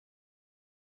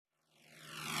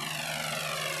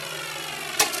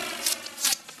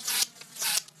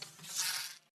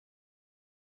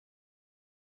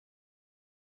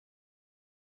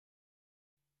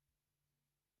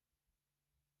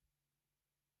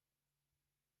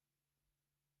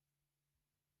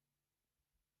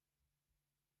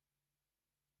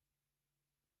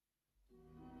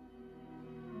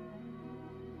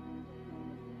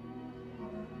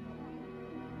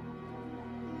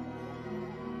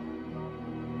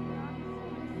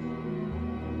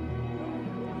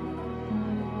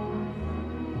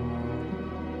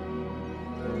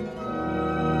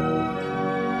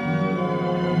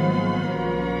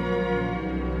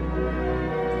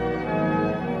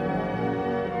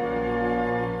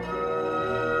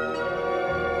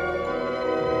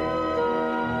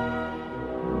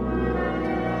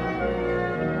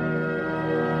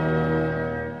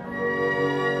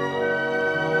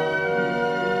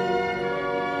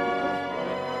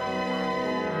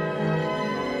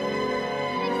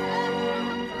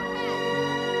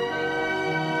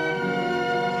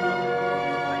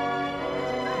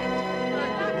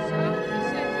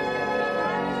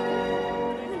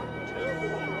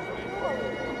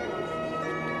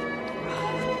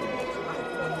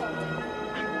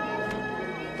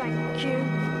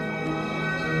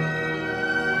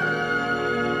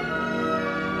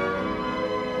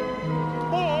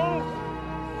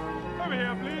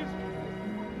here, please.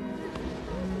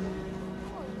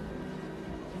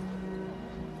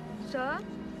 Sir?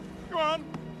 Go on.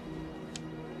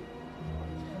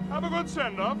 Have a good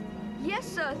send-off. Yes,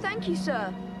 sir. Thank you,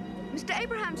 sir. Mr.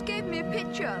 Abrahams gave me a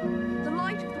picture, the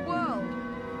light of the world.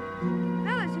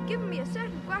 Fellows have given me a set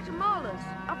of Guatemalas,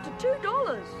 up to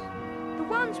 $2. The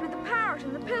ones with the parrot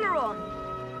and the pillar on.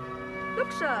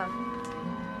 Look, sir.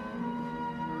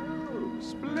 Oh,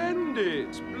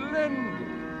 splendid, splendid.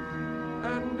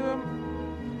 And,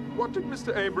 what did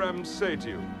Mr. Abrahams say to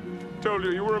you? Told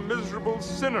you were a miserable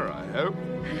sinner, I hope.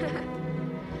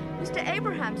 Mr.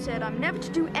 Abrahams said I'm never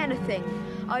to do anything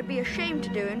I'd be ashamed to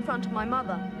do in front of my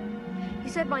mother. He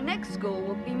said my next school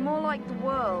would be more like the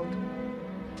world.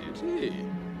 Did he?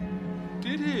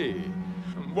 Did he?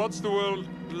 And what's the world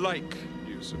like,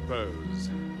 you suppose?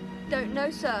 Don't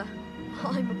know, sir.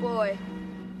 I'm a boy.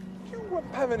 Do you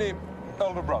have any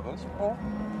elder brothers, or?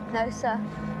 No, sir.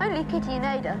 Only Kitty and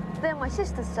Ada. They're my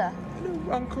sisters, sir.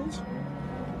 No uncles?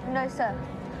 No, sir.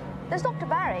 There's Dr.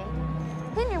 Barry.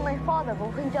 He knew my father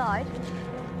before he died.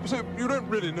 So you don't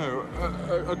really know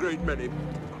a great many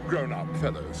grown-up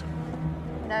fellows?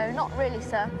 No, not really,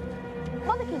 sir.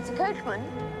 Mother keeps a coachman,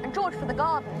 and George for the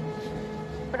garden.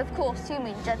 But of course, you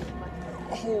mean gentlemen.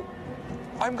 Oh,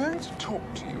 I'm going to talk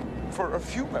to you for a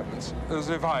few moments as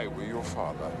if I were your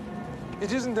father.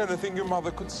 It isn't anything your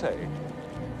mother could say.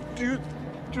 Do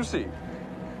you see?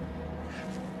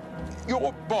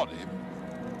 Your body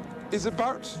is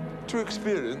about to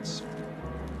experience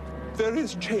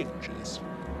various changes,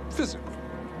 physical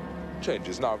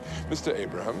changes. Now, Mr.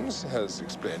 Abrahams has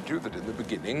explained to you that in the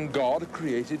beginning, God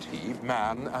created he,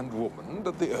 man and woman,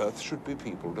 that the earth should be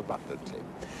peopled abundantly.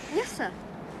 Yes, sir.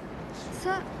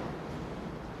 Sir,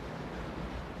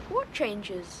 what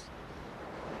changes?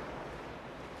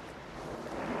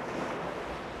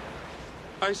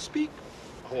 I speak,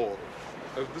 Paul,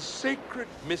 of the sacred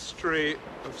mystery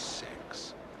of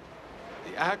sex.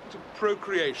 The act of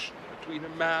procreation between a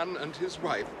man and his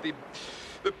wife. The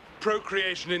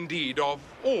procreation, indeed, of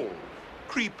all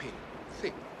creeping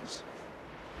things.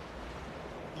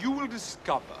 You will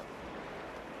discover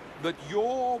that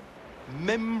your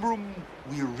membrum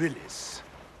virilis,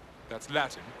 that's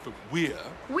Latin for weir.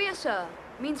 Weir, sir.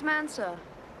 Means man, sir.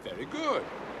 Very good,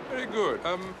 very good.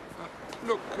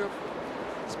 Look,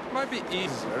 this might be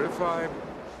easier if I...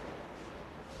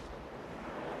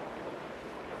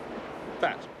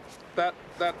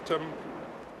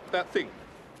 That thing.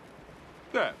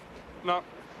 There. Now,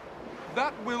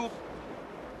 that will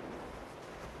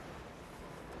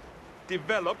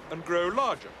develop and grow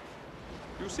larger.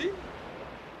 You see?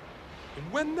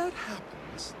 And when that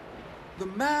happens, the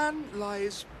man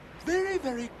lies very,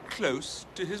 very close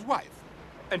to his wife.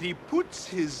 And he puts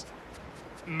his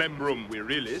membrum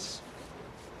virilis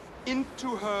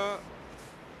into her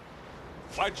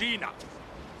vagina.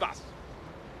 Thus.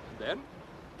 And then,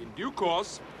 in due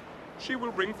course, she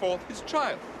will bring forth his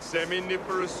child.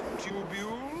 Seminiferous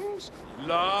tubules,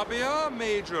 labia,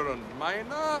 major and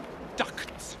minor,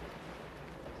 ducts.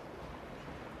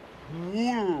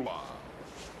 Vulva.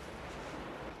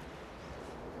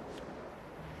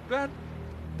 That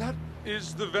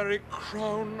is the very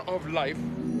crown of life,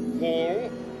 Paul.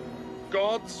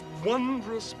 God's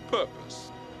wondrous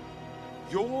purpose.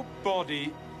 Your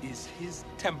body is his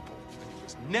temple, and he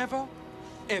must never,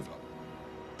 ever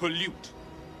pollute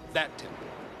that temple.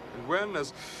 And when,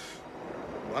 as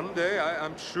one day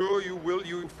I'm sure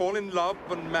you fall in love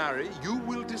and marry, you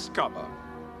will discover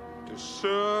to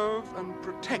serve and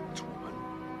protect woman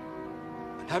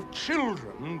and have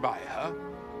children by her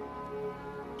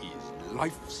is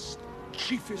life's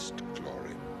chiefest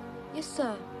glory. Yes,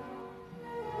 sir.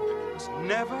 And you must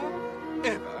never,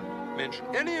 ever mention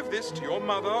any of this to your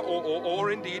mother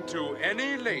or indeed to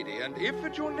any lady. And if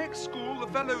at your next school the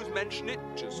fellows mention it,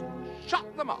 just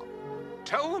shut them up.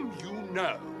 Tell them you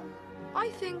know. I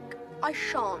think I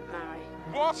shan't marry.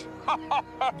 What?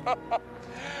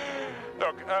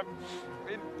 Look,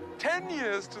 in 10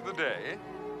 years to the day,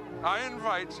 I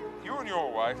invite you and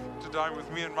your wife to dine with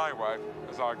me and my wife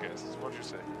as our guests. What do you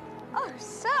say? Oh,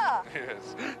 sir!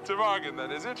 Yes. To bargain,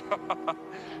 then, is it?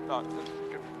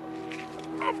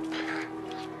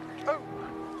 Oh,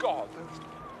 God, those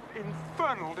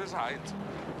infernal designs.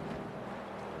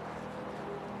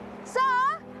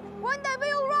 Sir! Won't they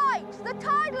be all right? The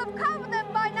tide will have covered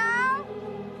them by now.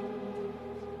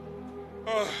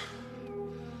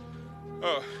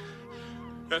 Oh,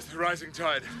 that's the rising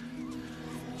tide.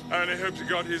 I only hope to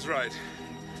God he's right.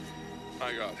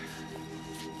 My God.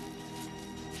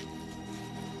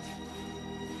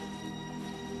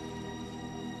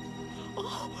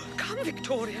 Oh, come,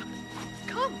 Victoria.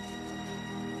 Come.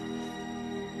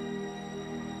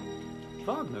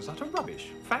 Wagner's utter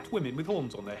rubbish. Fat women with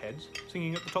horns on their heads,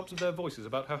 singing at the tops of their voices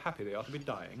about how happy they are to be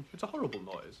dying. It's a horrible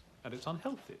noise, and it's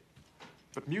unhealthy.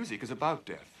 But music is about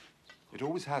death. It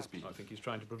always has been. I think he's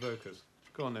trying to provoke us.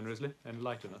 Go on then, Risley,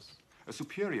 enlighten us. A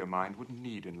superior mind wouldn't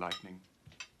need enlightening.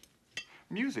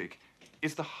 Music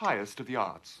is the highest of the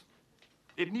arts.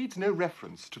 It needs no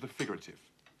reference to the figurative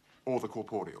or the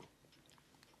corporeal.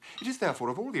 It is therefore,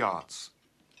 of all the arts,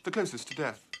 the closest to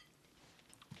death.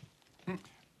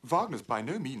 Wagner's by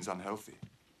no means unhealthy.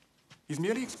 He's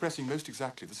merely expressing most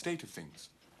exactly the state of things.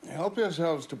 Help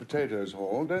yourselves to potatoes,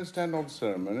 Hall. Don't stand on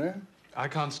ceremony. I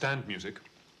can't stand music.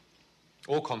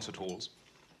 Or concert halls.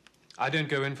 I don't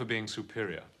go in for being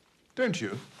superior. Don't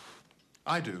you?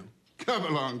 I do. Come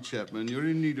along, Chapman. You're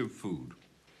in need of food.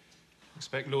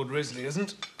 Expect Lord Risley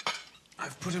isn't.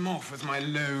 I've put him off with my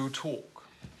low talk.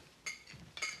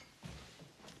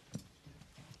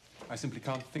 I simply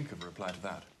can't think of a reply to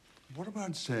that. What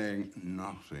about saying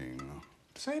nothing?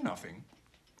 Say nothing?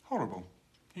 Horrible.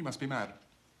 He must be mad.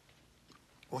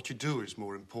 What you do is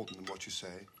more important than what you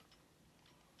say.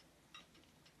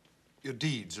 Your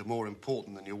deeds are more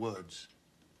important than your words.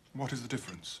 What is the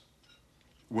difference?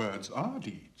 Words are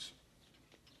deeds.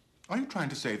 Are you trying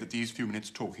to say that these few minutes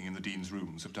talking in the Dean's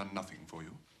rooms have done nothing for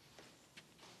you?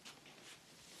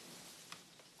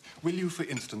 Will you, for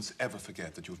instance, ever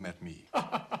forget that you've met me?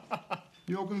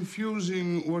 You're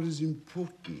confusing what is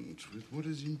important with what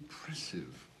is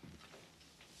impressive.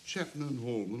 Chapman and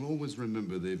Hall will always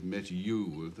remember they've met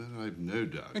you, of that I've no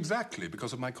doubt. Exactly,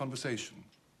 because of my conversation.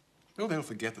 Or they'll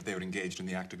forget that they were engaged in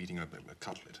the act of eating a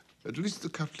cutlet. At least the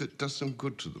cutlet does some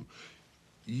good to them.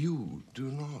 You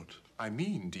do not. I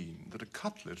mean, Dean, that a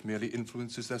cutlet merely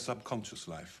influences their subconscious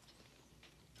life.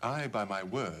 I, by my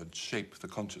words, shape the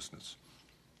consciousness.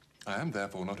 I am,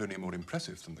 therefore, not only more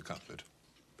impressive than the cutlet,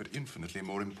 but infinitely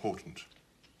more important.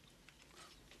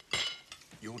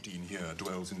 Your Dean here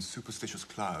dwells in superstitious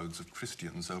clouds of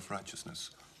Christian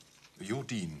self-righteousness. Your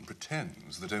Dean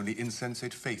pretends that only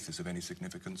insensate faith is of any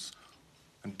significance,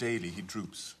 and daily he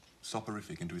droops,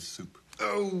 soporific, into his soup.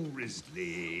 Oh,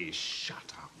 Risley,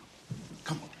 shut up.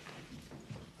 Come on.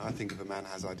 I think if a man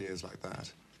has ideas like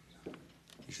that,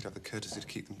 he should have the courtesy to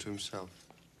keep them to himself.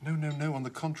 No, no, no. On the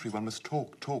contrary, one must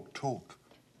talk, talk, talk.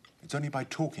 It's only by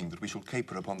talking that we shall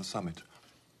caper upon the summit.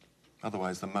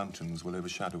 Otherwise, the mountains will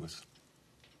overshadow us.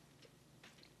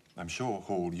 I'm sure,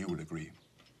 Hall, you will agree.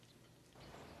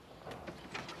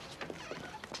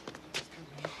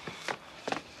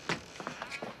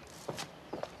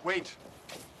 Wait.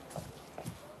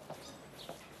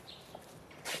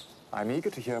 I'm eager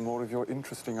to hear more of your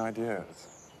interesting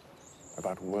ideas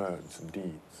about words and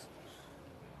deeds.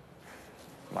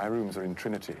 My rooms are in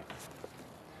Trinity,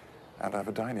 and I have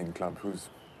a dining club whose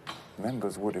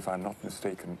members would, if I'm not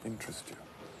mistaken, interest you.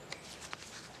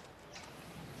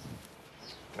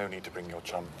 No need to bring your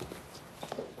chum.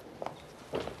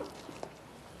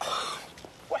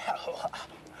 Well...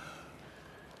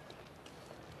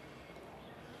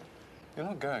 You're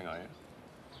not going, are you?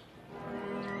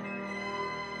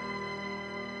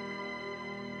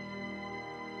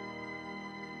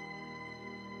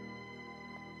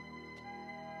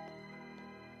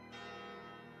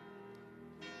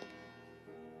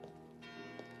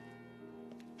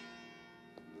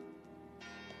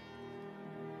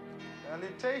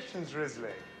 Salutations, Risley.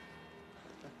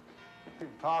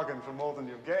 You've bargained for more than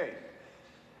you've gained.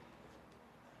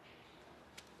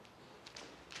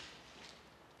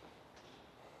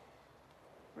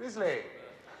 Risley,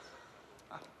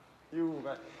 you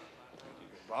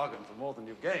bargained for more than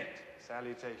you've gained.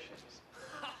 Salutations.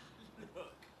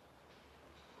 Look.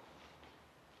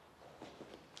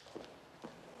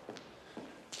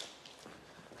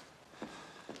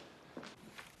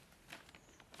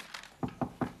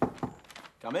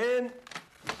 Come in.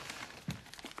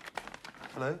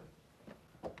 Hello?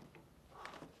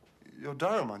 You're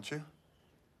Durham, aren't you?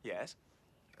 Yes?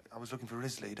 I was looking for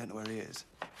Risley. Don't know where he is.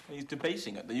 He's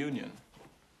debating at the Union.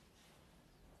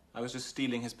 I was just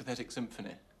stealing his pathetic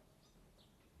symphony.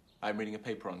 I'm reading a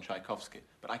paper on Tchaikovsky,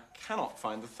 but I cannot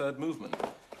find the third movement,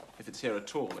 if it's here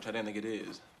at all, which I don't think it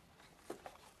is.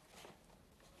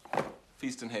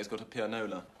 Feastonhay's got a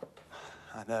pianola.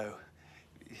 I know.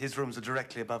 His rooms are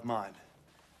directly above mine.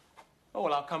 Oh,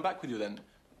 well, I'll come back with you then.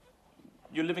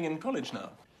 You're living in college now?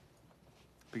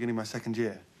 Beginning my second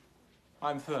year.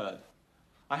 I'm third.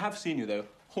 I have seen you, though.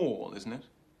 Hall, isn't it?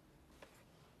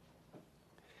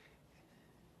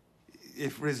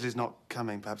 If Risley's not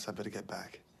coming, perhaps I'd better get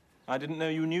back. I didn't know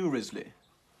you knew Risley.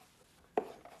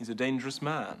 He's a dangerous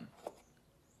man.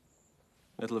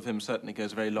 Little of him certainly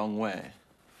goes a very long way.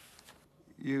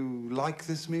 You like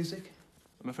this music?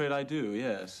 I'm afraid I do,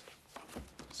 yes.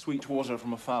 Sweet water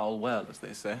from a foul well, as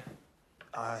they say.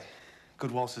 Aye.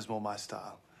 Good waltz is more my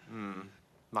style.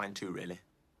 Mine too, really.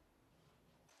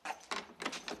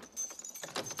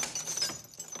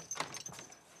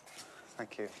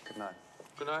 Thank you. Good night.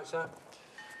 Good night, sir.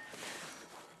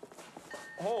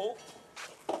 Hall?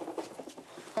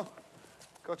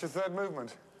 Got your third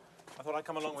movement. I thought I'd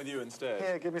come along with you instead.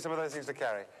 Here, give me some of those things to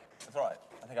carry. That's all right.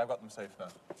 I think I've got them safe now.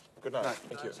 Good night. Night.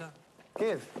 Thank you. Sir.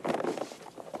 Give.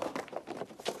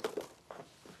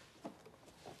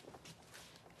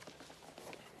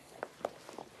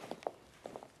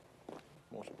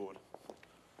 Waterboard.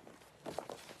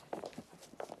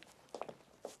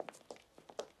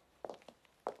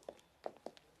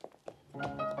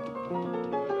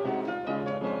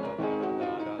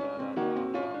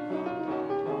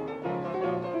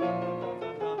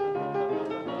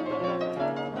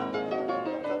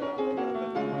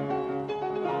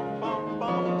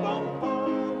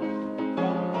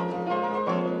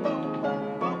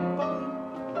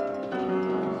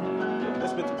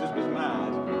 This bit's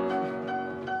mad.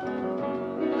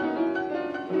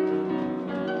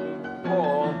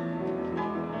 Paul,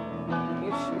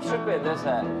 you should be at this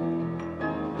end.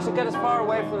 You should get as far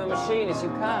away from the machine as you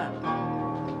can.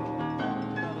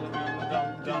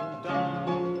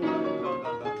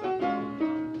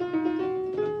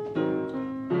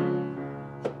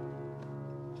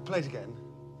 Play it again.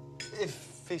 If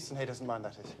Feast and Hay doesn't mind,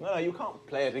 that is. No, you can't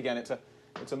play it again. It's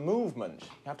a movement.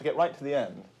 You have to get right to the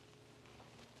end.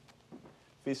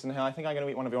 Feast and Hay, I think I'm going to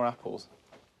eat one of your apples.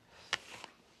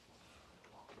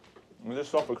 This is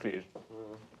Sophocles.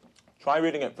 Try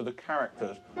reading it for the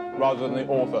characters rather than the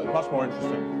author. It's much more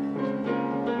interesting.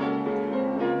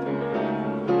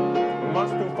 Much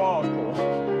too fast, Paul.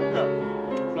 No,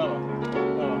 slower,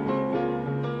 slower.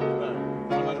 No,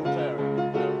 I'm a little tearing.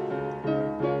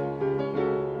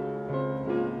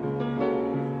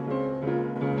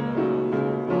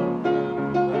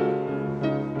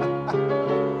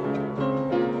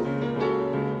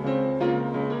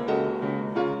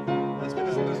 This bit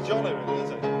isn't as jolly, really, is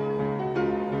it?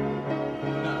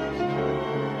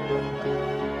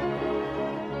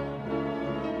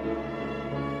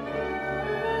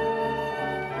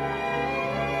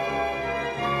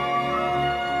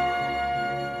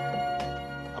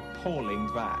 Appalling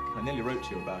vac. I nearly wrote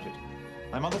to you about it.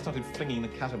 My mother started flinging the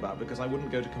cat about because I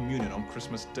wouldn't go to communion on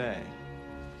Christmas Day.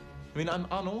 I mean, I'm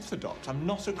unorthodox. I'm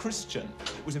not a Christian.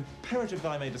 It was imperative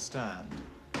that I made a stand.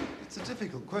 It's a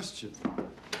difficult question.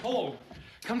 Paul,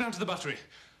 come down to the buttery.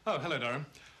 Oh, hello, Durham.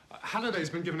 Halliday's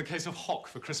been given a case of hock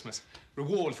for Christmas.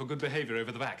 Reward for good behaviour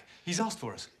over the back. He's asked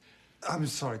for us. I'm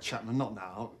sorry, Chapman, not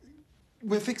now.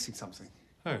 We're fixing something.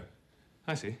 Oh,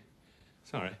 I see.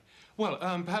 Sorry. Well,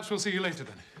 perhaps we'll see you later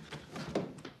then.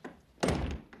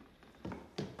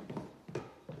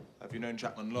 Have you known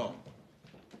Chapman long?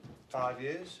 5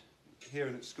 years. Here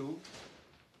and at school.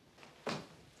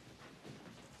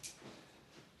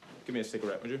 Give me a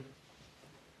cigarette, would you?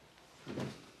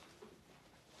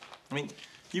 I mean,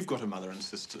 you've got a mother and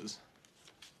sisters.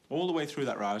 All the way through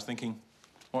that row, I was thinking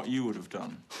what you would have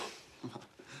done.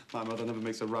 My mother never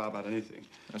makes a row about anything.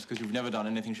 That's because you've never done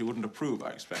anything she wouldn't approve, I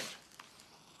expect.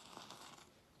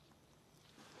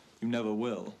 You never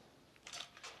will.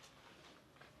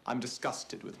 I'm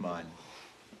disgusted with mine.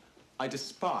 I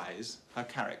despise her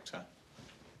character.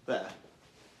 There.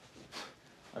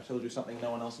 I've told you something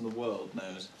no one else in the world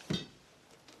knows.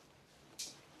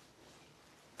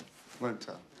 Won't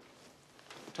tell.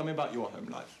 Tell me about your home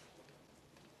life.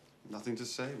 Nothing to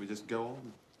say. We just go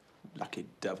on. Lucky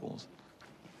devils.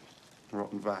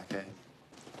 Rotten vac, eh?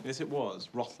 Yes, it was.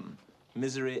 Rotten.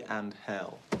 Misery and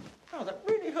hell. Oh, that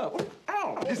really hurt. What?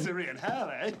 Ow! Misery and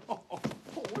hell, eh?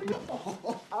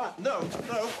 No,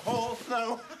 Paul,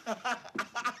 no.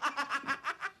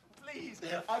 Please,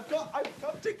 I've got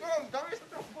to go. Don't be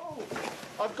such a fool.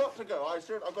 I've got to go. I've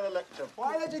got a lecture.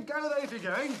 Why don't you go there if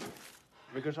you're going?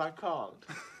 Because I can't.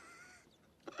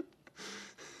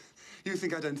 You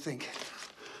think I don't think.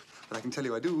 But I can tell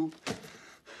you I do.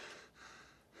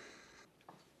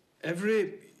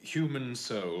 Every human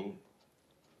soul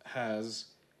has,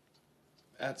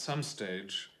 at some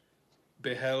stage,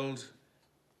 beheld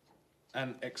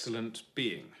an excellent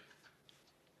being.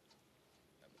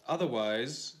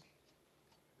 Otherwise,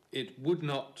 it would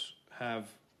not have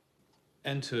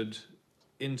entered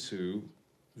into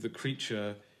the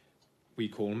creature we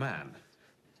call man.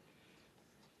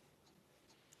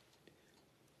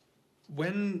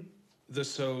 When the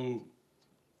soul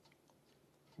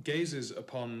gazes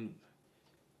upon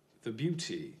the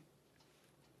beauty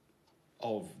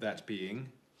of that being,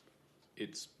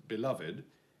 its beloved,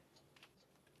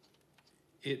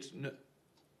 it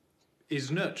is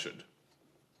nurtured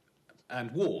and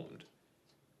warmed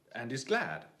and is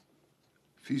glad.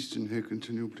 Feast in here,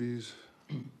 continue, please.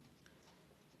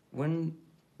 When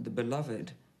the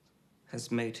beloved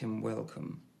has made him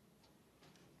welcome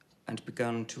and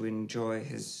begun to enjoy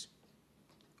his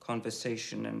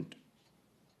conversation and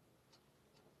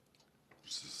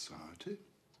society.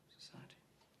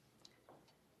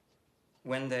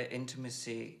 When their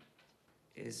intimacy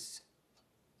is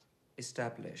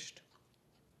established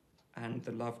and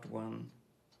the loved one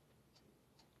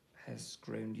has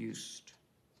grown used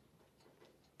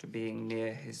to being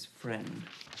near his friend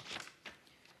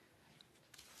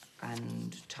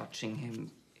and touching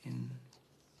him in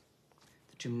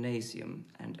the gymnasium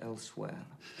and elsewhere.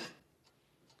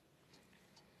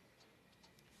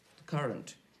 The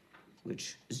current,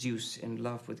 which Zeus in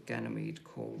love with Ganymede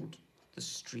called the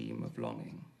stream of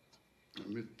longing.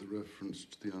 Omit the reference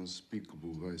to the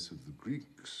unspeakable vice of the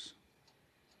Greeks.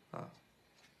 Ah,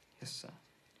 yes, sir.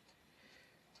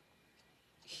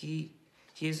 He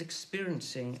is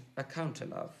experiencing a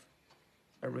counter-love,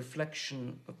 a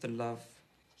reflection of the love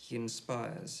he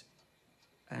inspires,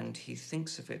 and he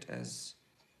thinks of it as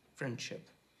friendship,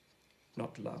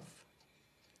 not love.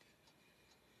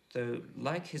 Though,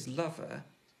 like his lover,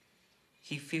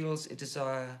 he feels a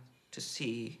desire to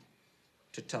see,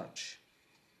 to touch,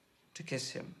 to kiss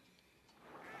him.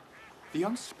 The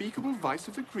unspeakable vice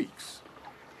of the Greeks.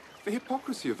 The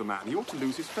hypocrisy of the man. He ought to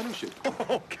lose his fellowship.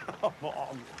 Oh, come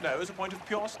on. No, as a point of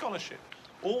pure scholarship.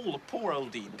 All the poor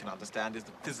old dean can understand is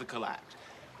the physical act.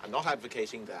 I'm not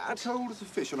advocating that. Cold as a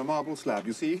fish on a marble slab,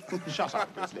 you see. Shut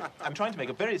up, Wesley. I'm trying to make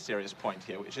a very serious point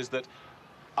here, which is that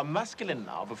a masculine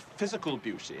love of physical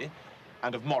beauty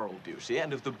and of moral beauty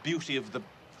and of the beauty of the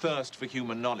thirst for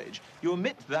human knowledge, you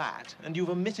omit that and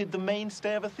you've omitted the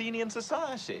mainstay of Athenian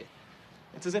society.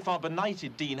 It's as if our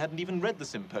benighted dean hadn't even read the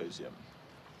symposium.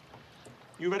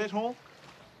 You read it all?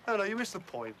 No, you missed the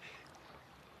point.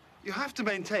 You have to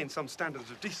maintain some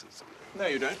standards of decency. No,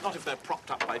 you don't. Not if they're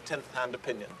propped up by 10th-hand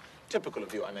opinion. Typical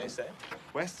of you, I may say.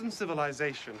 Western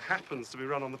civilization happens to be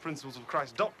run on the principles of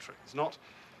Christ's doctrines, not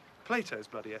Plato's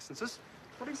bloody essences.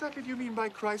 What exactly do you mean by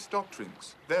Christ's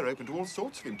doctrines? They're open to all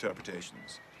sorts of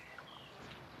interpretations.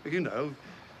 You know,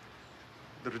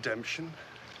 the redemption,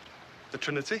 the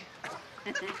Trinity.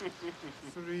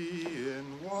 3 in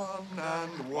 1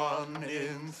 and 1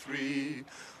 in 3,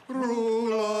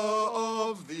 ruler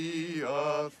of the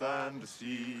earth and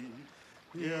sea.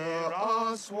 Hear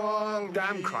us while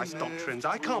Damn Christ's doctrines.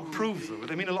 I can't prove them, but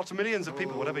they mean a lot to millions of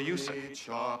people, whatever you say.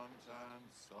 Chant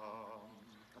and song.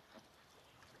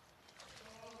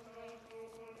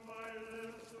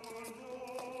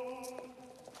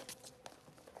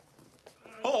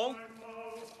 Paul?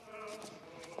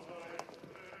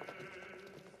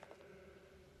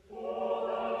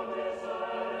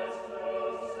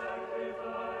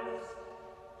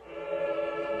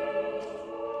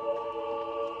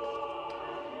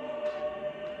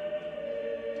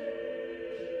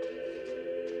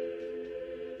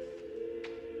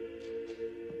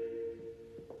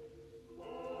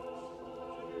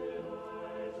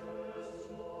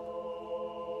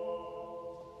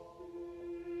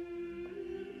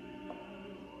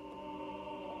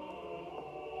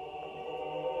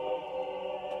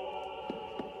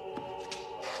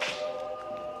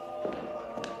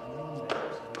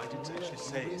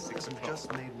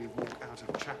 Just made me walk out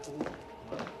of chapel.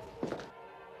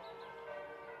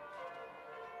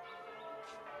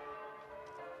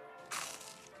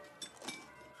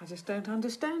 I just don't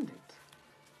understand it.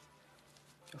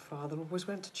 Your father always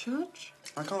went to church.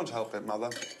 I can't help it, Mother.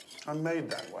 I'm made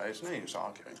that way. It's no use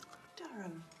arguing.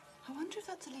 Durham. I wonder if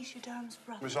that's Alicia Durham's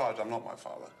brother. Besides, I'm not my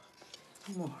father.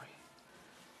 Maury.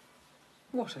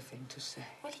 What a thing to say.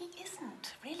 Well, he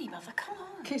isn't. Really, Mother, come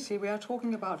on. Kissy, we are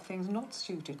talking about things not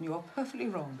suited, and you are perfectly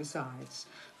wrong besides.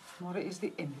 Maury is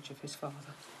the image of his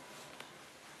father.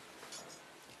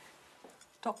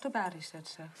 Dr. Barry said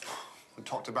so.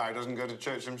 Dr. Barry doesn't go to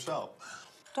church himself.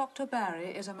 Dr.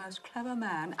 Barry is a most clever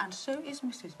man, and so is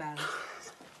Mrs. Barry.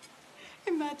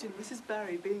 Imagine Mrs.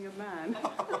 Barry being a man.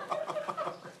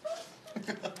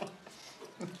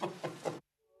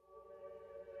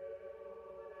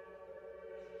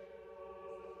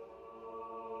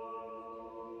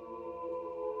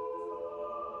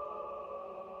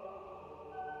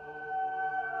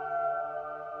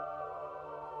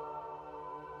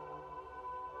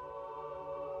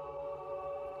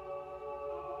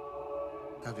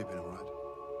 Have you been all right?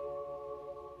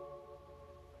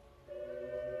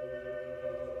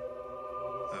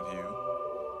 Have you?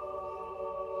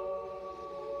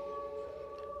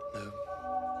 No.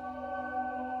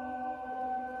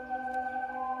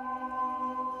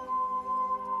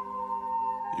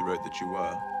 You wrote that you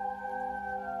were.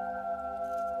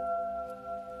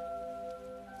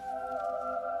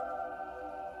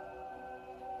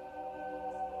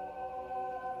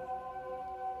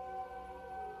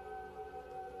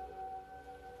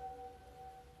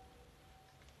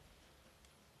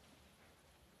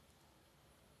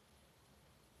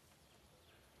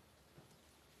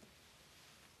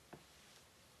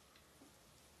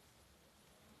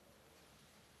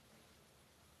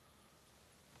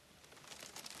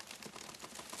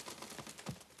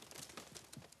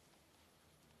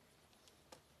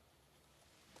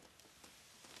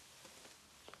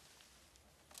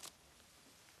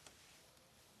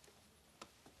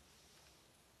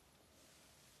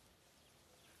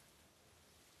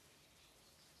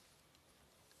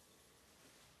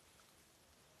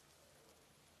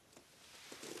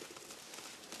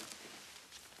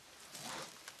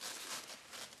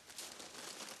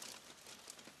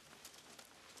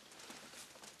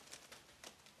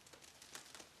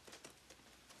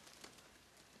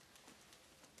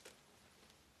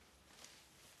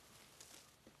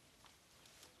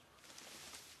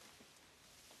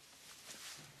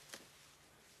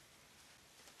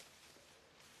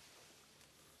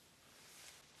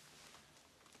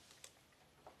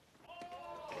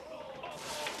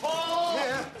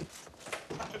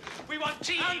 We want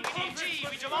tea! We need tea!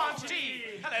 We demand tea!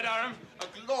 Hello, Durham.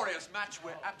 A glorious match.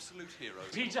 We're absolute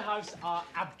heroes. Peterhouse are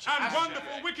abject. And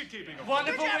wonderful wicket-keeping.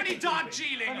 Wonderful wicket-keeping.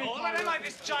 Darjeeling Hall. I don't like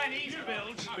this Chinese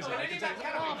build.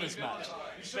 Marvellous match.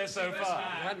 So far. If it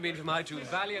hadn't been for my two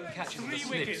valiant catches of the 3 snips,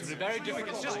 wickets. it would be very different.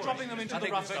 Wickets, just dropping them into I the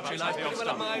think rough. this country lies pretty well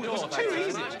at my door. It's too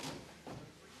easy.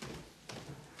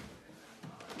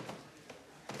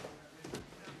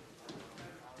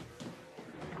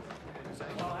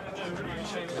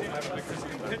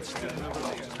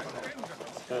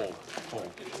 Paul.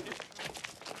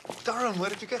 Durham, where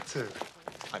did you get to?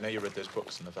 I know you read those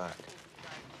books in the back.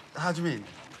 How do you mean?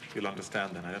 You'll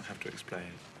understand then. I don't have to explain.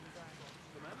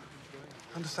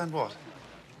 Understand what?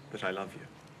 That I love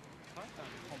you.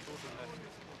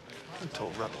 I'm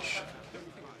told rubbish.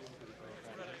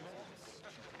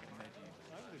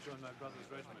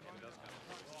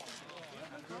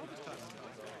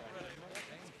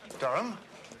 Durham?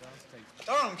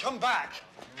 Durham, come back!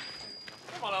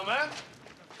 Come on, old man.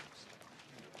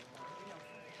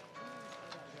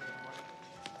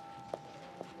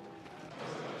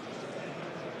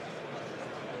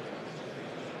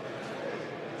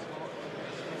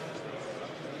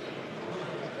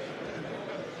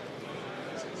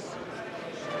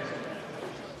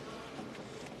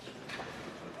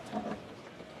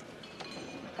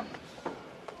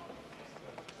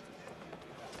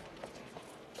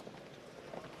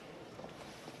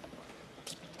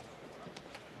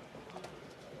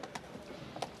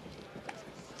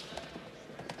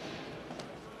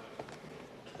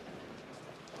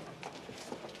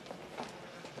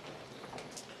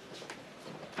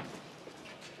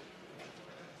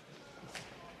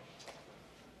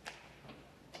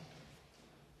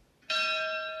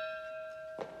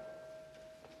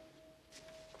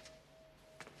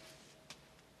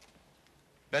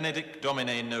 Benedict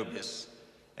Domine nobis,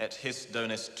 et his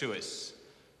donis tuis,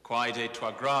 quae de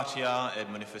tua gratia et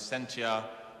munificentia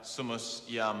sumus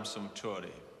iam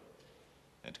sumpturi.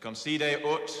 Et concede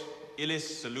ut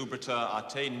illis salubrita a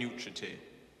te nutrite,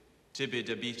 tibi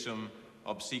debitum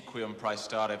obsequium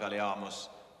praestare valeamus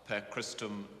per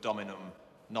Christum Dominum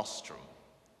nostrum.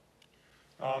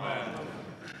 Amen.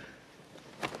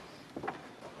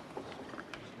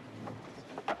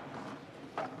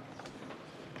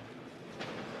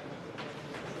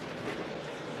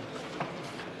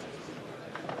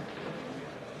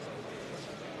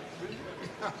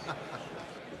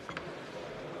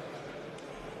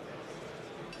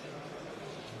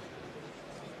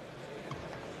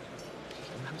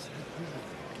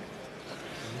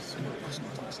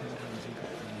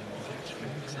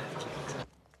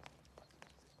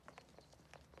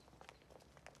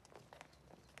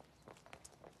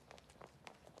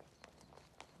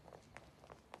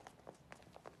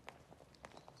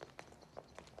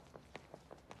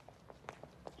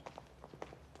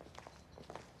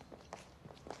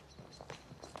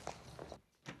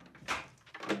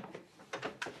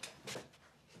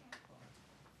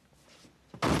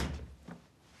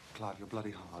 Clive, you're bloody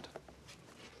hard.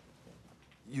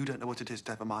 You don't know what it is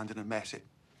to have a mind in a mess.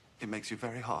 It makes you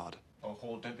very hard. Oh,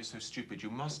 Hall, don't be so stupid.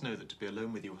 You must know that to be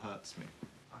alone with you hurts me.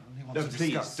 I only want No, to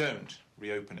please, discuss. don't.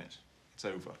 Reopen it. It's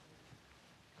over.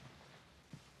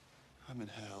 I'm in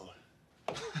hell.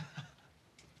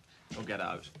 Oh, get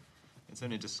out. It's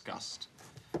only disgust.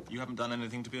 You haven't done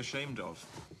anything to be ashamed of.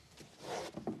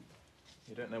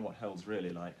 You don't know what hell's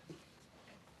really like.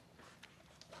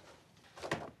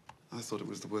 I thought it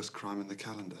was the worst crime in the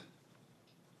calendar.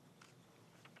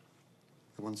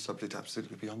 The one subject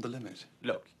absolutely beyond the limit.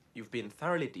 Look, you've been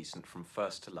thoroughly decent from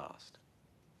first to last.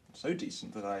 So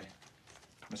decent that I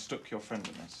mistook your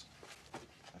friendliness.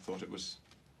 I thought it was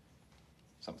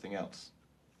something else.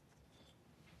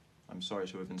 I'm sorry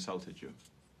to have insulted you.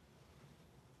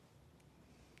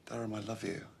 Durham, I love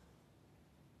you.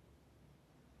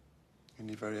 In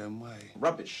your very own way.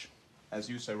 Rubbish, as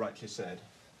you so rightly said.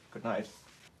 Good night.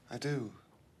 I do.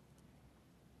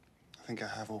 I think I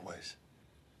have always.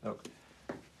 Look,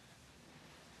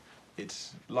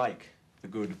 it's like the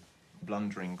good,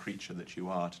 blundering creature that you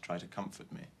are to try to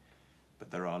comfort me, but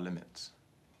there are limits.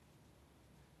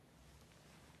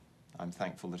 I'm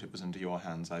thankful that it was into your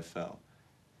hands I fell.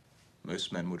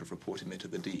 Most men would have reported me to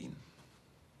the dean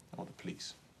or the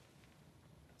police.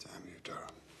 Damn you, Durham.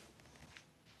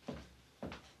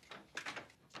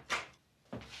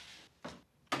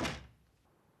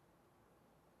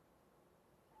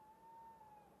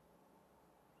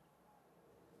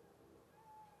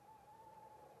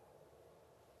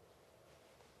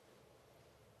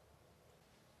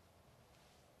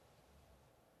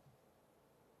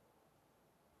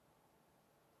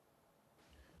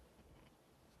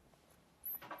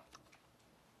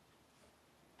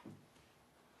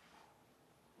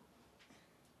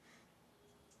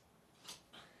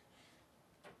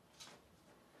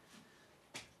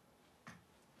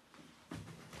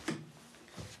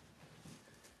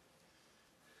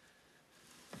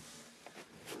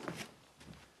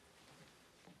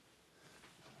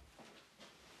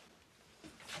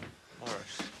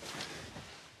 Maurice.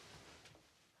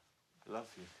 I love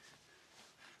you.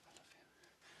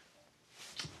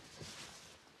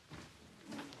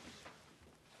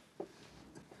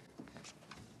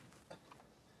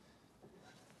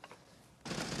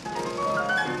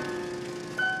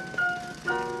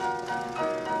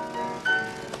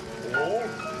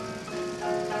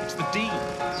 It's the dean.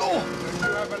 Lord! Did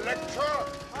you have a lecture?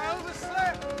 I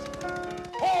overslept.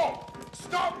 Paul!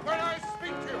 Stop when I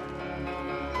speak to you!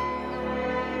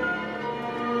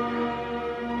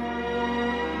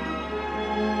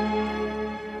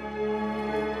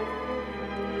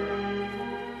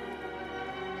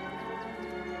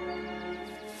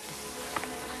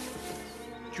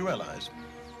 Do you realize?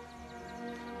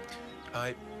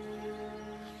 I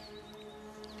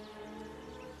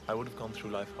would have gone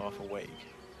through life half awake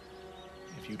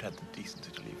if you'd had the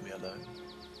decency to leave me alone.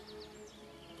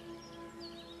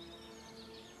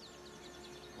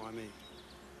 Why me?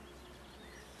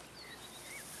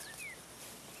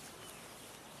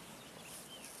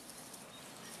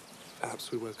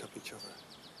 Perhaps we woke up each other.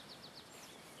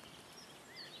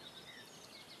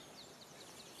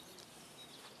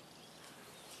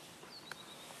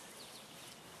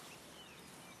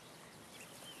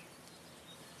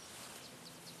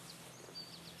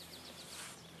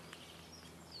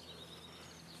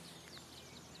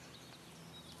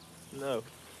 No.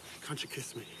 Can't you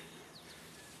kiss me?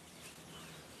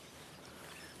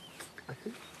 I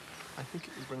think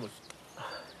it would bring us.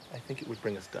 I think it would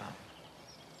bring us down.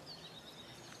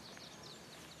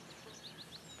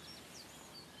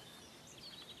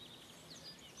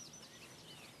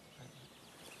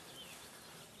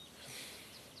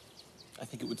 I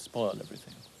think it would spoil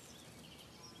everything.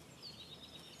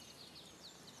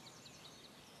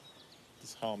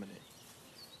 This harmony.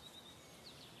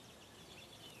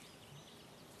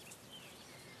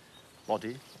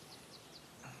 Body,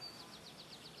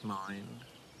 mind,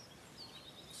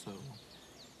 soul.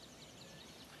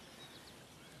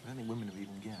 I don't think women have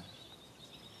even guessed.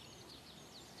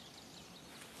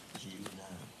 As you know.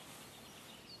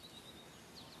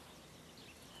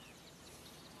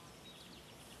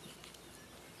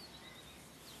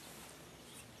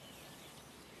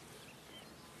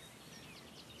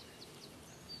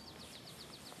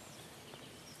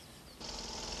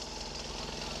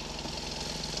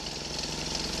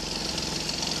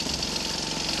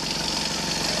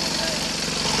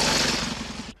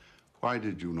 Why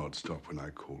did you not stop when I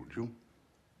called you?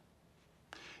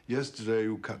 Yesterday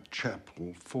you cut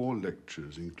chapel, 4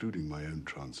 lectures, including my own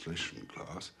translation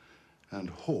class, and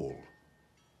hall.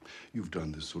 You've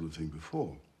done this sort of thing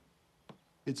before.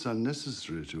 It's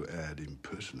unnecessary to add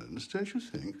impertinence, don't you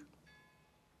think?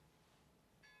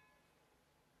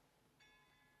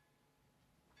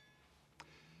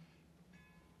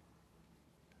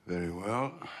 Very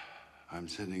well. I'm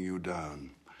sending you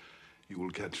down. You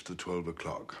will catch the 12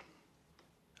 o'clock.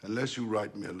 Unless you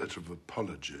write me a letter of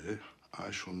apology,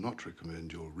 I shall not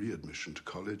recommend your readmission to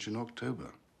college in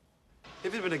October.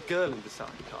 If it had been a girl in the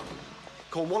sidecar,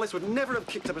 Cornwallis would never have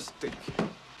kicked up a stick.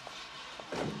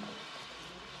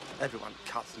 Everyone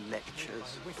cuts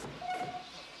lectures.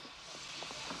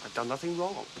 I've done nothing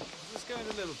wrong. Let's go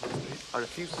into Liverpool, please. I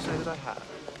refuse to say that I have.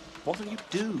 What'll you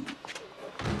do?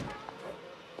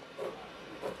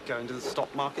 Go into the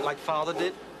stock market like Father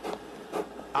did?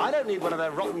 I don't need one of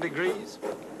their rotten degrees.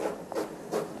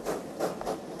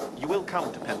 You will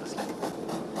come to Pemberley.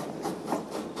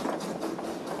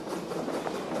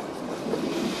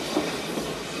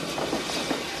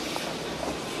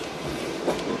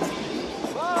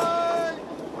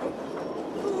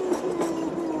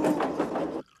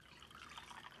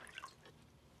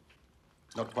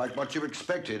 Not quite what you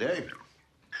expected, eh?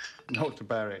 Dr.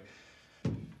 Barry.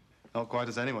 Not quite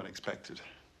as anyone expected.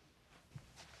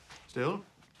 Still,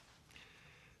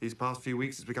 these past few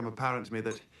weeks it's become apparent to me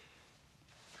that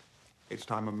it's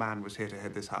time a man was here to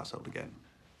head this household again.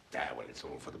 Ah, well, it's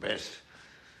all for the best.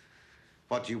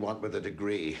 What do you want with a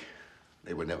degree?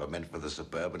 They were never meant for the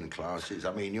suburban classes.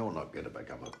 I mean, you're not going to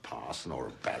become a parson or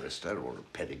a barrister or a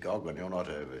pedagogue when you're not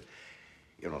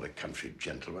a country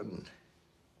gentleman.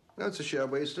 That's a sheer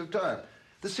waste of time.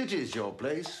 The city's your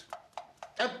place.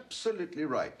 Absolutely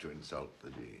right to insult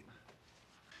the Dean.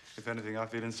 If anything, I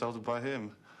feel insulted by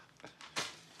him.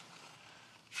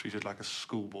 Treated like a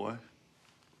schoolboy.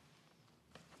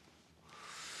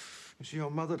 You see,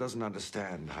 your mother doesn't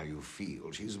understand how you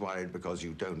feel. She's worried because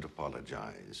you don't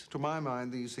apologize. To my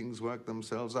mind, these things work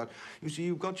themselves out. You see,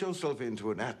 you got yourself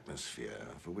into an atmosphere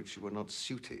for which you were not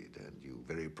suited, and you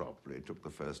very properly took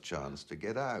the first chance to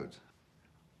get out.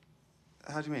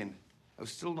 How do you mean? Oh,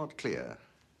 still not clear.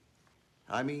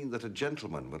 I mean that a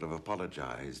gentleman would have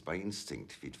apologized by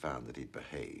instinct if he'd found that he'd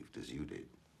behaved as you did.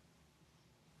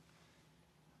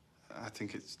 I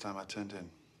think it's time I turned in.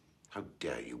 How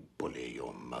dare you bully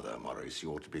your mother, Maurice?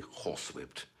 You ought to be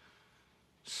horsewhipped.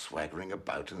 Swaggering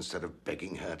about instead of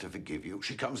begging her to forgive you.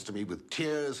 She comes to me with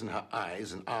tears in her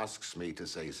eyes and asks me to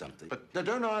say something. But now,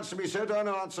 don't answer me, sir. Don't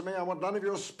answer me. I want none of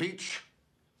your speech.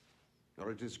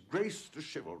 You're a disgrace to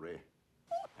chivalry.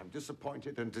 I'm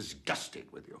disappointed and disgusted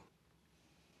with you.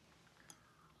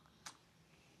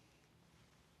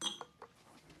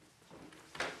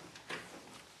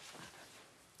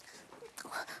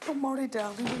 Oh, Maury,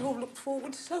 darling, we all look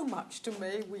forward so much to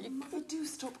May week. Mother, do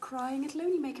stop crying. It'll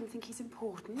only make him think he's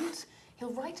important.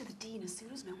 He'll write to the Dean as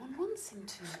soon as no one wants him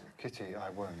to. Kitty, I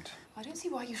won't. I don't see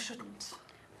why you shouldn't.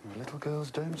 Little girls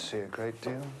don't see a great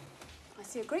deal. I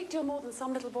see a great deal more than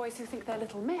some little boys who think they're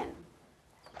little men.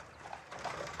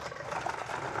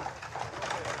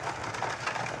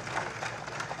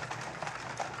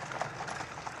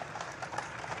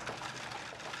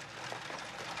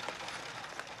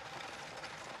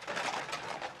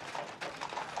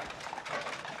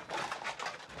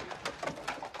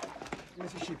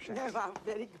 No, I'm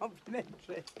very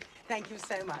complimentary. Thank you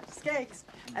so much. Skeggs,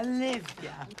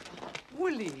 Olivia,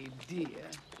 Woolly, dear.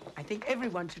 I think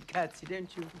everyone should curtsy, don't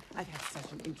you? I've had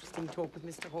such an interesting talk with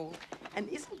Mr. Hall. And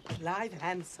isn't Clive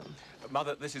handsome?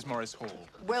 Mother, this is Maurice Hall.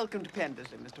 Welcome to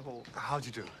Pemberley, Mr. Hall. How do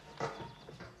you do?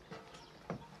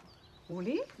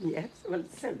 Woolly? Yes, well,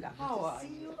 so lovely. How are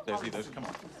you? Those, come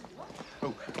on.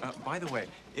 Oh, by the way,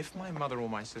 if my mother or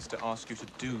my sister ask you to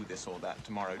do this or that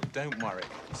tomorrow, don't worry.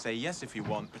 Say yes if you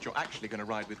want, but you're actually going to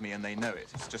ride with me and they know it.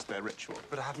 It's just their ritual.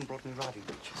 But I haven't brought any riding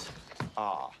breeches.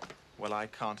 Ah, well, I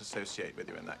can't associate with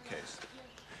you in that case.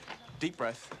 Deep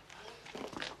breath.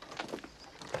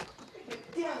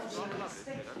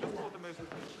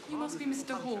 You must be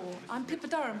Mr. Hall. I'm Pippa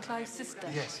Durham, Clive's sister.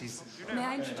 Yes, he's... May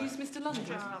I introduce Mr. London,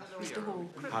 Mr. Hall?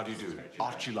 How do you do?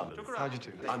 Archie London. How do you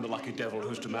do? I'm the lucky devil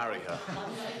who's to marry her.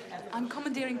 I'm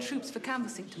commandeering troops for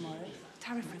canvassing tomorrow.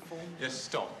 Tariff reform. Yes,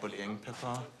 stop bullying,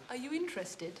 Pippa. Are you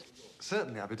interested?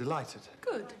 Certainly, I'd be delighted.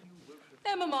 Good.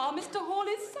 There, Mamma, Mr. Hall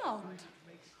is sound.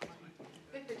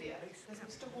 Pippa, dear, does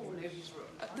Mr. Hall know his room?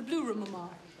 The blue room, Mamma.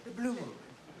 The blue room.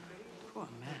 Poor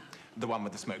man. The one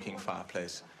with the smoking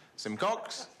fireplace. Some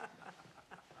cocks.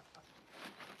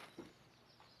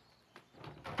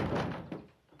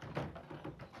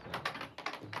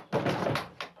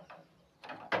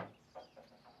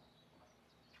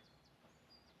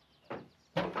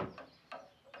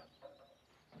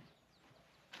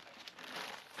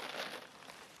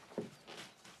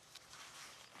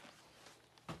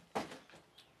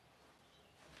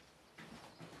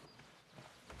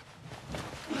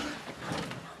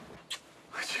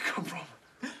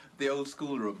 The old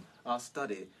schoolroom, our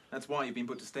study. That's why you've been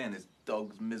put to stay in this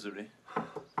dog's misery.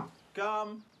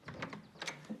 Come.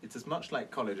 It's as much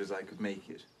like college as I could make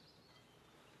it.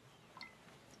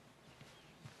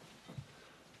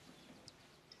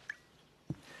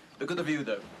 Look at the view,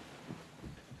 though.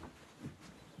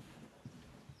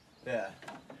 There.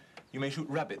 You may shoot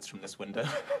rabbits from this window.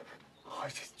 Oh,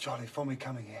 it is jolly fun me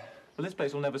coming here. Well, this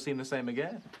place will never seem the same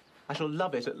again. I shall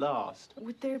love it at last.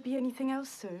 Would there be anything else,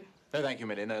 sir? No, thank you,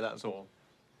 Millie. No, that's all.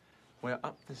 We're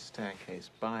up the staircase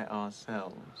by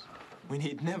ourselves. We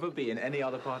need never be in any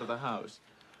other part of the house.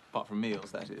 Apart from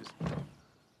meals, that is.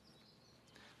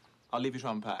 I'll leave you to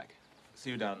unpack.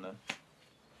 See you down there.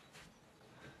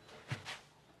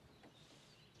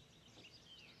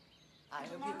 I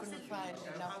hope you're going to find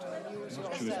enough to amuse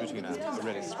yourself. She was between a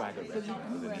really swagger with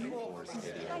a new forest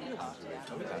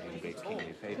without any great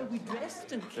kingly favour. We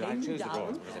dressed and But I came chose the down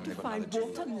road because to find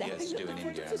water lapping at the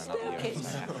foot of the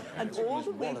staircase. And all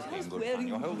the waiters wearing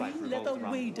green leather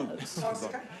waders.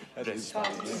 That is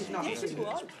Yes, you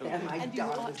are. And you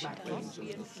watch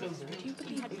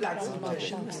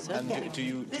And do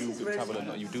you travel a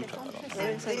lot? You do travel a lot?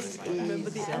 remember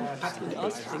the elf.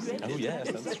 Oh, yes,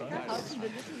 that's right.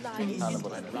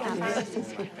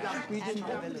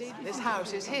 This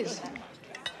house is his.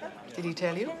 Did he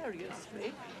tell you?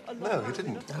 No, he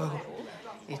didn't. Oh,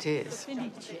 it is.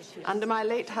 Under my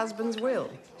late husband's will.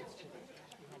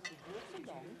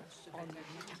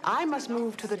 I must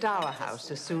move to the dower house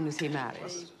as soon as he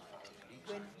marries.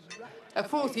 A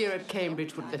fourth year at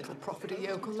Cambridge would little profit a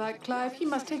yokel like Clive. He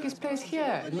must take his place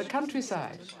here in the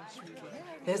countryside.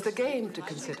 There's the game to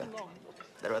consider.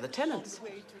 There are the tenants.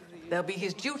 There'll be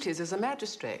his duties as a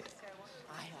magistrate.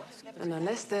 And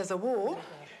unless there's a war,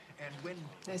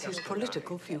 there's his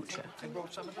political future.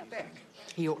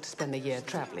 He ought to spend the year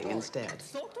traveling instead.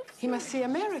 He must see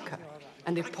America,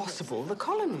 and if possible, the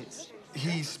colonies.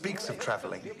 He speaks of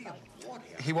travelling.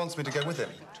 He wants me to go with him.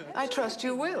 I trust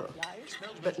you will.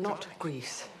 But not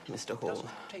Greece, Mr. Hall.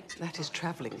 That is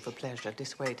traveling for pleasure.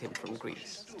 Dissuade him from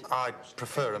Greece. I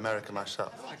prefer America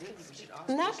myself.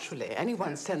 Naturally,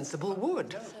 anyone sensible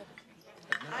would.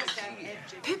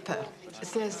 Pippa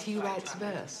says he writes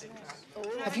verse.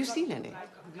 Have you seen any?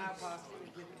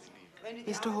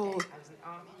 Mr. Hall,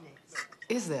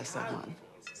 is there someone?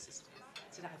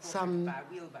 Some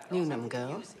Newnham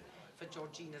girl?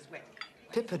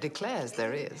 Pippa declares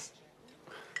there is.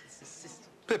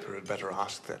 Pippa had better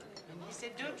ask then.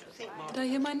 Did I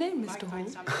hear my name, Mr. Hall?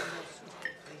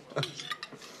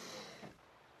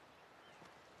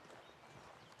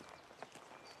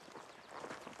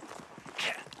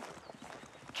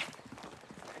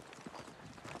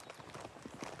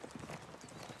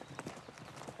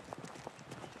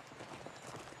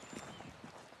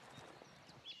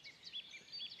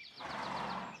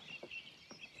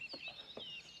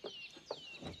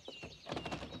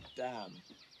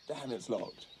 Damn, it's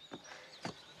locked.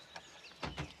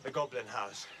 The Goblin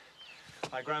House.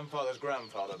 My grandfather's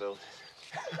grandfather built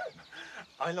it.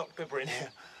 I locked Pippa in here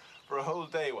for a whole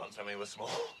day once when we were small.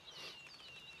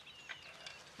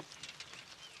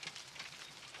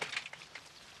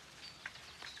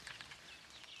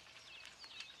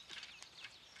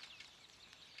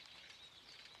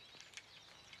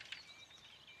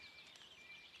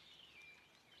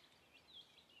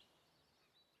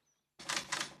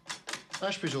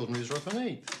 Ashby's ordinaries are up an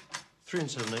eighth. 3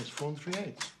 7/8, 4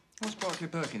 3/8. What's Barclay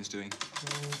Perkins doing?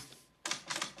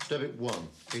 Debit 1,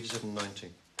 87.90.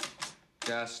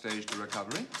 Gas stage to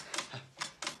recovery.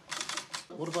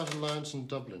 What about Alliance in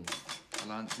Dublin?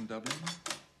 Alliance in Dublin.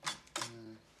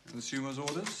 Consumer's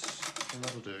orders. Well,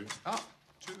 that'll do. Up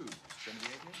to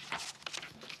 78.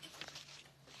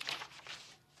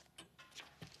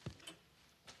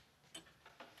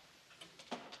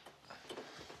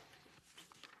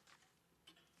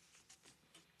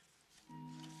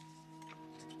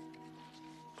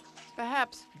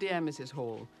 Perhaps, dear Mrs.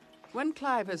 Hall, when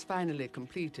Clive has finally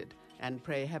completed, and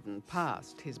pray heaven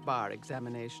passed, his bar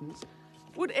examinations,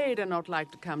 would Ada not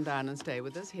like to come down and stay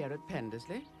with us here at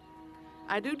Pendersley?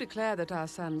 I do declare that our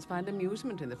sons find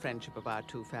amusement in the friendship of our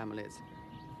two families,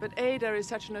 but Ada is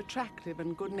such an attractive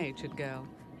and good-natured girl.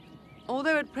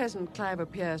 Although at present Clive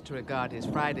appears to regard his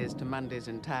Fridays to Mondays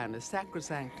in town as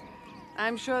sacrosanct,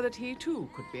 I'm sure that he too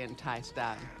could be enticed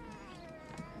down.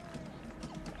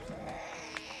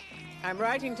 I'm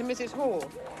writing to Mrs. Hall.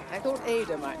 I thought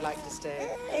Ada might like to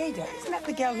stay. Ada? Isn't that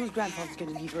the girl whose grandfather's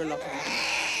going to leave her a lot of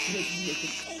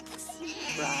money?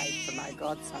 Bride for my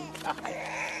godson, Clive.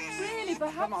 Really,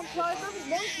 perhaps Clive doesn't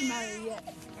want to marry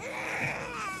yet.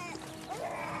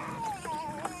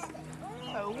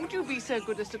 Oh, would you be so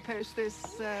good as to post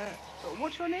this,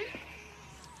 what's your name?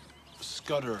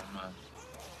 Scudder, man.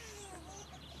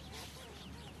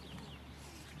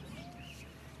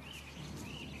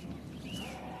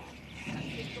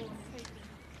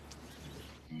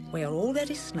 We are all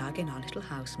very snug in our little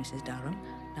house, Mrs. Durham,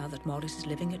 now that Maurice is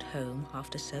living at home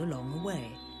after so long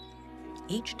away.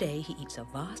 Each day he eats a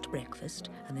vast breakfast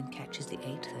and then catches the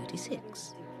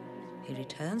 8:36. He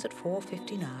returns at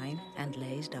 4:59 and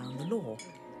lays down the law.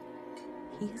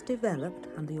 He has developed,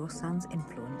 under your son's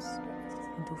influence,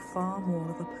 into far more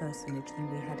of a personage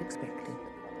than we had expected.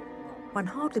 One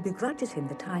hardly begrudges him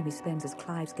the time he spends as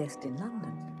Clive's guest in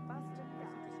London.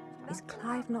 Is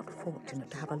Clive not fortunate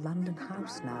to have a London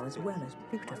house now as well as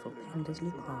beautiful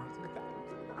Pendersley Park?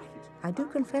 I do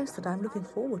confess that I'm looking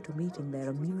forward to meeting their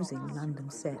amusing London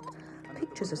set,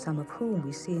 pictures of some of whom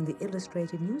we see in the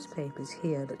illustrated newspapers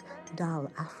here at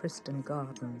dull Afriston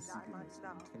Gardens.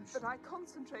 But I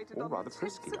concentrated All on rather the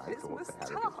frisky, tips of I his thought,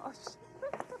 for moustache.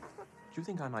 Do you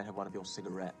think I might have one of your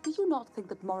cigarettes? Do you not think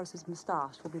that Maurice's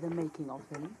moustache will be the making of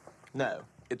him? No,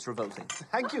 it's revolting.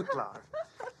 Thank you, Clive.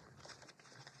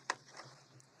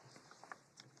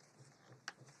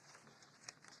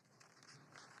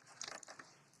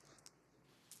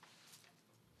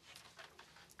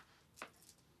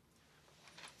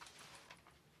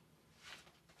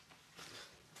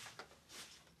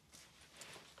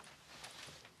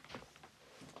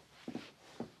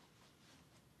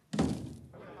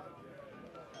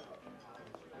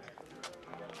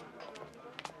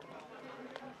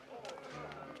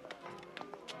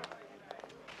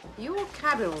 Your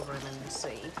cavalrymen,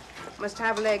 see, must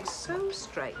have legs so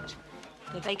straight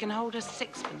that they can hold a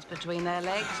sixpence between their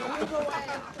legs all the way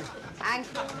up.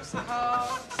 Ankles,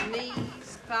 calves,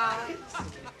 knees, thighs.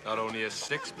 Not only a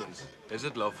sixpence, is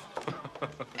it, love?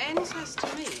 Ends has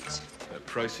to meet. The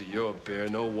price of your beer,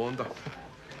 no wonder.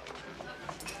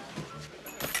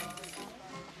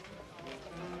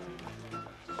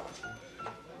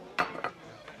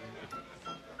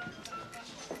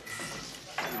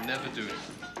 You never do it.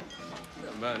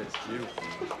 Man, it's you.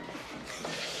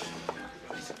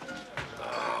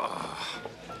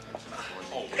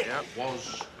 Oh, that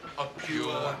was a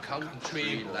pure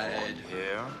country lad.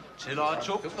 Here. Till I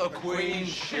took the Queen's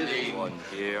shilling. One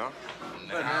here.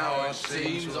 But now it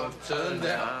seems I've turned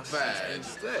out bad.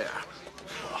 It's there.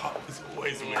 I was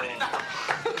always winning.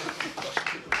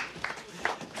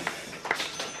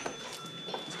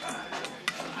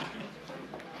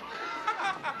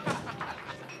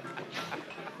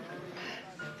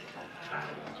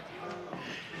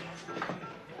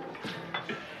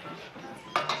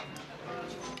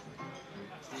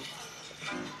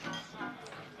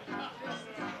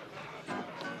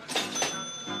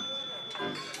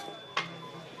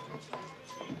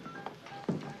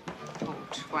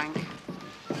 Wank.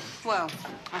 Well,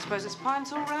 I suppose it's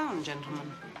pints all round,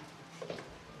 gentlemen.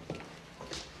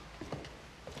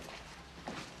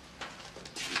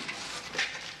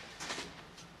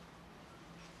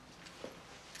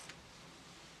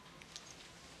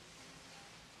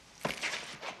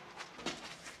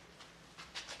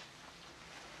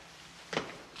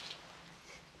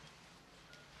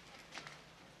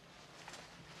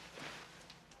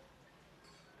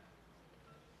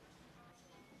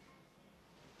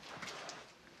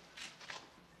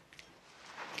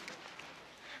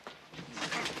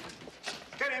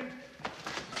 Get him!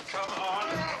 Come on!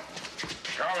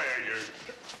 Come here, you.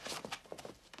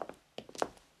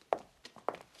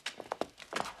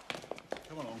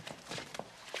 Come along.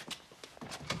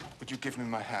 Would you give me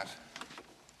my hat?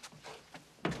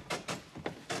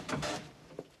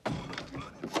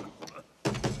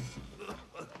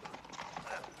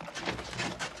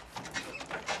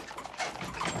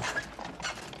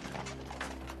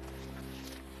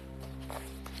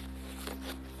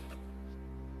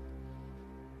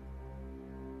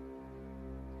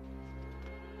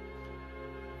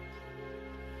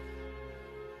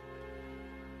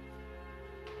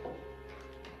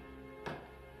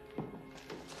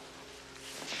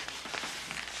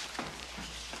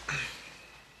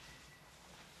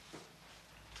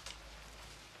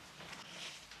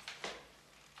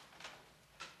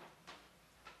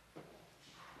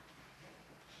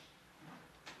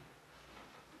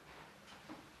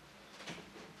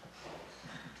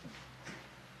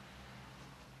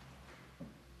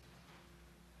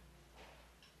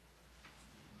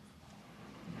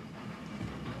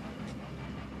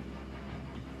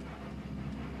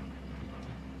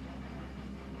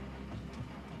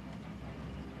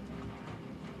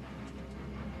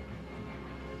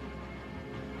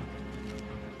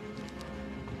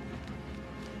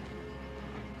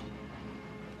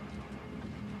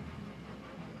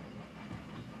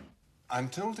 I'm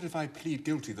told that if I plead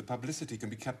guilty, the publicity can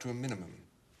be kept to a minimum.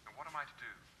 And what am I to do?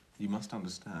 You must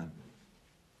understand.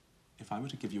 If I were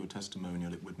to give you a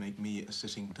testimonial, it would make me a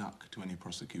sitting duck to any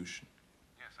prosecution.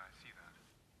 Yes, I see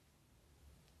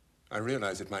that. I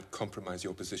realize it might compromise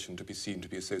your position to be seen to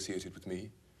be associated with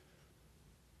me.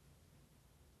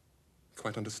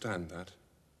 quite understand that.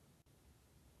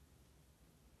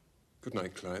 Good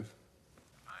night, Clive.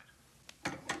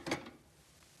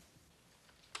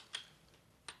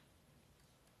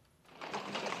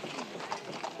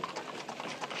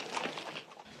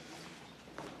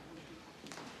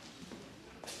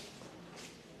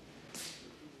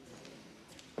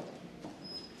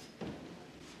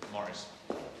 Maurice.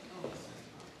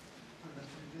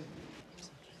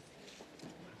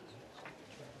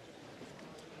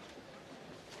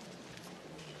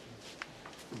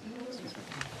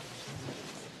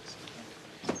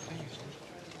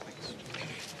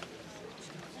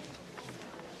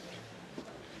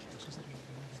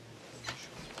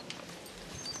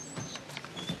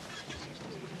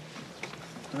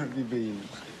 Where have you been?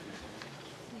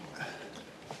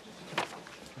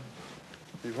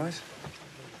 You right?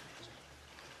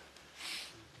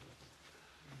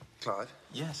 Clive?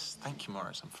 Yes, thank you,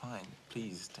 Maurice. I'm fine.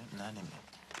 Please, don't nanny me.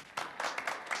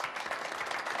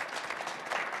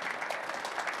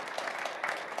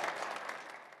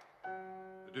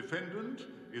 The defendant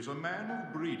is a man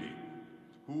of breeding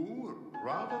who,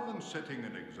 rather than setting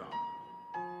an example,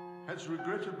 has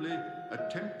regrettably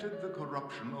attempted the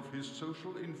corruption of his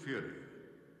social inferior.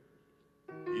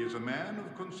 He is a man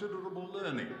of considerable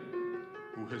learning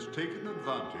who has taken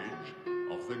advantage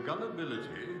of the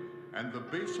gullibility and the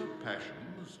baser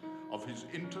passions of his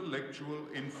intellectual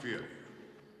inferior.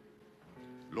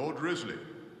 Lord Risley,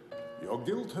 your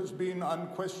guilt has been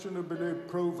unquestionably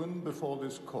proven before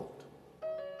this court.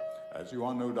 As you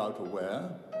are no doubt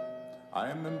aware, I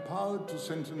am empowered to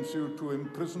sentence you to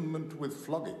imprisonment with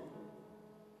flogging.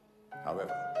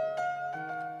 However,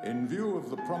 in view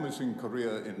of the promising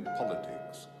career in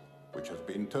politics, which has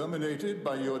been terminated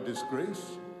by your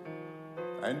disgrace,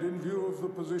 and in view of the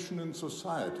position in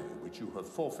society which you have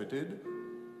forfeited,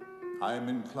 I am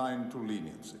inclined to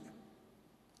leniency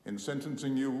in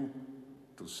sentencing you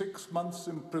to 6 months'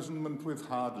 imprisonment with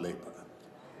hard labor.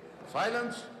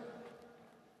 Silence!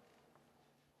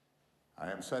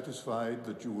 I am satisfied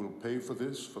that you will pay for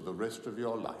this for the rest of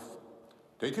your life.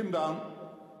 Take him down.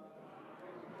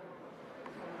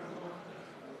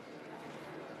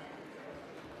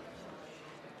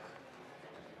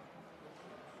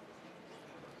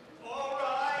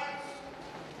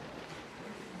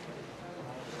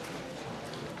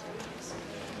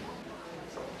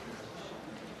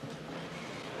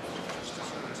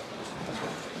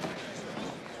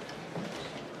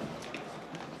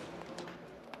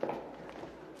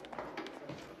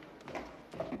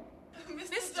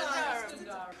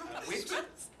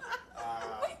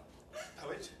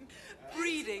 Poet.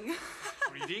 Breeding.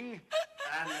 Breeding.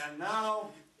 And now,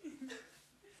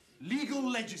 legal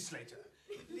legislator.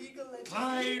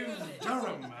 Clive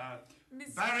Durham,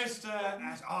 barrister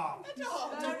at arms.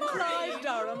 Clive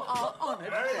Durham, our honoured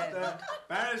friend.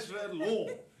 Barrister at law.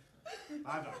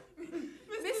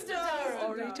 Mr. Durham.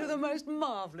 Sorry, to the most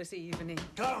marvellous evening.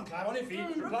 Come on, Clive, on your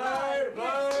feet. Clive.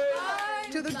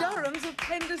 To the Durhams of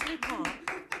Pendersley Park.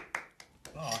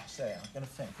 Oh, I say, I'm going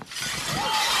to think.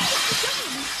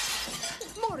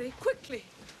 Maury, quickly.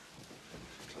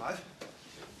 Clive.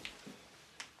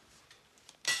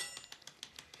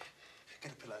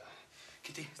 Get a pillow.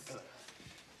 Kitty, a pillow.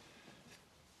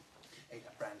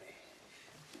 Ada, brandy.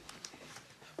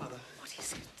 Mother. What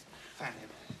is it? Fan him.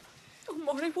 Oh,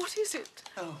 Maury, what is it?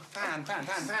 Oh, fan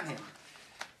him.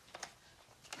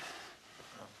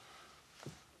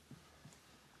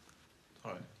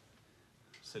 All right.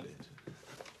 Silly.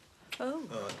 Oh.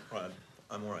 Right.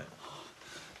 I'm all right.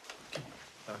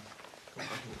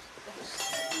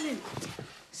 Certainly not.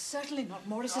 Certainly not.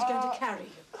 Maurice is going to carry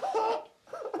you.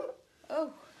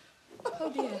 Oh. Oh,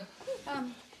 dear.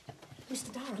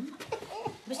 Mr. Durham.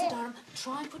 Mr. Durham,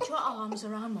 try and put your arms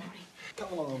around Maury.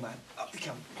 Come along, old man. Up you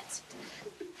come. That's it.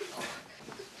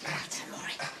 Right,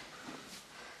 Maury.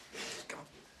 Come on.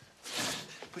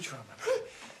 Put your arm around me.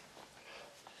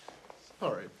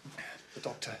 Sorry. The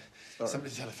doctor. Sorry.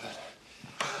 Somebody telephone.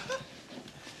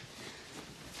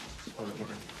 Sorry,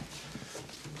 Maury.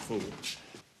 Fool.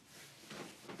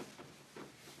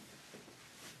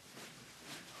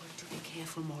 Oh, do be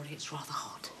careful, Maury. It's rather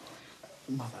hot.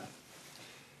 Mother,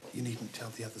 you needn't tell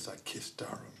the others I kissed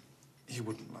Durham. He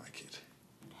wouldn't like it.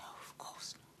 No, of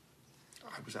course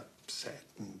not. I was upset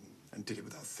and did it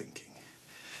without thinking.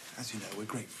 As you know, we're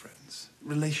great friends.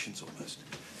 Relations, almost.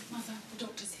 Mother, the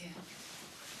doctor's here.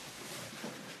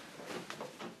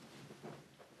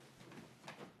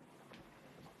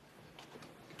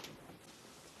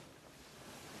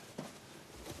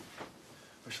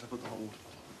 Where shall I put the hot water bottle?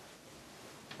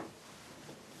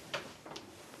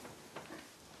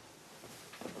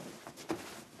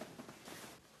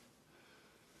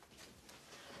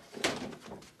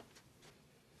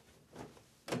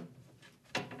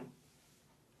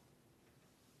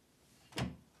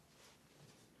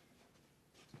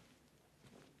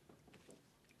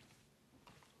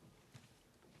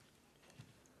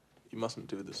 mustn't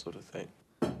do this sort of thing.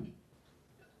 You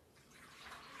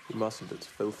mustn't, it's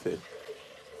filthy.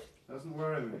 Doesn't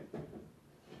worry me.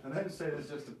 I don't say this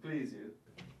just to please you.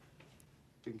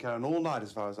 You can carry on all night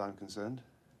as far as I'm concerned.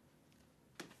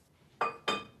 By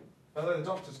the way, the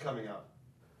doctor's coming up.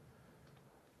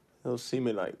 He'll see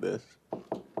me like this.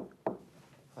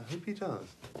 I hope he does.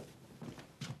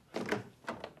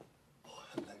 Oh,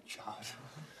 hello, child.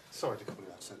 Sorry to call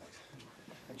you out so late.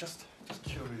 Just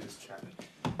curious, chap.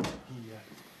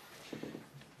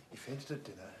 He fainted at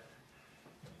dinner,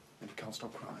 and he can't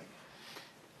stop crying.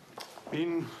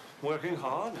 Been working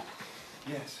hard?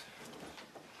 Yes.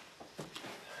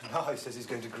 Now he says he's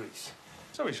going to Greece.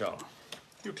 So we shall.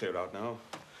 You clear out now.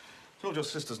 Told your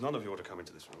sisters none of you ought to come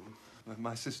into this room.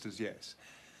 My sisters, yes.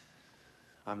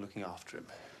 I'm looking after him.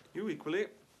 You equally.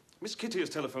 Miss Kitty has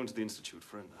telephoned to the Institute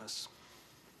for a nurse.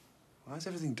 Why is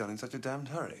everything done in such a damned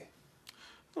hurry?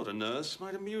 Thought a nurse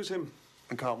might amuse him.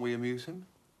 And can't we amuse him?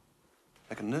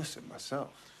 I can nurse him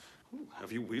myself. Ooh,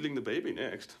 have you wheeling the baby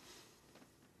next?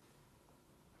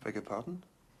 Beg your pardon?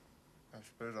 I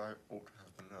suppose I ought to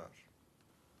have the nurse.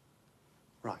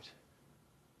 Right.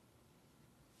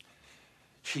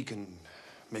 She can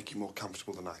make you more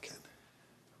comfortable than I can.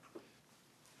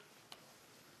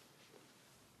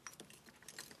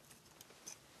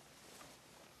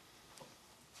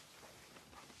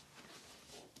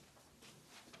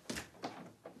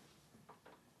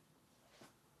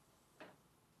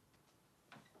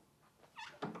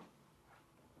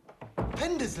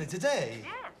 Pendersley today?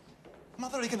 Yes.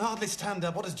 Mother, he can hardly stand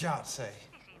up. What does Jart say?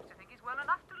 He seems to think he's well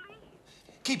enough to leave.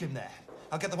 Keep him there.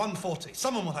 I'll get the 140.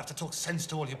 Someone will have to talk sense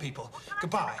to all you people.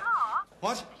 Goodbye. Car?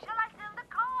 What? Shall I send the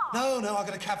car? No, I'll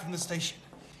get a cab from the station.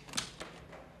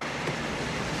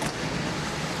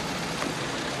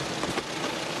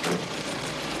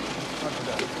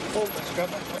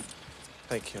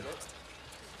 Thank you.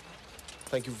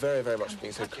 Thank you very, very much for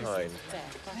being so kind.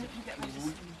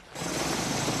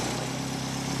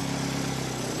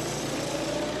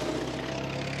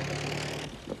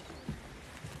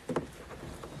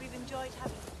 We've enjoyed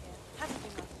having you here, haven't we,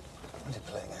 Mother? What are you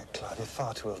playing at, Clive? You're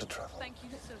far too ill to travel. Thank you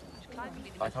so much. Clive,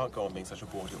 you I can't go on being such a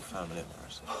bore to your family,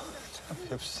 Maurice. Don't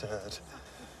be absurd.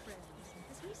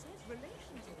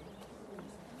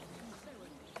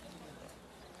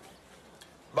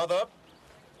 Mother!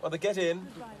 Mother, get in.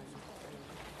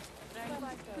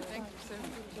 Thank you so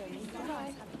much.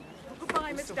 Goodbye.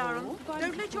 Goodbye, Miss Durham.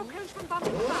 Don't let your coachman bump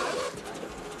you out.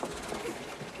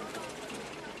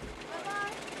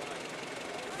 Bye-bye.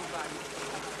 Goodbye.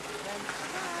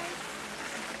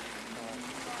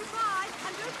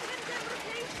 And don't forget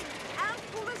indemnification. And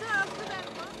full reserve,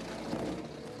 remember.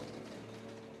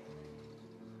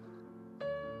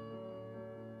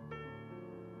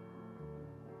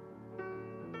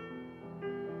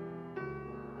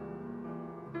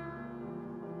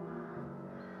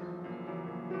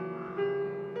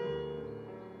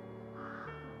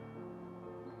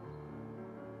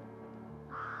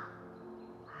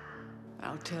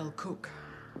 I'll tell Cook.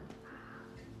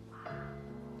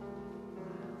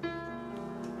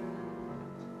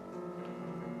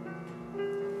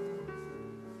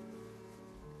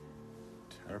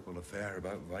 Terrible affair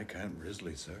about Viscount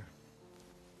Risley, sir.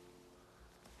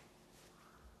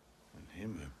 And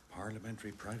him a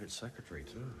parliamentary private secretary,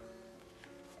 too.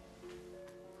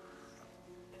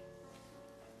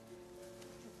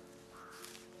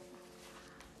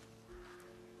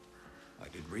 I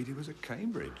did read he was at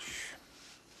Cambridge.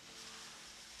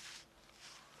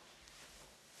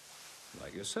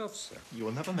 Like yourself, sir. You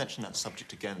will never mention that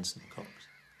subject again, St. Cox,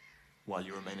 while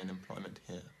you remain in employment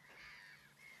here.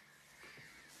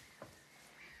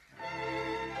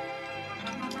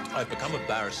 I've become a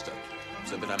barrister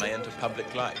so that I may enter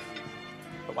public life.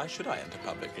 But why should I enter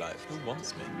public life? Who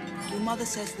wants me? Your mother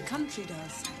says the country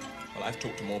does. Well, I've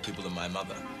talked to more people than my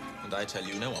mother, and I tell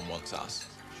you, no one wants us,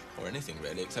 or anything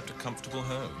really, except a comfortable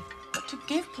home. But to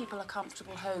give people a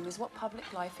comfortable home is what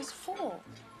public life is for.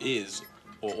 Is,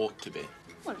 or ought to be.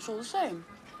 Well, it's all the same.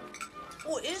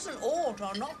 Or is and ought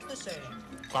are not the same.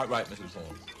 Quite right, Mrs.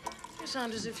 Horn. You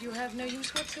sound as if you have no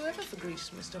use whatsoever for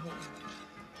Greece, Mr. Horn.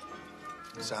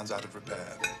 Sounds out of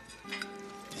repair.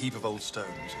 A heap of old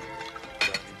stones.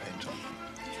 Without any paint on.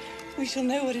 We shall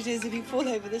know what it is if you fall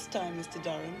over this time, Mr.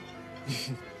 Durham.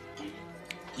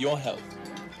 Your health,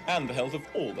 and the health of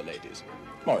all the ladies.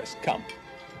 Maurice, come.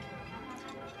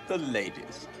 The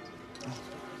ladies.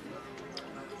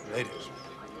 Ladies.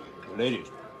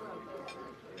 Ladies.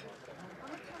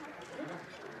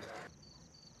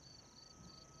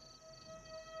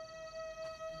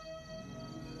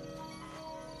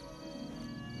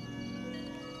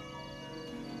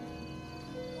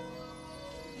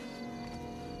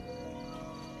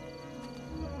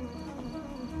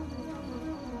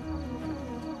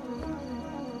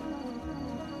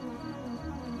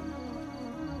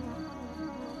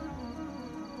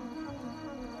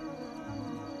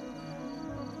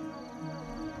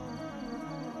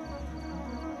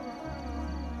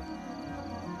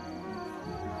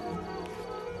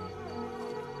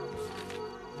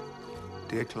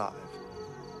 Dear Clive,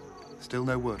 still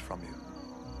no word from you.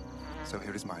 So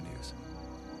here is my news.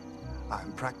 I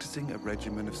am practicing a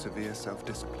regimen of severe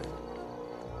self-discipline.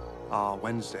 Our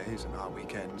Wednesdays and our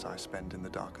weekends I spend in the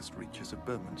darkest reaches of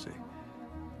Bermondsey,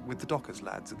 with the dockers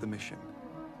lads at the mission.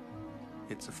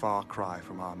 It's a far cry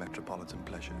from our metropolitan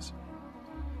pleasures.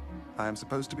 I am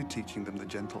supposed to be teaching them the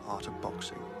gentle art of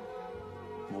boxing.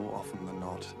 More often than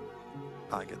not,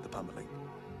 I get the pummeling.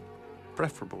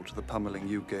 Preferable to the pummeling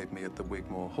you gave me at the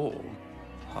Wigmore Hall.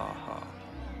 Ha ha.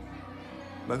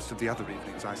 Most of the other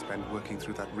evenings I spend working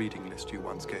through that reading list you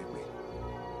once gave me.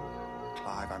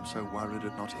 Clive, I'm so worried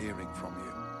at not hearing from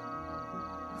you.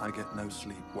 I get no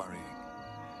sleep worrying,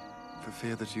 for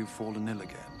fear that you've fallen ill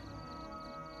again.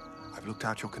 I've looked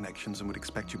out your connections and would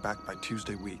expect you back by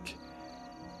Tuesday week.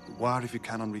 Wire if you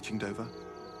can on reaching Dover.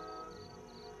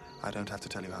 I don't have to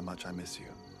tell you how much I miss you.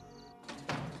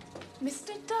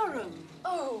 Mr. Durham.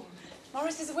 Oh,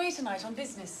 Maurice is away tonight on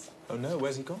business. Oh no,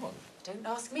 where's he gone? Don't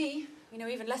ask me. We know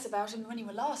even less about him than when you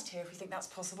were last here, if we think that's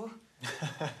possible.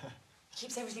 He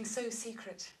keeps everything so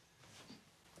secret.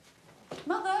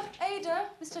 Mother, Ada,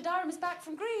 Mr. Durham is back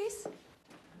from Greece.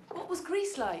 What was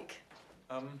Greece like?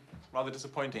 Rather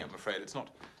disappointing, I'm afraid. It's not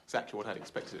exactly what I'd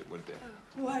expected it would be.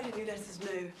 Oh, why didn't you let us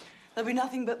know? There'll be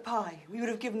nothing but pie. We would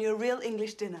have given you a real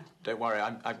English dinner. Don't worry,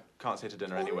 I can't stay to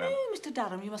dinner anywhere. No, Mr.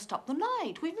 Durham, you must stop the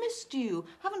night. We've missed you.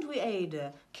 Haven't we,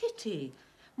 Ada? Kitty.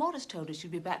 Maurice told us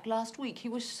you'd be back last week. He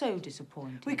was so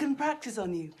disappointed. We can practice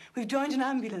on you. We've joined an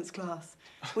ambulance class.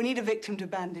 We need a victim to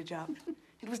bandage up.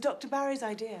 It was Dr. Barry's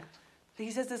idea. He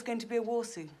says there's going to be a war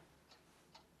soon.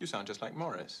 You sound just like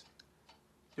Maurice.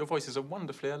 Your voices are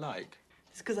wonderfully alike.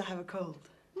 It's because I have a cold.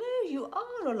 No, you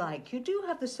are alike. You do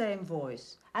have the same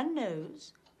voice and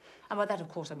nose. And by that, of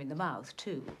course, I mean the mouth,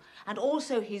 too. And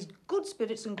also his good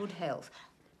spirits and good health.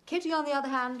 Kitty, on the other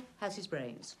hand, has his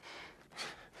brains.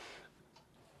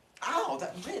 Ow,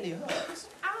 that really hurts.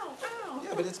 Ow, ow.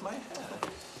 Yeah, but it's my hair.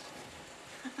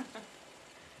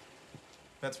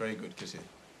 That's very good, Kitty.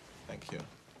 Thank you.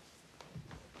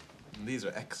 And these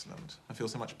are excellent. I feel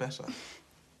so much better.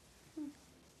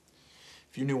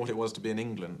 If you knew what it was to be in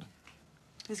England.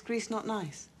 Is Greece not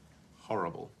nice?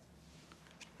 Horrible.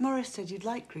 Maurice said you'd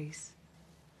like Greece.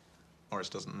 Maurice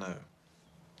doesn't know.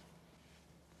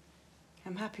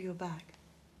 I'm happy you're back.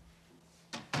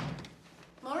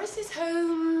 Maurice is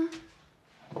home.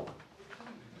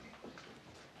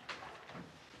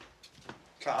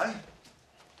 Clive?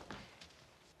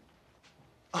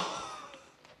 Oh.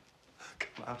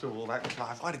 Come after all that,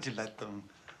 Clive. Why did you let them?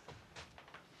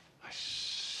 I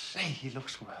say, he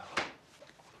looks well.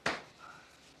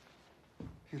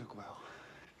 You look well.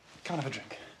 Come and have a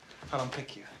drink. I'll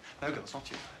unpick you. No, girls, not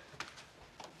you.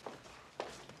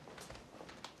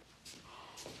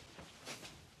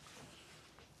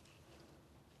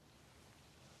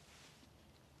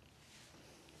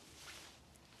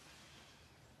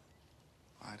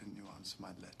 Why didn't you answer my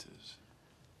letters?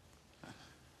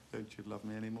 Don't you love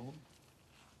me anymore?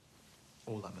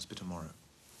 All that must be tomorrow.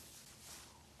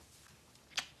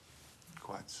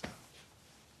 Quite so.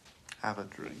 Have a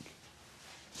drink.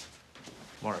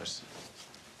 Maurice,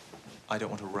 I don't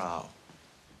want a row.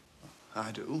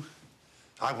 I do.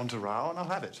 I want a row, and I'll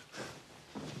have it.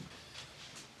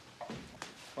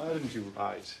 Why didn't you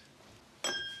write?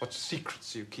 What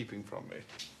secrets are you keeping from me?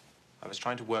 I was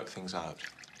trying to work things out,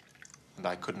 and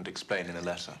I couldn't explain in a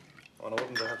letter. One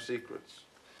oughtn't to have secrets,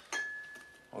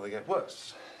 or they get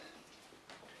worse.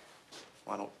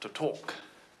 Why not to talk?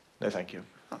 No, thank you.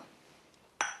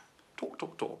 Talk,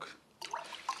 talk, talk.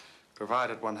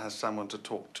 Provided one has someone to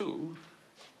talk to,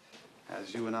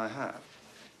 as you and I have.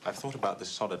 I've thought about this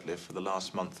solidly for the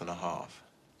last month and a half.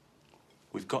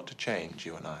 We've got to change,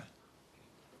 you and I.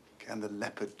 Can the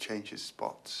leopard change his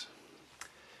spots?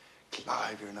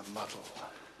 Clive, you're in a muddle.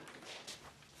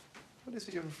 What is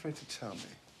it you're afraid to tell me?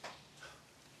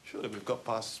 Surely we've got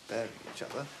past sparing each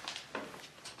other.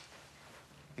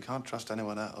 You can't trust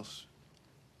anyone else.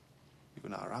 You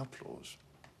and I are outlaws.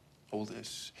 All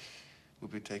this would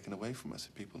be taken away from us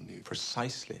if people knew.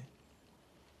 Precisely.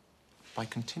 By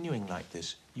continuing like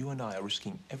this, you and I are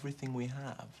risking everything we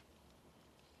have.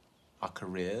 Our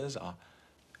careers, our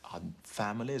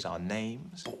families, our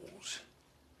names. Balls.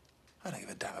 I don't give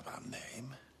a damn about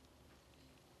name.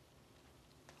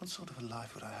 What sort of a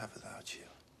life would I have without you?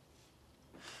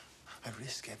 I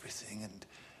risk everything, and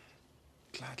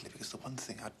gladly, because the one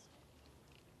thing I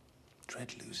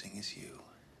dread losing is you.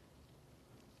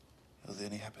 You're the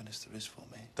only happiness there is for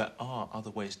me. There are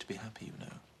other ways to be happy, you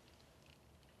know.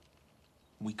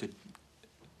 We could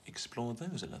explore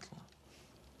those a little.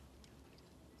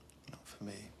 Not for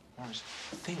me. Maurice,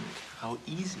 think how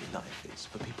easy life is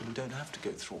for people who don't have to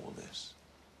go through all this.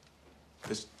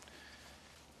 This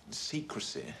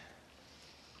secrecy,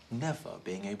 never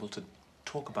being able to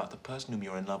talk about the person whom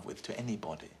you're in love with to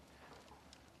anybody.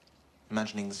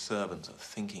 Imagining the servants are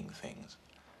thinking things.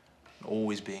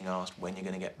 Always being asked when you're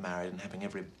going to get married and having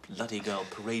every bloody girl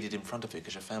paraded in front of you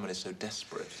because your family's so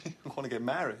desperate. You want to get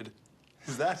married?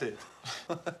 Is that it?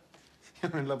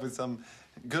 You're in love with some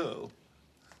girl?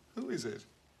 Who is it?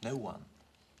 No one.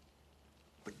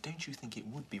 But don't you think it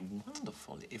would be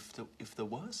wonderful if there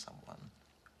were someone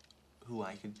who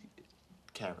I could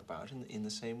care about in the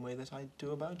same way that I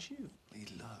do about you? We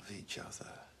love each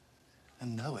other.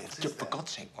 And know it. For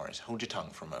God's sake, Maurice, hold your tongue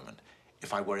for a moment.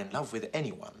 If I were in love with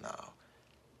anyone now,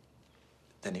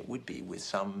 then it would be with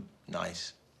some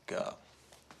nice girl.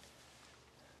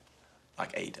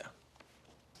 Like Ada.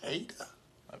 Ada?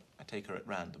 I take her at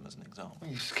random as an example.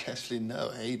 You scarcely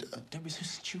know Ada. Don't be so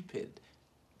stupid.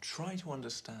 Try to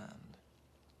understand.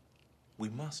 We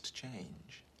must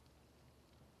change.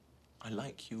 I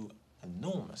like you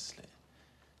enormously.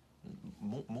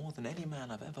 More than any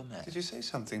man I've ever met. Did you say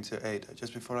something to Ada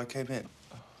just before I came in?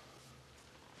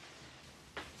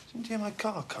 Didn't you hear my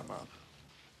car come up?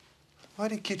 Why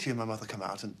did Kitty and my mother come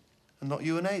out and not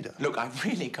you and Ada? Look, I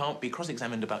really can't be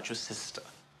cross-examined about your sister.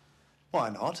 Why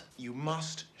not? You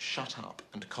must shut up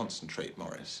and concentrate,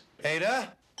 Maurice.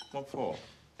 Ada? What for?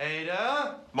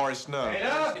 Ada? Maurice, no.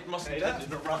 Ada? It mustn't Ada? end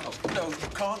in a row. No, you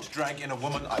can't drag in a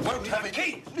woman. I won't have it.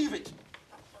 Key! Leave it.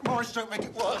 Maurice, don't make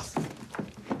it worse.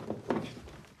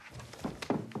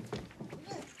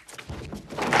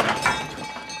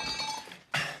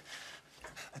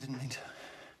 I didn't mean to.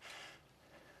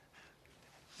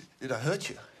 Did I hurt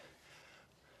you?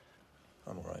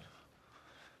 I'm all right.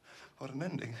 What an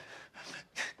ending.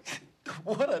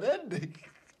 What an ending.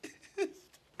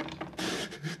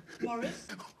 Maurice?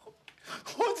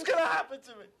 What's going to happen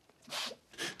to me?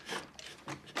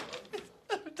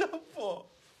 I'm done for.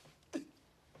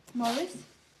 Maurice?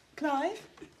 Clive?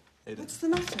 Ada. What's the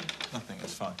matter? Nothing,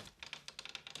 it's fine.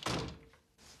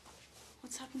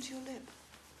 What's happened to your lip?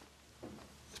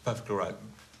 It's perfectly all right.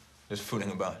 Just fooling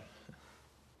about.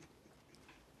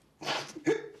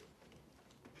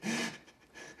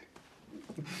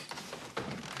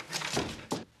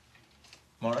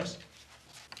 Maurice?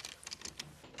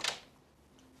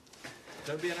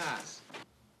 Don't be an ass.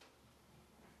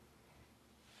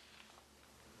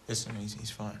 Listen, he's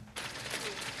fine.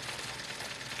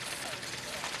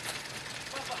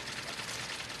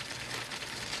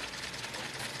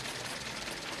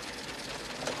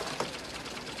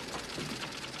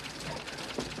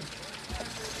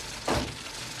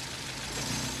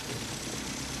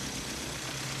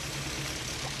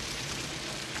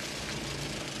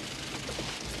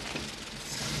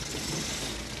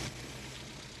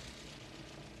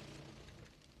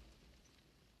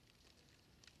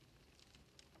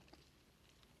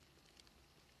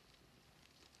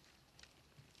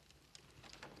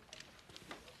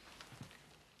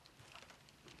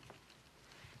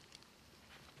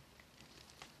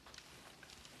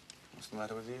 What's the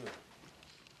matter with you?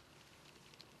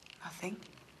 Nothing.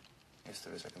 Yes,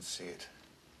 there is. I can see it.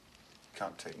 You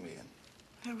can't take me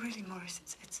in. No, really, Maurice,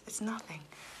 it's nothing.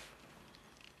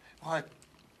 Why?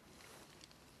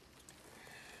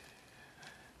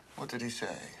 What did he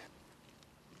say?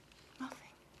 Nothing.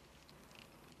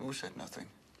 Who said nothing?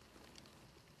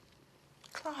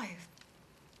 Clive.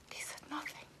 He said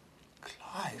nothing.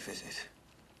 Clive, is it?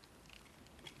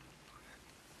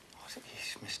 What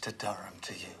is Mr. Durham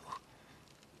to you?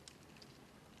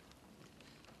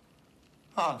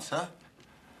 Answer.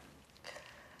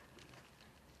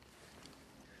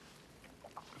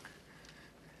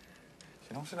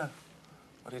 You want to know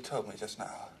what he told me just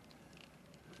now?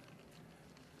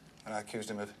 When I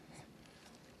accused him of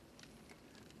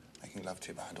making love to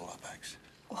you behind all our backs.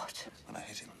 What? When I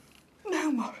hit him.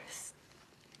 No, Maurice.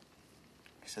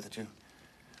 He said that you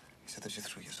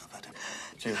threw yourself at him.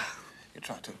 That you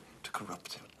tried to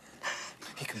corrupt him.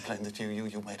 He complained that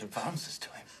you made advances to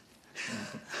him.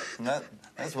 And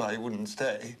that's why he wouldn't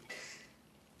stay.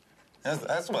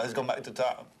 That's why he's gone back to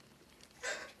town.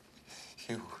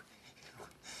 You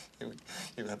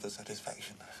have the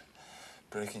satisfaction of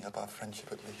breaking up our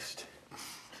friendship at least.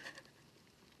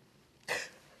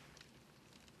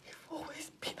 You've always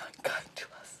been unkind to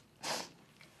us.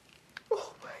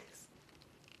 Always.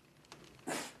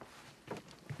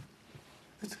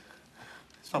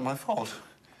 It's not my fault.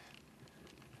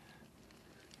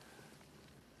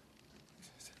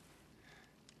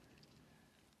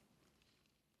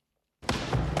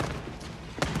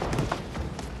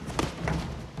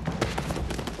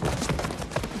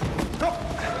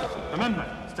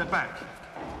 back.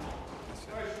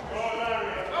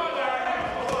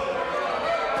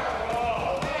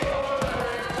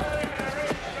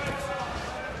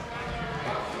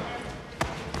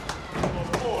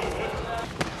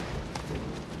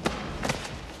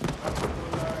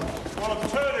 Well,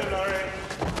 turn him, Larry.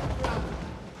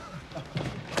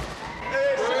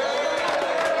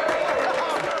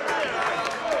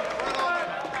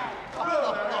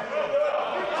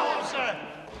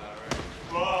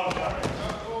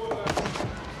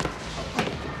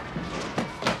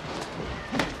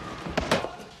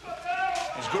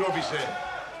 It's good of you, sir.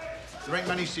 There ain't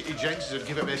many city gents that'd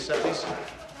give up their Saturdays.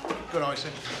 Good night, sir.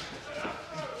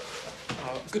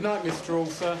 Good night, Mr. All,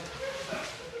 sir.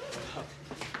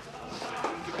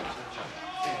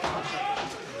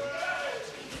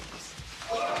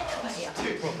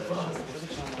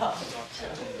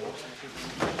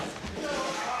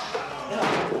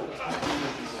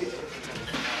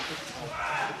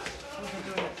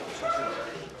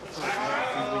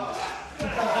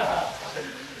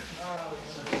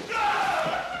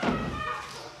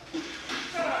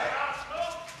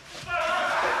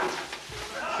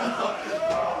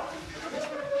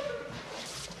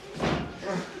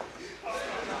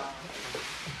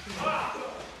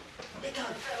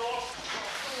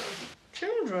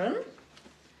 Children,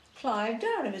 Clive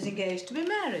Durham is engaged to be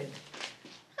married.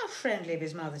 How friendly of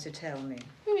his mother to tell me.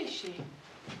 Who is she?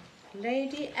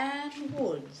 Lady Anne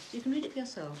Woods. You can read it for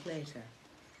yourself later.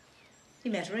 He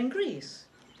met her in Greece.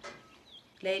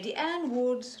 Lady Anne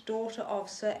Woods, daughter of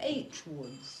Sir H.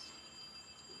 Woods.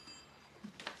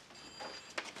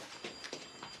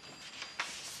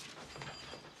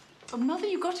 Oh, Mother,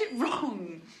 you got it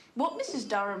wrong. What Mrs.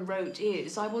 Durham wrote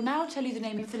is, I will now tell you the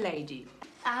name of the lady.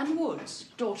 Anne Woods,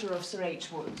 daughter of Sir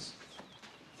H. Woods.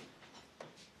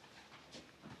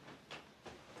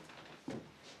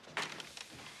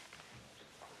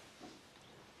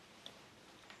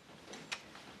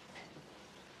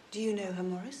 Do you know her,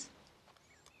 Maurice?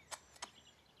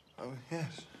 Oh,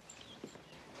 yes.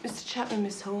 Mr. Chapman,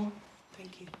 Miss Hall.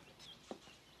 Thank you.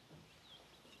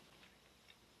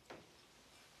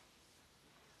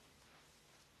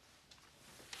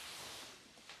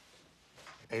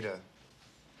 Ada.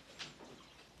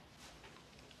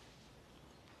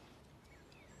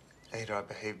 Ada, I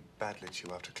behaved badly to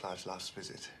you after Clive's last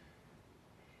visit.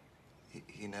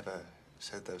 He never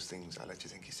said those things I let you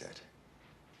think he said.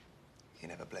 He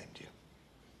never blamed you.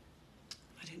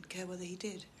 I don't care whether he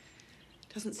did.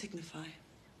 Doesn't signify.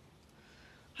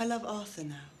 I love Arthur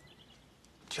now.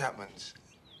 Chapman's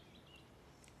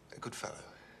a good fellow.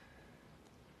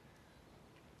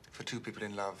 For two people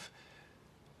in love,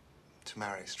 to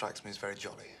marry strikes me as very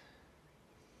jolly.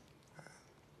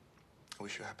 I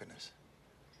wish you happiness.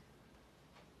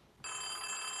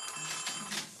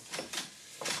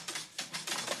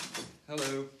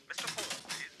 Hello. Mr. Hall,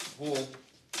 please. Hall.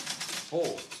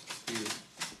 Hall, please.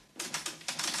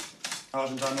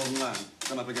 Argentine Northern Land.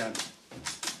 Come up again.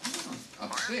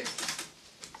 Up six.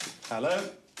 Hello?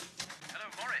 Hello,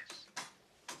 Maurice.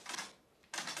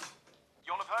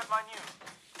 You'll have heard my news.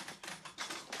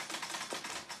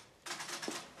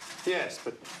 Yes,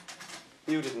 but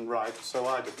you didn't write, so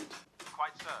I didn't.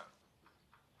 Quite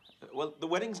so. Well, the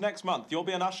wedding's next month. You'll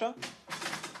be an usher?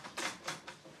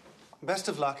 Best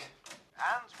of luck.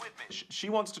 Anne's with me. She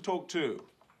wants to talk too.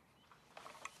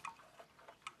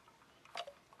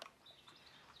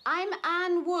 I'm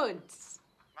Anne Woods.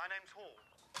 My name's Hall.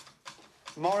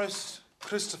 Maurice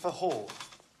Christopher Hall.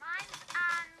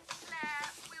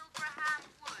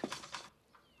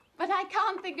 But I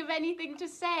can't think of anything to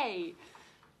say.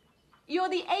 You're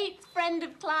the 8th friend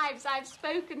of Clive's I've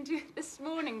spoken to this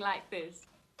morning like this.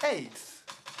 8th?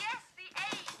 Yes, the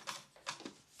 8th.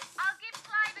 I'll give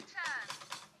Clive a turn.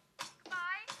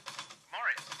 Goodbye.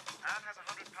 Maurice, Anne has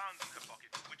 £100 in her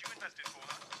pocket. Would you invest it for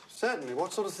her? Certainly.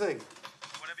 What sort of thing?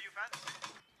 Whatever you fancy.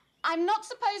 I'm not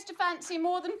supposed to fancy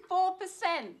more than 4%.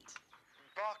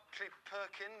 Barclay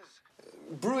Perkins.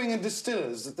 Brewing and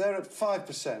distillers, they're at 5%. Or the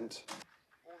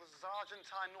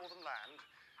Argentine Northern Land,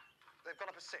 they've gone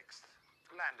up a 6th.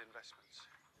 Land investments.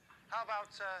 How about,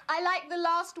 I like the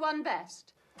last one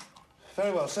best.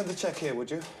 Very well. Send the cheque here,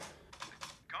 would you?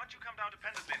 Can't you come down to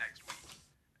Pendersley next week?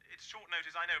 It's short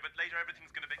notice, I know, but later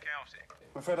everything's going to be chaotic.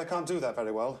 I'm afraid I can't do that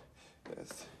very well.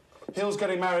 Hill's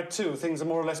getting married too. Things are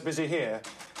more or less busy here.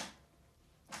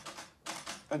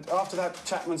 And after that,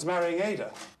 Chapman's marrying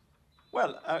Ada.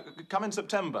 Well, come in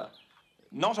September.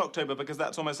 Not October, because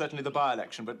that's almost certainly the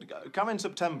by-election, but come in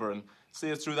September and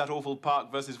see us through that awful Park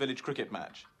versus Village cricket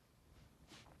match.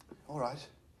 All right.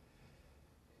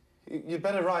 You'd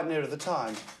better write nearer the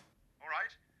time. All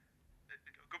right.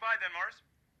 Goodbye then, Maurice.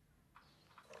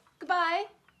 Goodbye.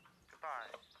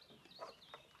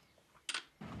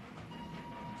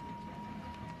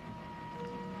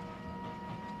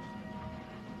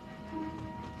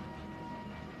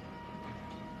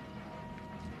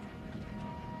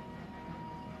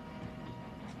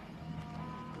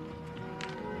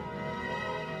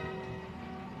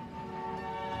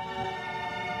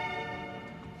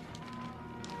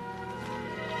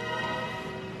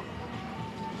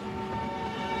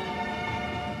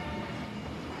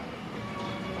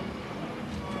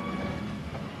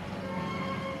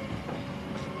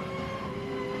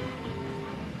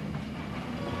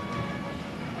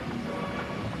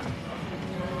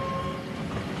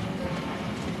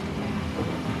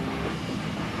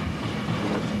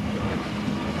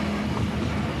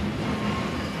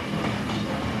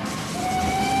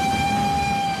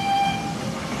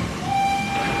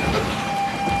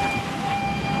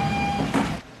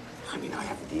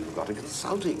 A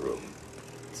consulting room.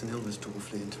 It's an illness to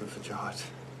flee into a vagite.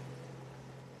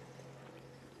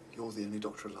 You're the only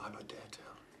doctor alive I dare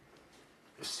tell.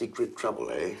 Secret trouble,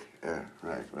 eh?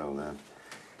 Right. Well,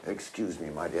 excuse me,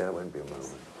 my dear. Won't be a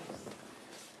moment.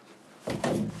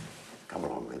 Come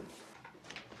along, then.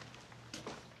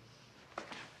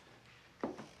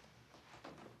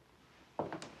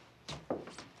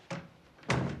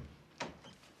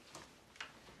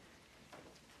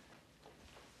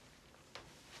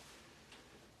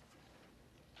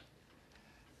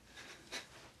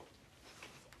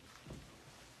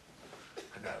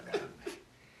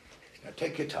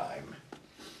 Take your time.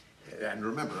 And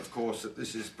remember, of course, that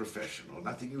this is professional.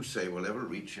 Nothing you say will ever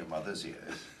reach your mother's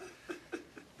ears.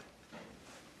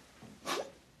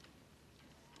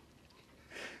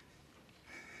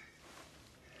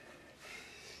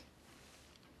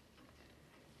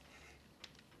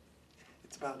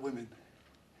 It's about women.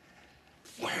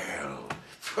 Well,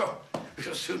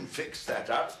 we'll soon fix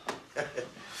that up.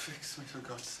 Fix me, for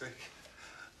God's sake.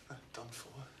 I'm done for.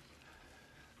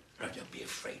 Oh, don't be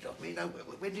afraid of me. Now,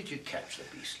 when did you catch the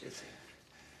beastly thing?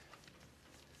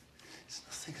 It's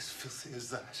nothing as filthy as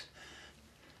that.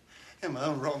 In my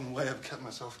own rotten way, I've kept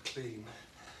myself clean.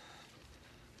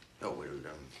 Oh, well,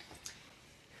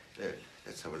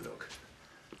 let's have a look.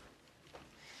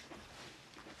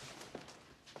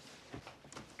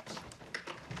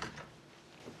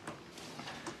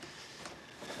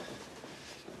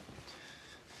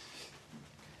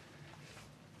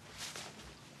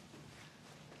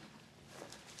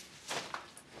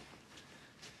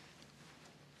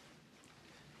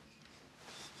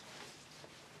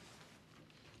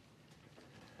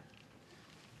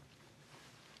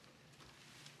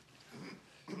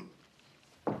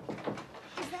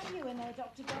 In there,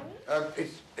 Dr. Barry?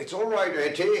 It's all right,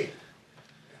 Etty.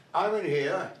 I'm in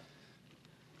here.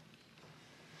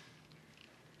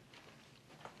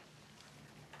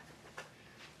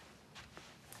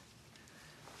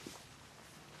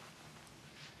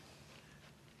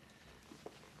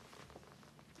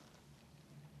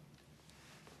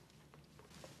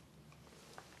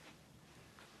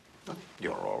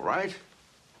 You're all right.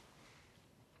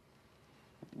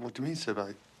 What do you mean, sir,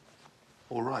 by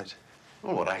all right?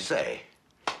 Well, what I say.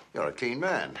 You're a clean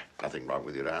man. Nothing wrong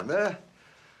with you down there.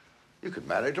 You could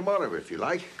marry tomorrow if you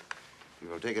like. If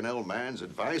you'll take an old man's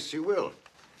advice, you will.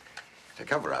 To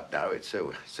cover up now, it's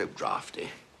so drafty.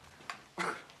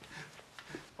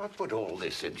 What put all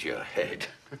this into your head?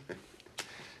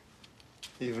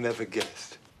 You've never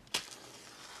guessed.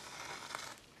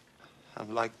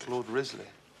 I'm like Claude Risley.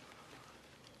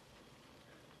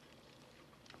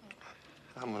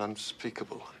 I'm an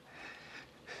unspeakable.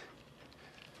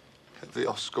 The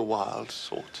Oscar Wilde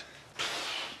sort.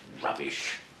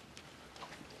 Rubbish.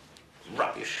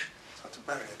 Rubbish. Dr.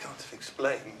 Barry, I can't have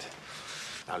explained.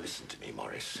 Now listen to me,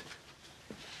 Maurice.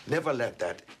 Never let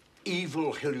that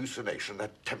evil hallucination,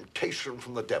 that temptation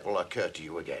from the devil occur to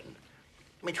you again.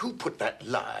 I mean, who put that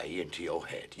lie into your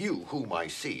head? You, whom I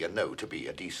see and know to be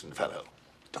a decent fellow.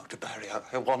 Dr. Barry,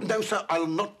 I want... No, sir, I'll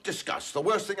not discuss. The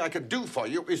worst thing I can do for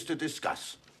you is to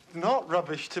discuss. Not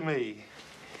rubbish to me.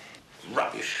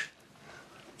 Rubbish.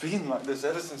 Been like this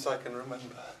ever since I can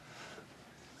remember.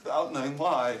 Without knowing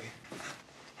why.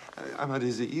 Am I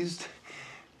diseased?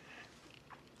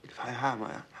 If I am,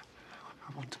 I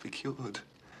want to be cured.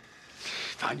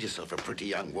 Find yourself a pretty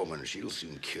young woman. She'll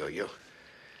soon cure you.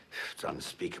 It's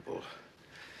unspeakable.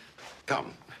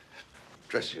 Come,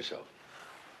 dress yourself.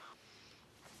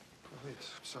 Oh,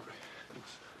 yes, I'm sorry.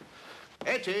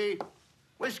 Etty,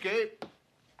 whiskey.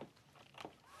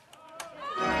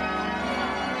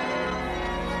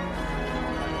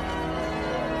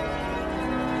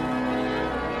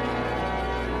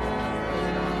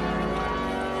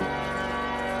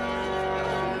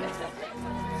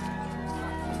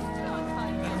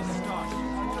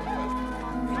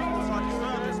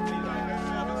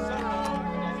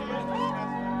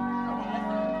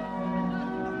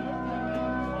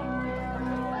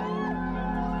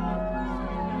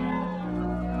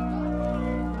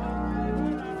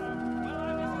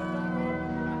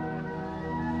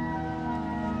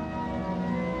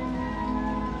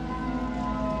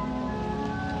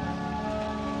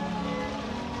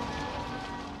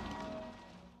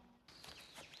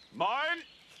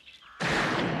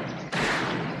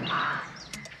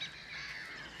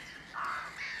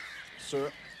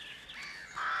 sir.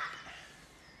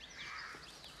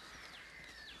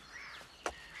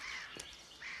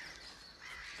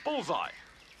 Bullseye.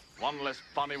 One less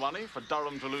bunny for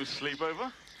Durham to lose sleep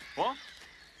over. What?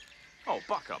 Oh,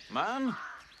 buck up, man.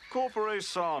 Corpore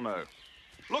sano.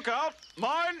 Look out!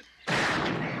 Mine!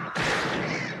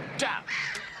 Damn!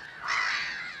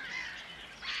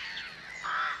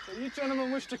 So you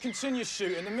gentlemen wish to continue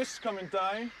shooting. The mist's coming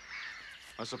down.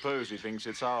 I suppose he thinks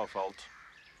it's our fault.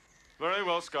 Very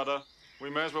well, Scudder. We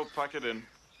may as well pack it in.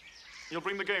 You'll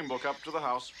bring the game book up to the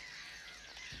house.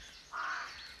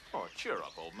 Oh, cheer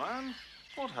up, old man.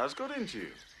 What has got into you?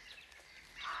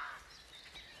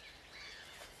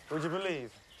 Would you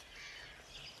believe?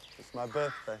 It's my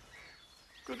birthday.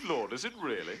 Good Lord, is it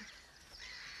really?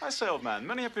 I say, old man,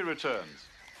 many happy returns.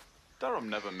 Durham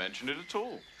never mentioned it at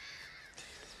all.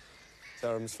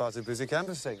 Durham's far too busy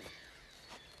canvassing.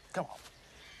 Come on.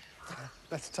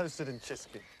 Let's toast it in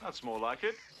Chisky. That's more like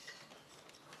it.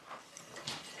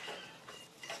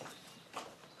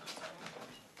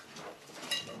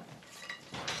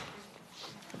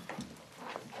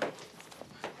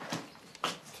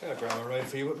 Telegram arrived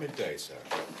for you at midday, sir.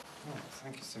 Oh,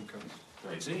 thank you, Simcoe.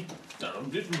 Crazy. Durham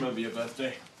did remember your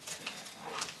birthday.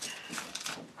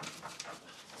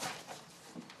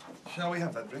 Shall we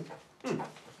have that drink?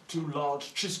 2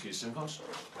 large Chiskies, Simcoe.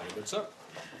 Very good, sir.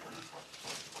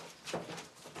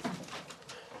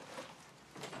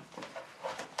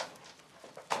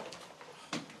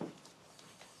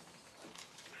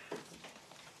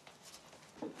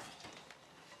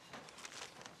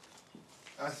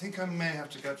 I think I may have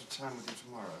to go to town with you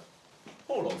tomorrow.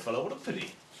 Hold on, fellow, what a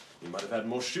pity. You might have had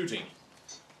more shooting.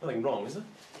 Nothing wrong, is there?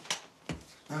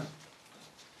 No.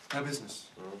 No business.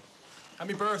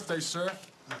 Happy birthday, sir.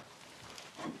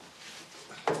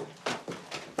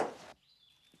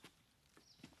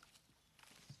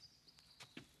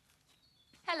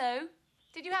 Hello.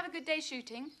 Did you have a good day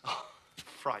shooting?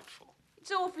 Frightful.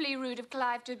 It's awfully rude of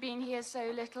Clive to have been here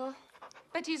so little.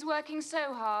 But he's working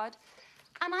so hard.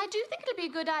 And I do think it'll be a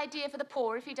good idea for the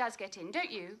poor if he does get in, don't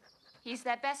you? He's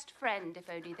their best friend, if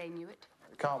only they knew it.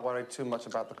 We can't worry too much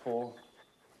about the poor.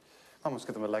 I must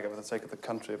give them a leg up for the sake of the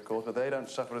country, of course, but they don't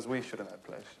suffer as we should in that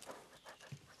place.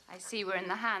 I see we're in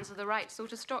the hands of the right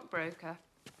sort of stockbroker.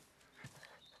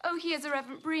 Oh, here's the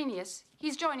Reverend Brenius.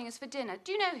 He's joining us for dinner.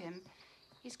 Do you know him?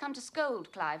 He's come to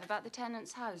scold Clive about the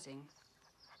tenants' housing.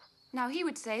 Now, he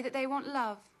would say that they want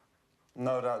love.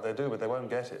 No doubt they do, but they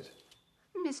won't get it.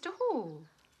 Mr. Hall.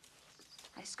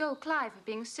 I scold Clive for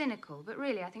being cynical, but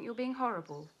really I think you're being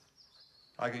horrible.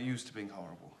 I get used to being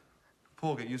horrible.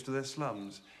 Poor get used to their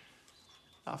slums.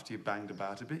 After you've banged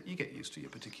about a bit, you get used to your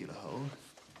particular hole.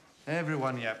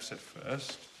 Everyone yaps at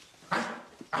first.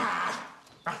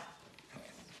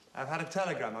 I've had a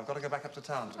telegram. I've got to go back up to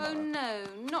town tomorrow. Oh, no.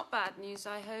 Not bad news,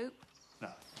 I hope. No.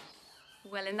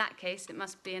 Well, in that case, it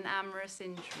must be an amorous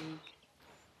intrigue.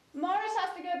 Maurice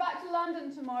has to go back to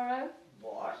London tomorrow.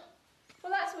 What?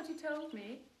 Well, that's what he told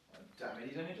me. Oh, damn it,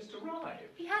 he's only just arrived.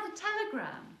 He had a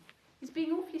telegram. He's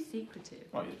being awfully secretive.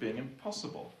 Oh, he's being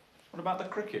impossible. What about the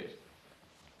cricket?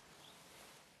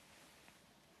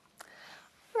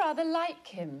 Rather like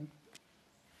him.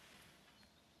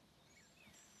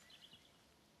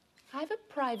 I've a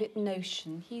private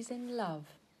notion he's in love.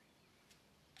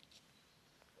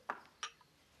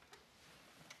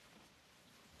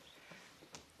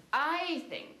 I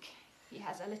think he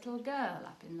has a little girl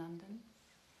up in London.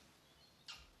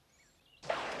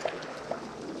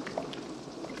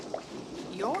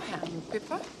 Your hand,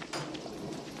 Pippa.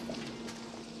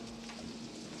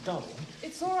 Darling.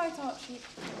 It's all right, Archie.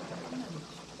 No.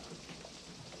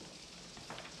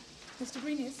 Mr.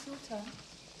 Brenius, your turn.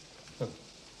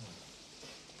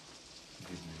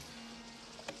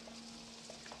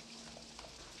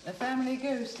 The family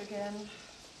ghost again.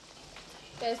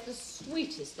 There's the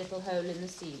sweetest little hole in the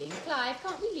ceiling. Clive,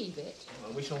 can't we leave it?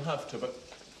 Well, we shall have to, but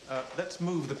let's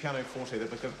move the pianoforte there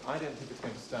because I don't think it's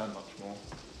going to stand much more.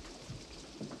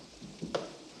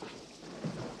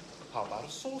 How about a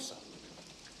saucer?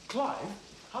 Clive,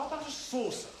 how about a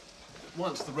saucer?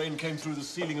 Once the rain came through the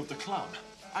ceiling of the club.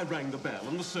 I rang the bell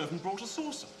and the servant brought a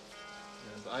saucer.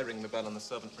 Yes, I ring the bell and the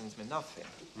servant brings me nothing.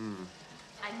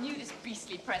 I knew this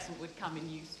beastly present would come in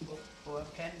useful. Poor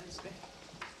Candace.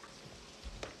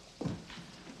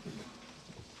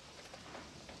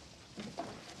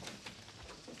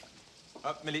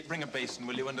 Millie, bring a basin,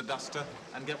 will you, and a duster,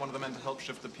 and get one of the men to help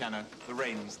shift the piano. The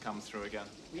rain's come through again.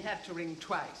 We have to ring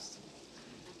twice.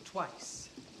 Twice.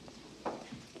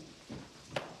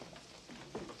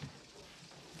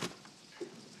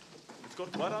 It's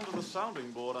got quite under the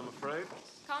sounding board, I'm afraid.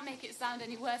 Can't make it sound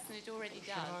any worse than it already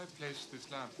does. Shall I place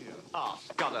this lamp here? Ah,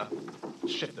 Scudder,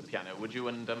 shift the piano, would you,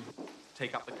 and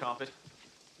take up the carpet?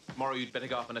 Tomorrow you'd better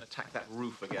go up and attack that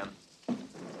roof again.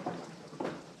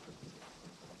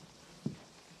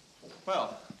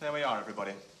 Well, there we are,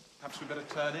 everybody. Perhaps we'd better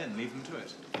turn in, leave them to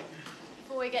it.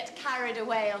 Before we get carried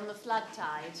away on the flood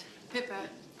tide. Pippa,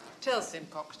 tell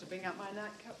Simcox to bring up my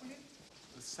nightcap, will you?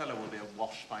 The cellar will be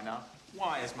awash by now.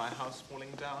 Why is my house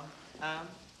falling down? Anne?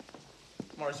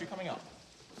 Maurice, you coming up?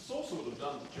 The saucer would have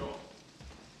done the job.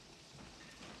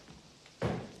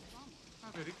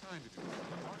 How very kind of you.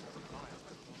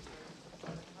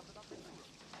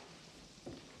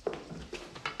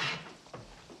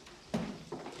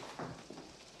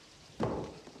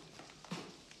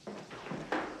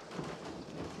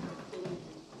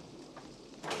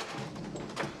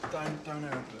 Down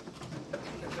there a bit. A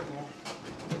bit more.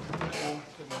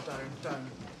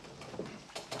 Down.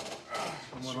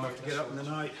 Someone will have to get up in the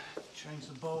night, change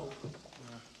the bowl.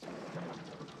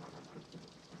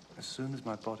 As soon as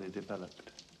my body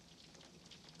developed,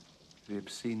 the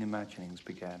obscene imaginings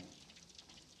began.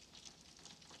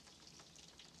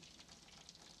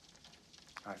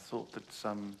 I thought that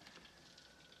some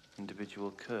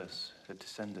individual curse had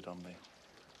descended on me.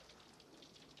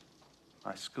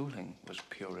 My schooling was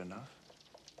pure enough.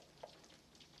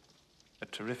 A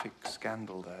terrific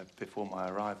scandal there before my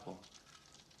arrival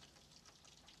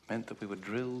meant that we were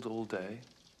drilled all day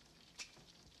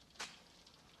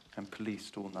and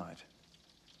policed all night.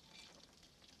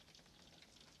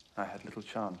 I had little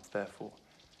chance, therefore,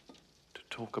 to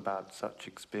talk about such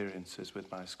experiences with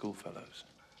my schoolfellows.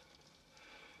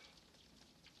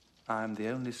 I am the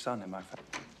only son in my family.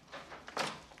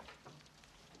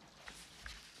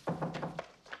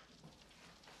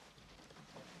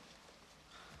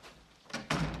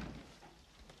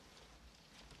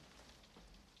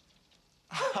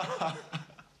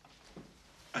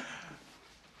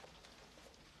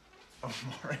 Oh,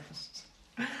 Maurice,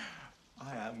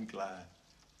 I am glad.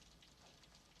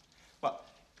 Well,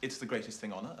 it's the greatest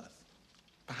thing on earth.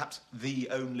 Perhaps the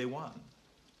only one.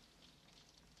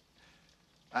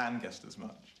 Anne guessed as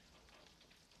much.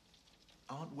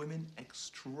 Aren't women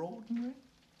extraordinary?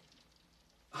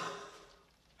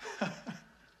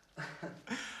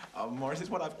 Oh, Maurice, it's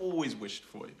what I've always wished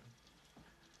for you.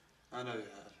 I know you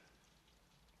have.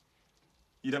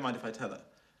 You don't mind if I tell her?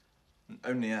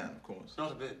 Only Anne, of course.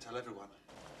 Not a bit. Tell everyone.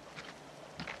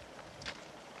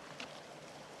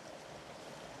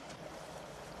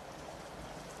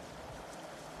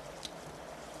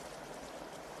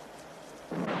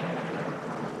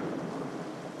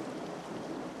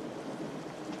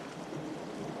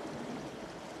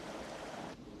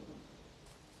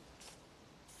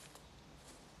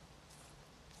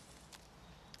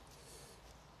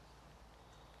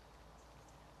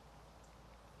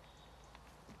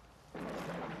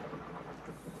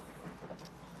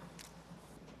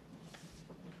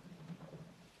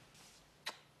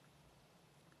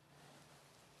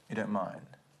 You don't mind?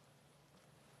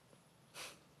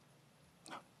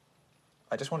 No.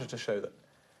 I just wanted to show that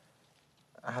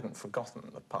I hadn't forgotten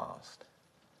the past.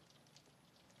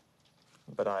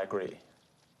 But I agree.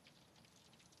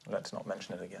 Let's not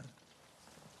mention it again.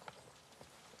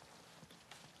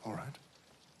 All right.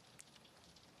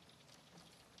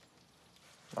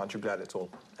 Aren't you glad it's all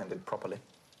ended properly?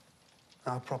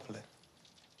 How properly?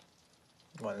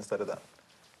 Well, instead of that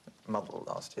muddle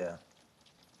last year.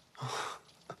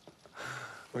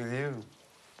 With you.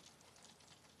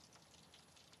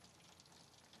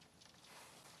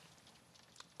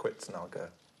 Quits and I'll go.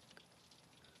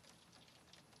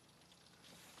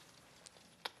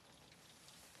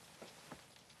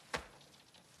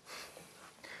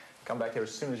 Come back here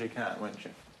as soon as you can, won't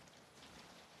you?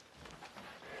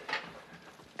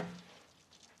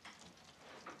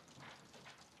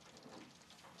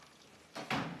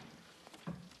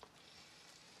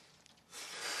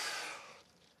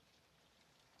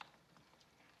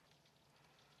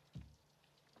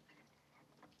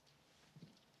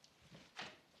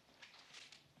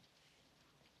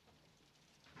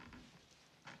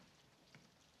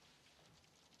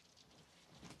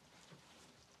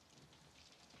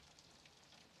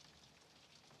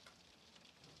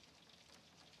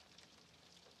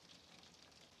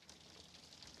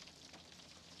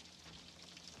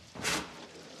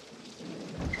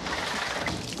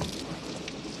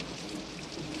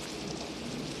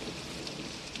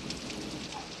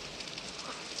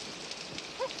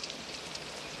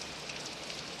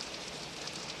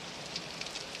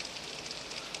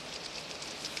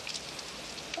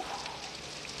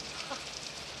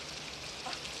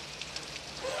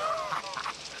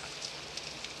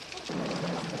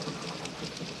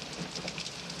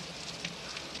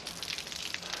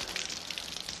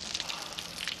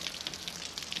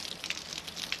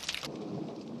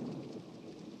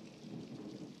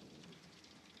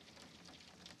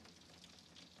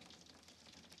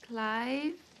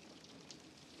 Clive?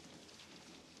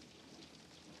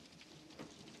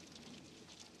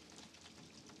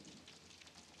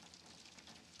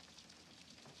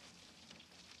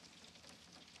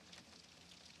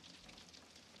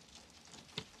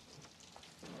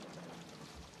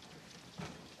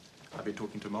 I've been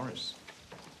talking to Maurice.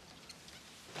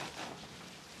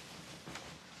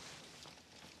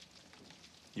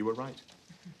 You were right.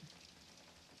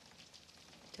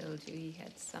 Told you he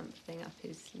had something up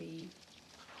his sleeve.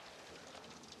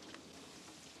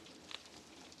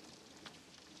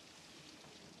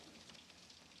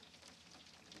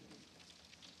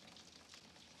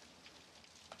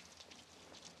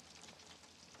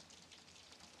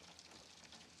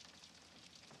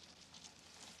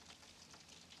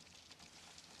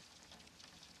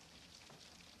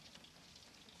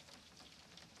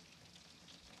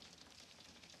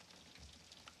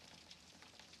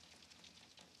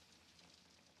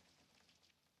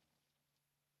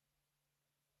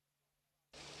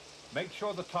 Make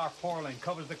sure the tarpaulin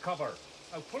covers the cover.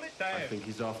 Oh, pull it down. I think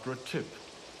he's after a tip.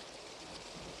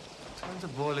 Time to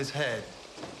boil his head.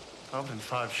 I offered him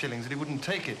 5 shillings and he wouldn't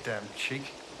take it, damn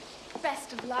cheek.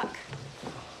 Best of luck.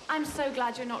 I'm so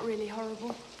glad you're not really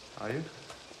horrible. Are you?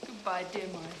 Goodbye, dear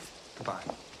Maurice. Goodbye.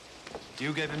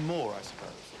 You gave him more, I suppose.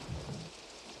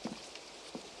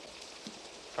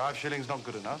 5 shillings not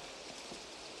good enough.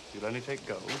 You'll only take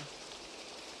gold.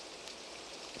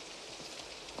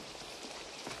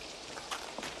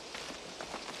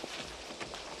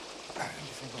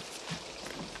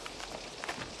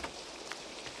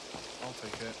 I'll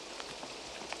take it.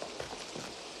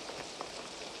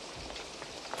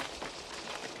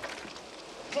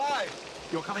 Clive!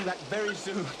 You're coming back very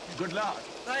soon. Good luck.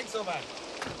 Thanks, old man.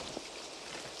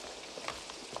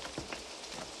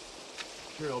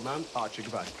 Cheerio, old man. Archie,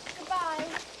 goodbye. Goodbye.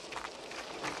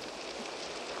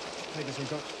 Take us some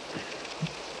coach.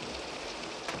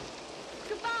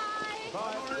 Goodbye.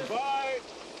 Bye. Goodbye.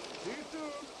 See you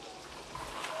soon.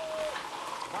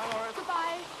 Bye, Maurice.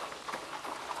 Goodbye.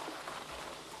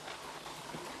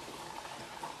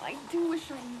 I do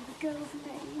wish I knew the girl's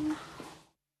name.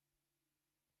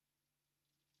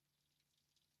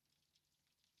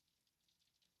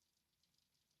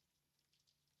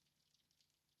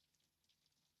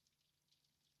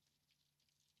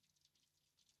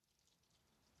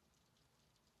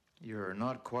 You're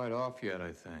not quite off yet,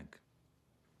 I think.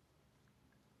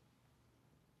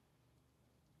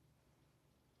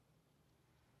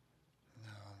 No,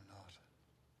 I'm not.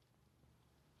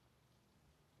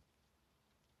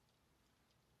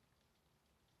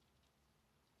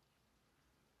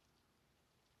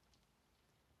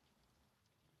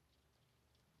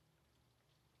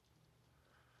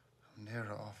 I'm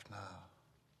nearer off now.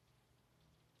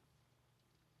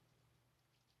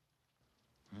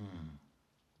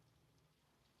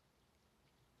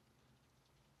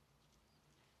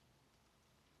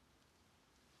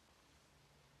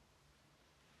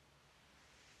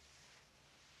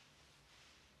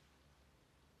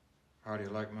 How do you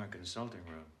like my consulting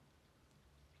room?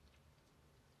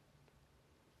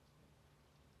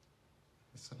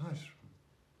 It's a nice room.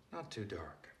 Not too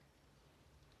dark.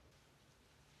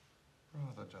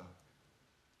 Rather dark.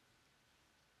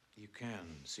 You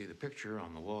can see the picture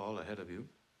on the wall ahead of you.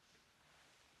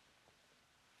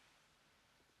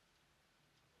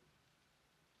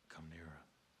 Come nearer,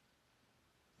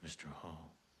 Mr.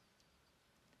 Hall.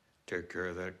 Take care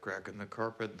of that crack in the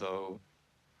carpet, though.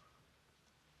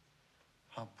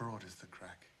 How broad is the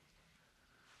crack?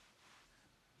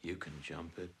 You can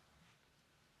jump it.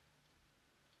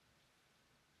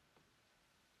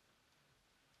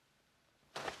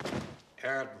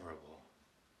 Admirable.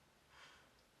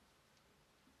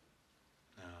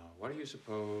 Now, what do you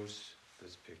suppose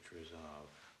this picture is of?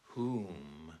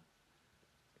 Whom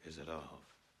is it of?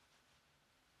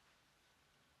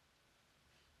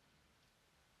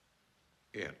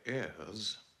 It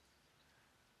is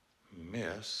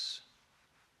Miss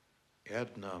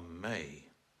Edna May.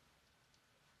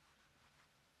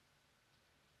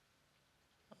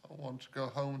 I want to go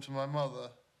home to my mother.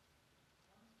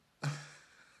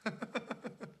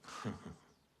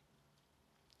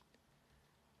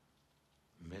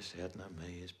 Miss Edna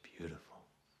May is beautiful.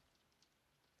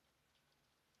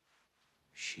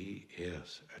 She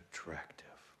is attractive.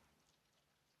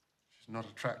 She's not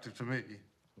attractive to me.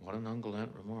 What an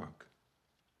ungallant remark.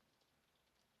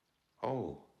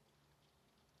 Oh,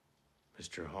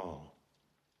 Mr. Hall.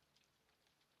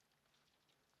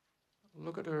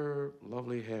 Look at her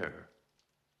lovely hair.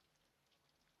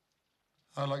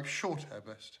 I like short hair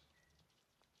best.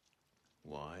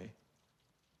 Why?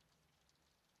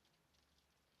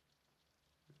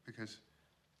 Because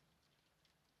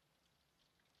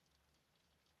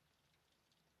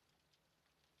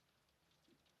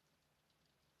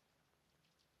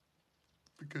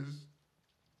because...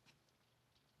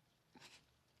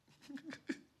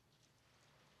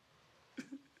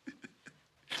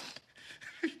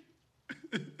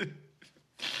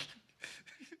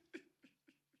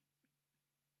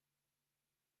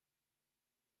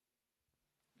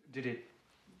 Did it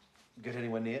get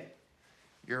anywhere near?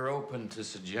 You're open to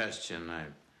suggestion. I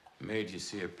made you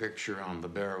see a picture on the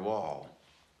bare wall.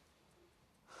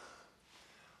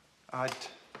 I'd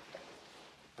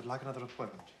like another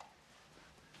appointment.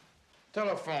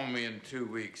 Telephone me in 2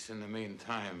 weeks. In the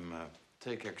meantime,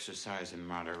 take exercise in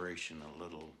moderation, a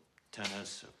little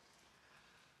tennis,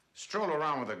 stroll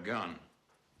around with a gun.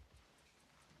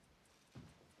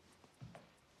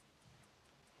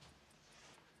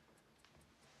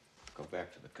 Go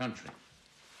back to the country.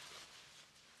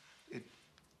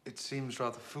 It seems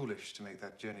rather foolish to make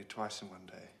that journey twice in one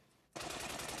day.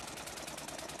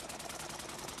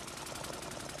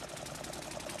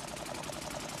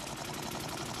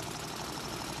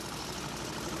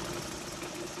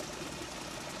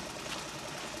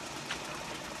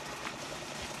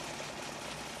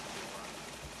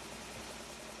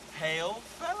 Hail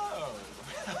fellow!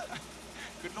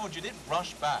 Good Lord, you did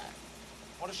rush back.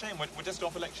 What a shame. We're just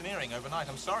off electioneering overnight.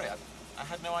 I'm sorry. I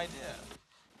had no idea.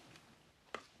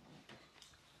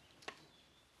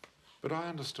 But I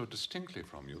understood distinctly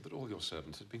from you that all your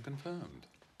servants had been confirmed.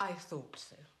 I thought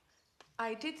so.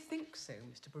 I did think so,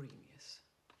 Mr. Borenius.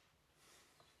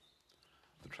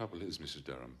 The trouble is, Mrs.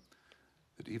 Durham,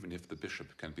 that even if the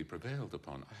bishop can be prevailed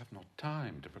upon, I have not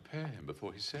time to prepare him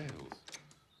before he sails.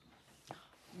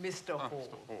 Mr. Hall.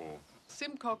 Mr. Hall.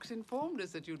 Simcox informed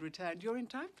us that you'd returned. You're in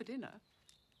time for dinner.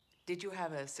 Did you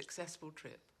have a successful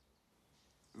trip?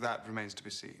 That remains to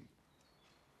be seen.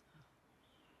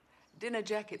 Dinner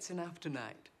jacket's enough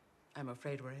tonight. I'm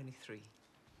afraid we're only 3.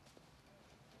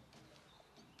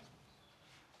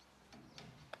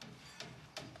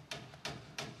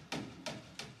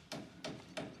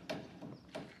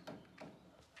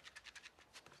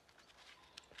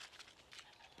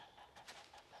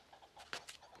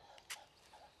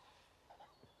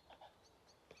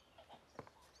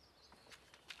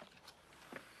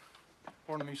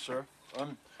 Pardon me, sir.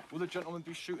 Will the gentleman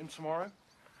be shooting tomorrow?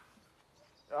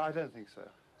 I don't think so.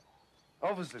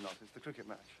 Obviously not. It's the cricket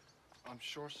match. I'm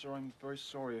sure, sir, I'm very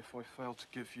sorry if I failed to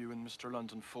give you and Mr.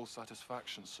 London full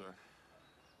satisfaction, sir.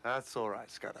 That's all right,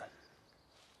 Scudder.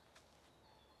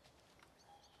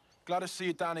 Glad to see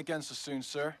you down again so soon,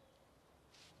 sir.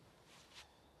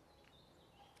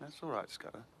 That's all right,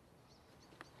 Scudder.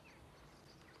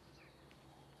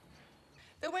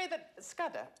 The way that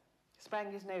Scudder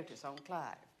sprang his notice on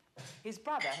Clive. His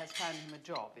brother has found him a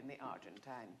job in the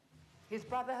Argentine. His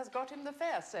brother has got him the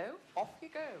fare, so off he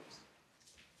goes.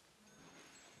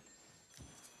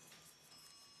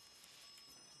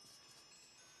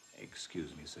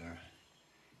 Excuse me, sir.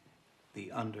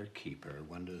 The underkeeper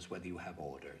wonders whether you have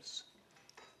orders.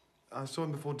 I saw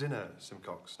him before dinner,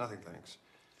 Simcox. Nothing, thanks.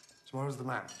 Tomorrow's the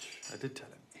match. I did tell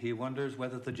him. He wonders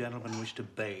whether the gentleman wished to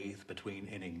bathe between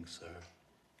innings, sir.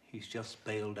 He's just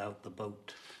bailed out the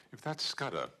boat. If that's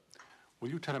Scudder, will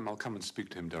you tell him I'll come and speak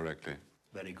to him directly?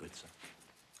 Very good, sir.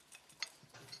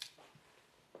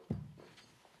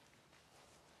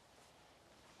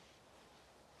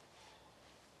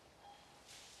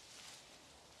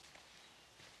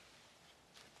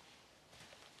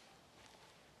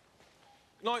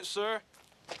 Night, sir.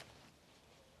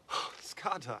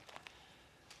 Scudder.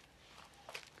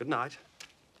 Good night.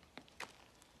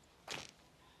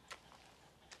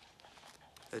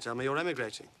 They tell me you're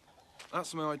emigrating.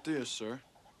 That's my idea, sir.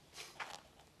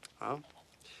 Well,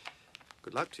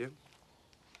 good luck to you.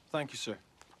 Thank you, sir.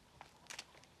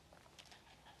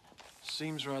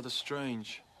 Seems rather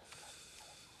strange.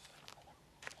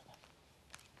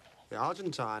 The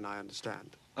Argentine, I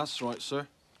understand. That's right, sir.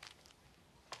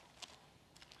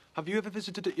 Have you ever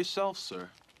visited it yourself, sir?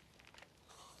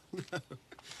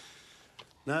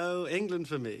 No, England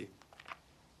for me.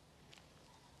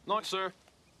 Night, sir.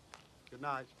 Good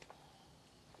night.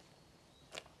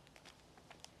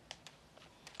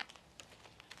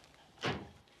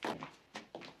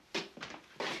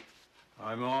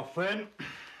 I'm off then.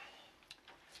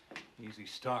 Easy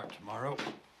start tomorrow.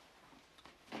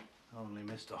 Only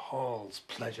Mr. Hall's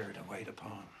pleasure to wait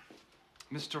upon.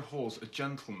 Mr. Hall's a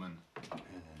gentleman.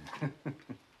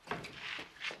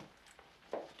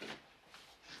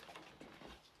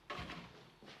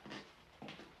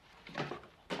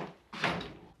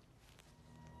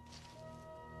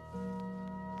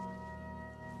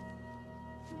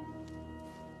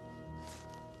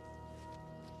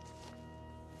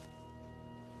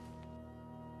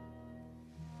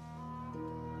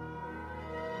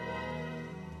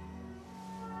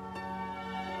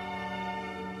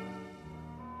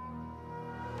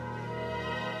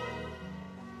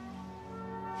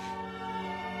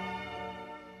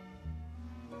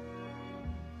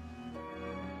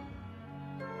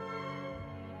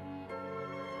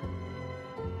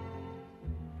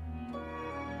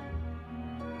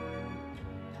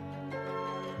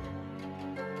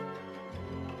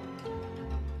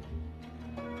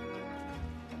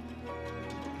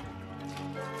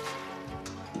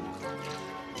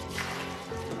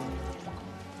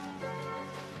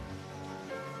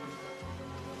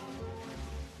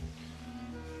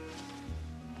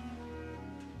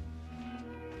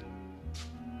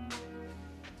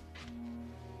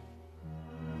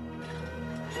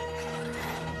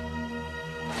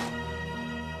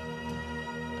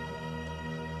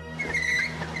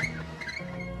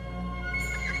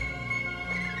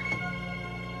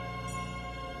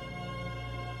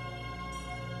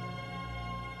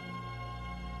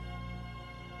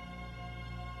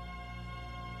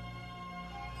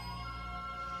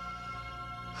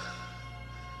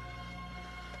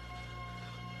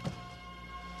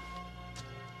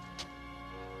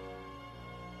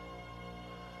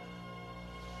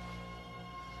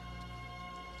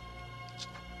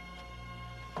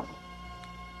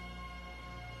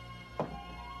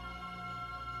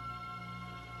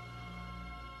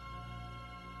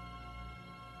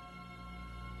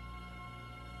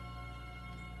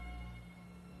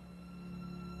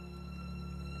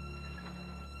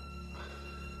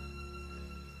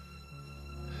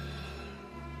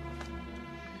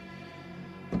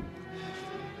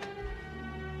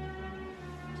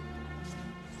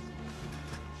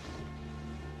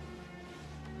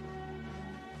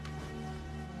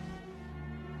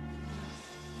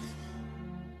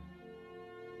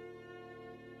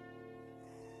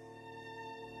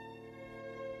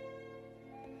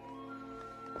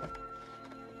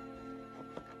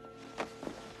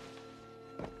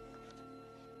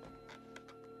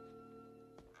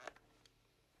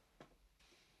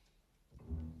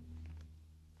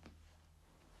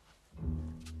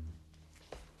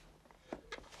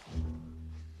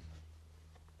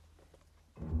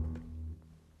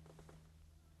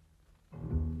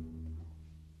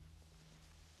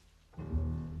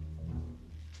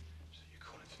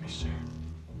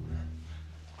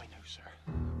 sir.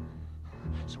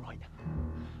 It's all right.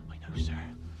 I know, sir.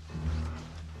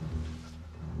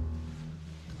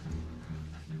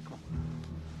 Come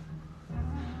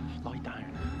on. Lie down.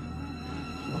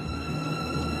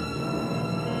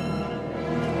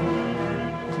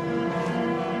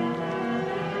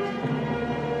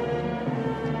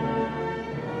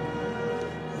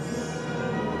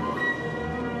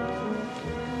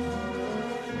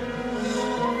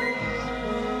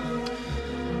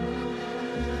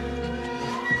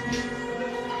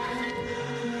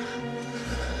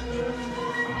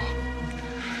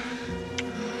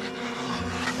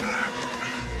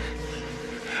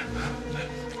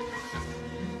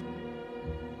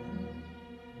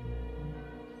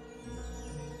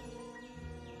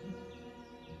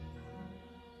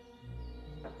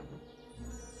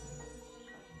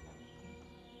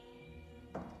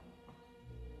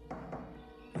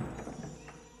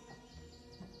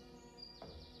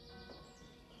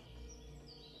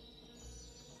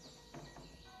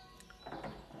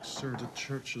 Sir, the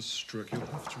church has struck. You'll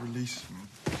have to release him.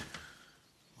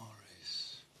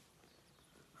 Maurice.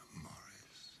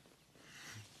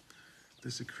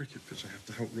 There's a cricket pitch I have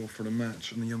to help roll for the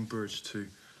match, and the young birds too.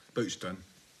 Boat's done.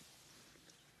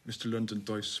 Mr. London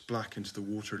dives splack into the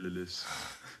water lilies.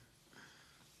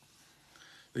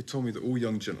 They told me that all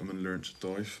young gentlemen learn to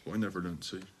dive, but I never learnt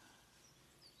to. It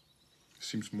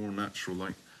seems more natural,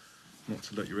 like not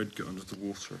to let your head get under the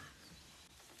water.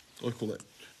 I call that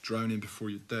drowning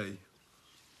before your day.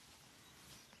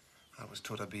 I was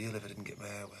taught I'd be ill if I didn't get my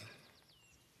hair wet.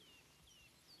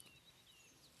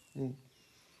 Well,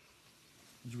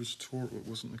 you was taught it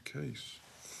wasn't the case.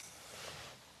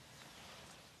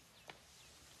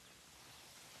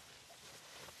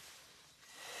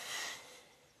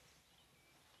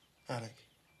 Alec,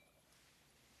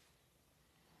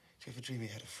 do you ever dream you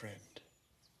had a friend?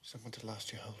 Someone to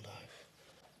last your whole life?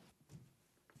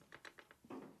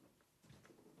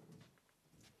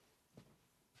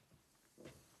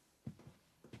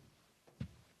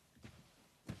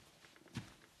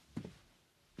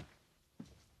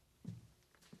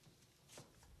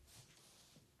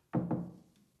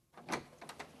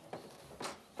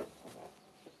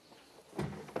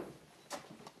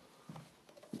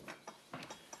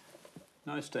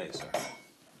 Nice day, sir.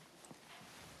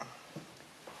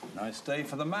 Nice day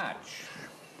for the match.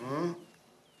 Hmm?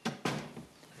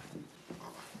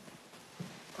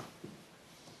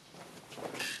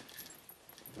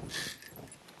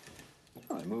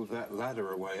 I moved that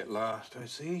ladder away at last, I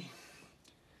see.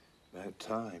 About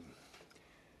time.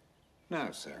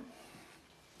 Now, sir.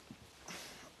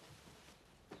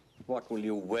 What will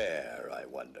you wear, I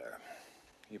wonder?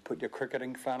 You put your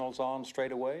cricketing flannels on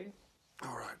straight away?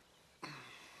 All right.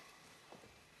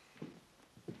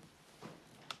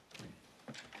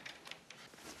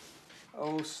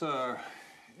 Oh, sir,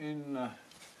 in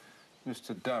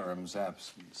Mr. Durham's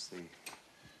absence, the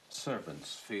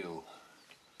servants feel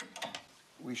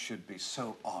we should be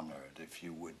so honored if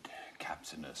you would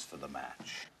captain us for the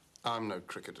match. I'm no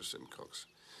cricketer, Simcox.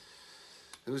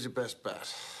 Who's your best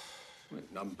bat? Well,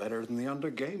 none better than the under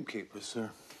gamekeeper,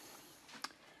 sir.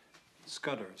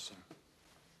 Scudder, sir.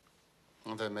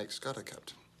 Well, then make Scudder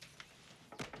captain.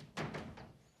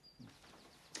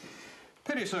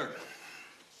 Pity, sir.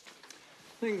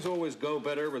 Things always go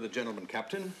better with a gentleman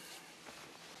captain.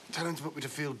 Tell him to put me to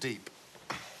field deep.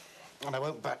 And I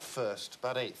won't bat first,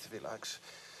 bat eighth if he likes.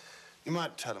 You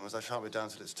might tell him, as I shan't be down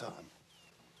till it's time.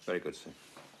 Very good, sir.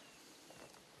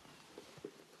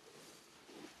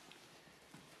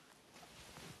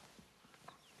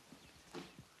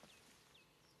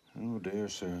 Oh, dear,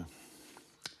 sir.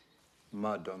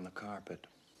 Mud on the carpet.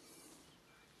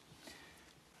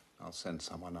 I'll send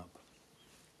someone up.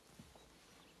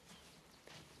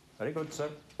 Very good, sir.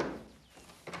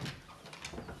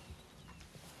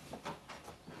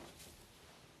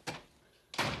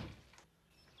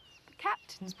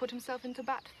 Captain's put himself into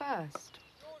bat first.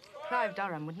 Clive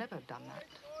Durham would never have done that.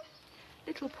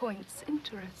 Little points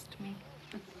interest me.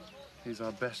 He's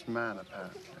our best man,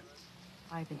 apparently.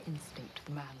 I've an instinct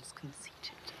the man's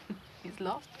conceited. He's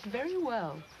lost very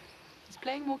well. He's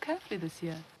playing more carefully this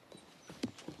year.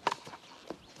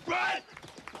 Right!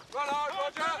 Run hard,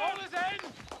 Roger! Bowlers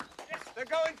in! Yes. They're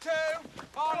going to!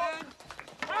 Hard in!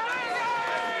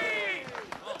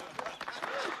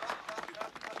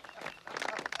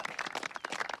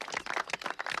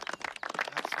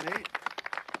 That's neat.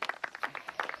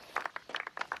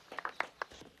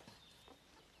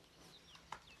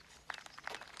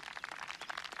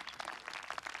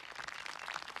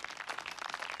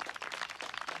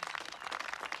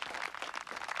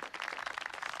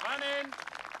 Man in!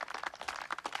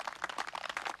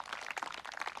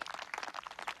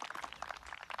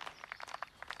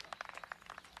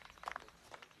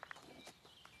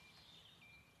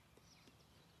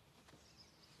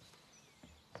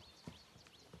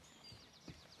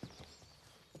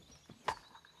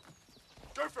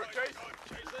 Go for it, Chase.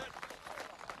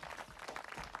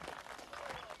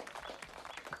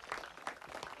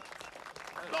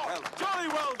 Well, jolly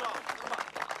well done.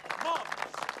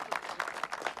 Marvellous.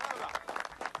 Well done.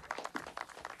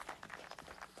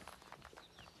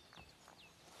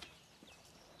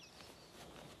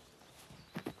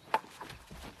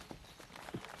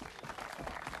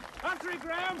 Country,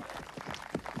 Graham!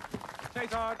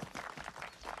 Chase hard.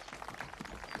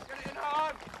 Get it in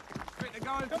hard. Quick, they're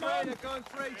going free, they're going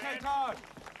free. Chase hard.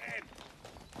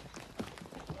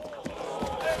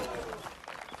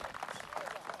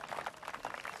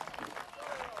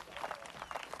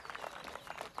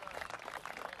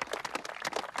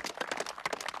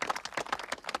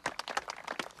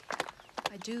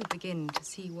 I do begin to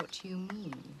see what you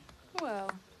mean. Well,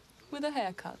 with a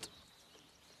haircut.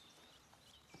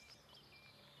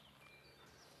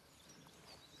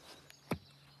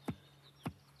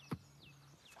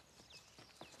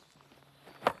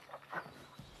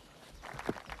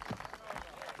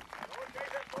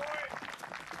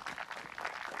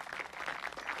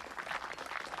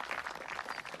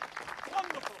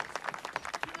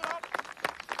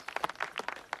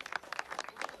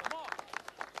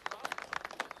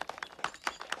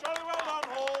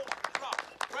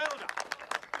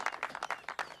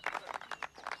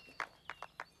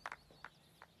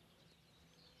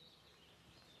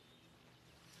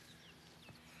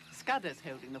 Scudder's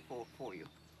holding the fort for you.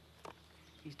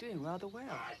 He's doing rather well.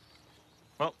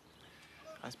 Well,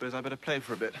 I suppose I better play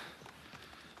for a bit.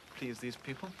 Please these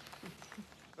people.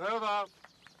 Over.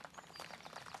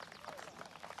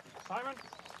 Simon?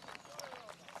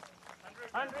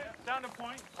 Andrew, down the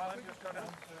point. I'll just go down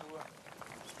to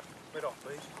mid off,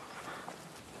 please.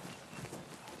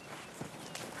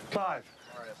 Clive.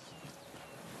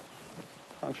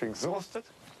 Aren't you exhausted?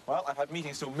 Well, I've had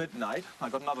meetings till midnight.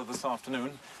 I've got another this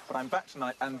afternoon, but I'm back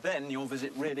tonight, and then your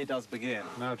visit really does begin.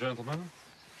 Now, gentlemen.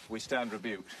 We stand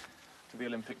rebuked. To the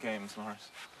Olympic Games, Maurice.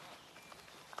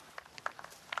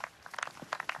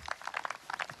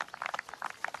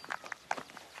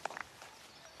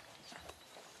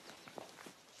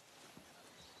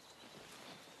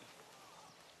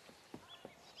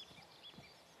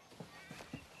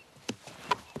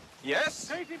 Yes?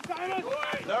 Take him, Simon!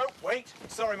 No, wait.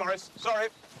 Sorry, Maurice. Sorry.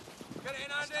 Get it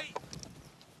in, Andy!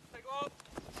 Take off!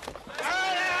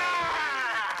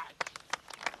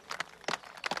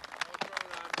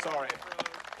 Sorry.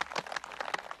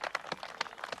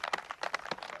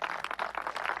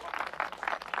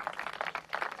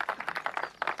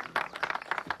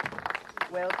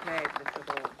 Well played, Mr.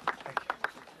 Hall.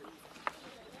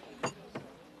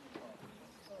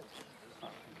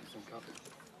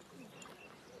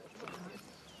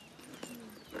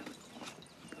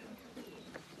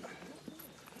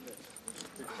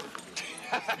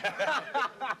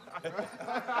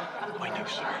 I know,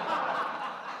 sir.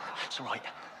 It's all right.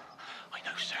 I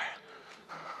know, sir.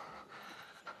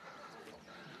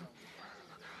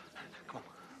 Come on.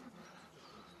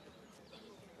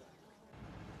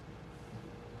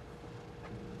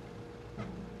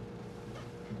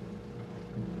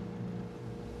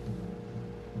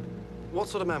 What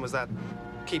sort of man was that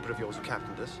keeper of yours who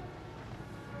captained us?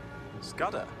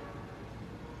 Scudder?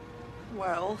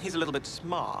 Well, he's a little bit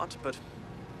smart, but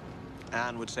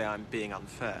Anne would say I'm being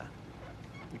unfair.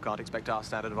 You can't expect our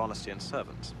standard of honesty in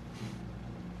servants.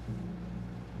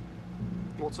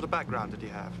 What sort of background did he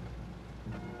have?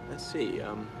 Let's see,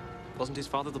 wasn't his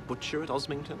father the butcher at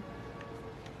Osmington?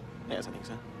 Yes, I think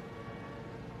so.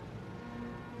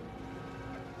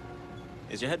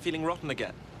 Is your head feeling rotten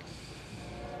again?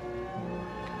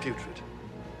 Putrid.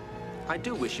 I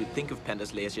do wish you'd think of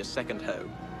Pendersley as your second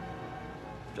home.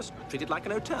 Just treat it like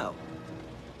an hotel.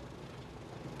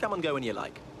 Come and go when you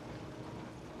like.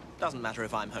 Doesn't matter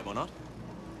if I'm home or not.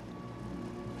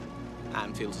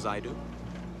 Anne feels as I do.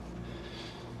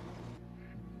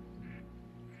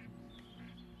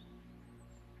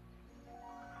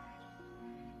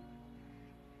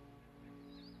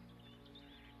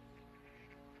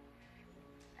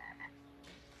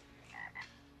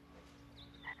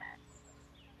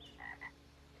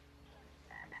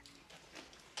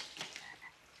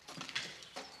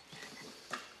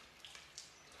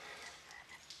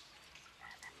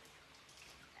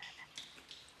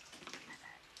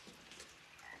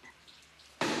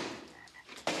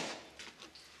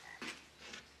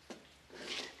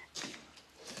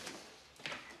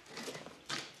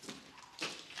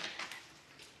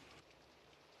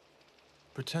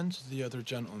 Pretend to the other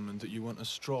gentleman that you want a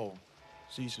stroll.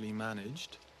 It's easily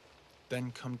managed.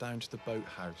 Then come down to the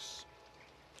boathouse.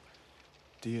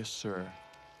 Dear sir,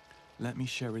 let me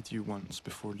share with you once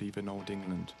before leaving old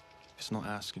England. It's not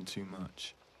asking too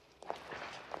much.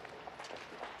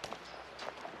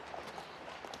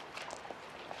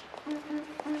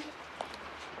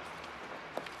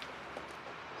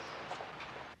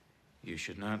 You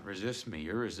should not resist me.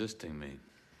 You're resisting me.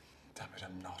 Damn it,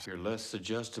 I'm not. You're less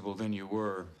suggestible than you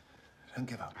were. Don't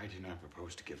give up. I do not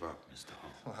propose to give up, Mr.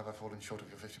 Hall. Well, have I fallen short of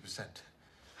your 50%?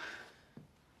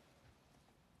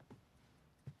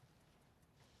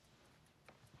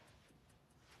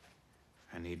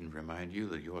 I needn't remind you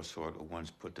that your sort were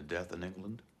once put to death in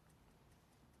England.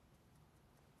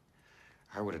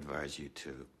 I would advise you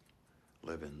to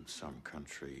live in some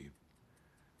country,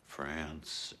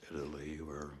 France, Italy,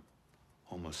 where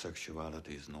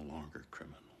homosexuality is no longer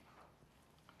criminal.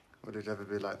 Would it ever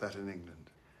be like that in England?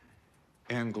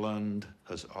 England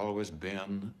has always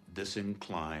been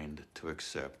disinclined to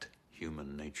accept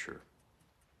human nature.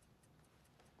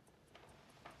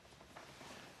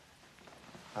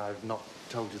 I've not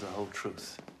told you the whole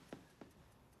truth.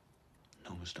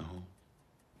 No, Mr. Hall.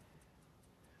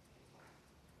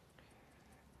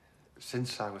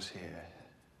 Since I was here,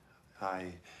 I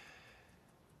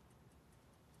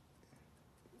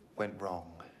went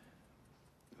wrong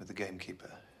with the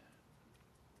gamekeeper.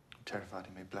 Terrified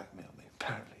he may blackmail me.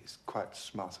 Apparently, he's quite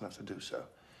smart enough to do so.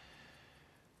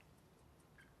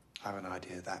 I have an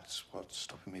idea that's what's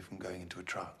stopping me from going into a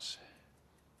trance.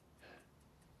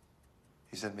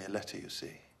 He sent me a letter, you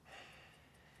see.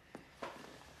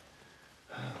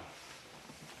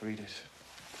 Read it.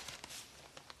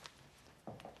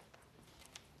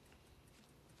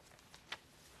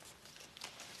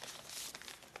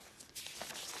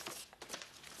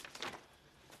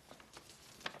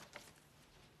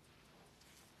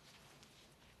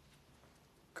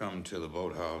 Come to the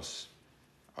boathouse.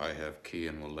 I have key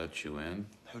and will let you in.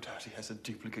 No doubt he has a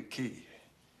duplicate key.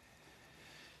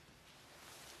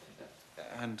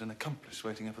 And an accomplice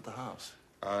waiting up at the house.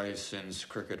 I since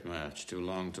cricket match, too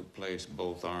long to place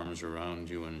both arms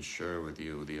around you and share with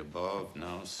you. The above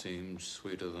now seems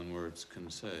sweeter than words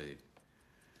can say.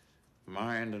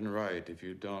 Mind and right if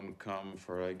you don't come,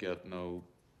 for I get no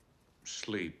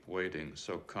sleep waiting.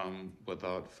 So come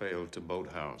without fail to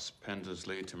boathouse,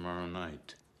 Pendesley, tomorrow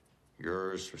night.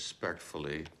 Yours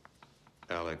respectfully,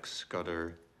 Alex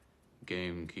Scudder,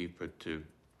 gamekeeper to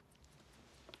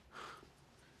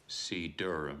C.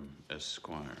 Durham,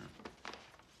 Esquire.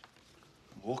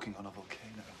 I'm walking on a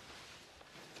volcano.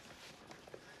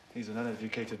 He's an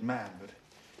uneducated man, but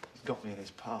he's got me in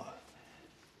his power.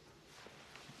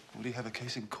 Will he have a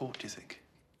case in court, do you think?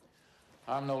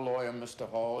 I'm no lawyer, Mr.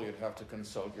 Hall. You'd have to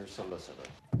consult your solicitor.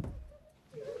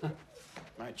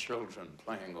 My children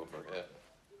playing overhead.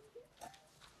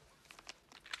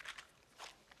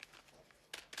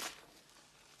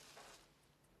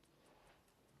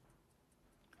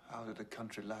 How did a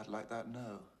country lad like that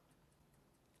know?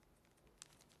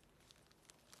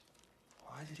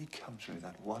 Why did he come to me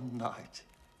that one night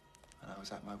when I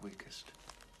was at my weakest?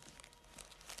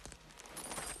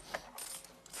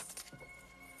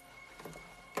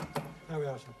 There we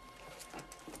are, sir.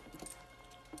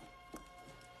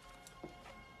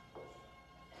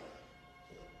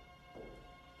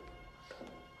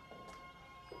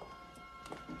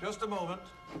 Just a moment.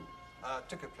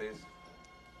 Ticket, please.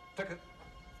 Ticket.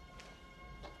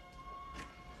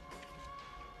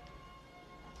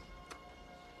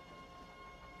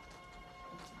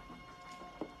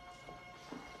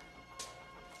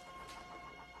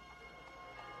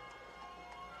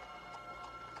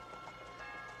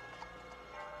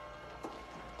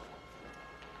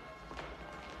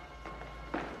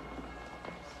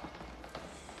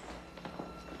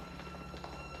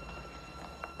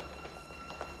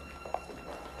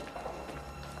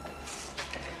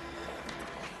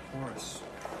 Maurice,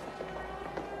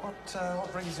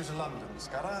 what brings you to London,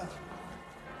 Scudder?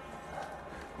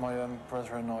 My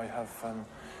brother and I have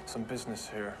some business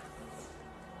here.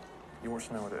 You want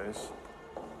to know what it is?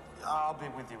 I'll be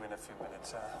with you in a few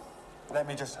minutes. Let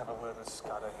me just have a word with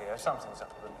Scudder here. Something's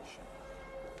up with the mission.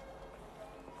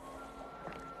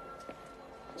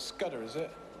 Scudder, is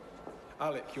it?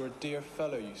 Alec, you're a dear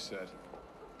fellow, you said.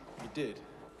 You did?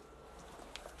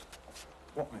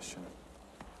 What mission?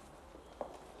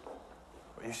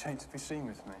 Are you ashamed to be seen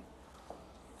with me?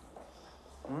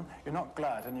 You're not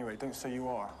glad, anyway. Don't say you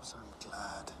are. Of course I'm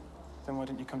glad. Then why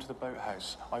didn't you come to the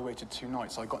boathouse? I waited 2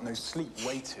 nights. I got no sleep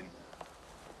waiting.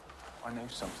 I know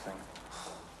something.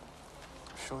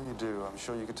 I'm sure you do. I'm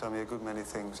sure you could tell me a good many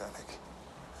things, Alec.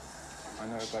 I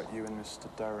know about you and Mr.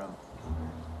 Durham.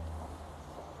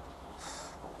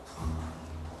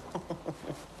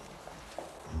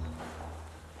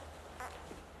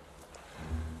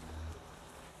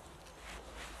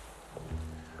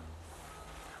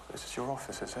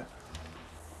 office, is it?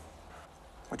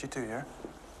 What'd you do here?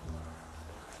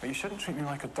 But you shouldn't treat me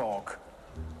like a dog.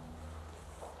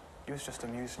 You was just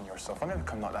amusing yourself. I've never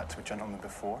come like that to a gentleman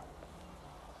before.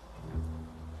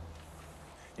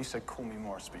 You said call me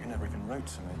Maurice, but you never even wrote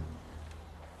to me.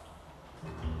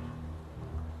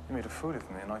 You made a fool of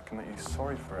me, and I can make you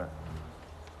sorry for it.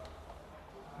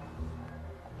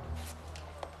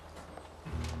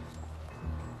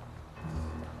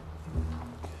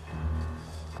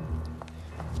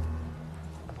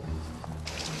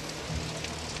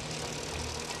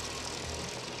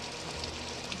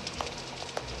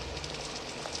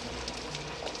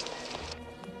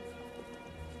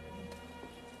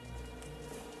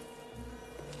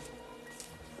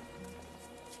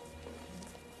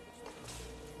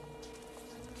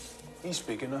 He's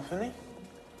big enough, isn't he?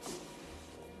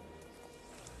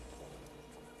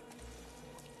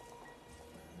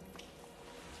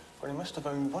 Well, he must have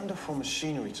owned wonderful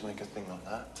machinery to make a thing like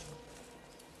that.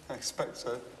 I expect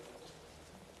so.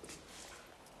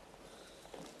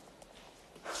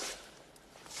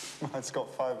 Mine's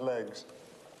got 5 legs.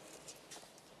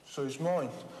 So's mine.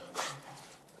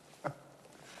 It's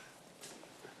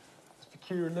a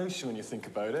peculiar notion when you think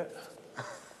about it.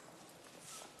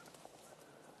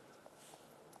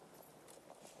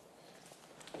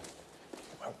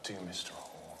 Do, Mr.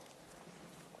 Hall.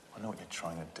 I know what you're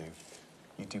trying to do.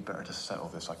 You do better to settle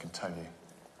this, I can tell you.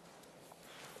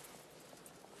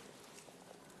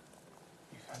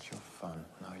 You've had your fun,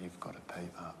 now you've got to pay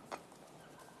up.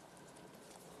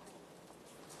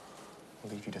 I'll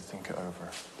leave you to think it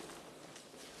over.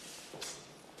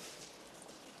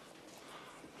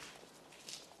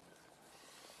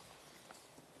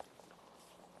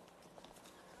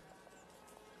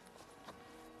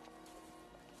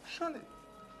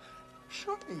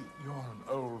 Surely you're an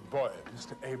old boy at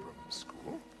Mr. Abrams'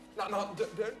 school. No,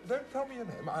 don't tell me your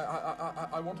name.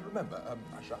 I want to remember.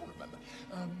 I shall remember.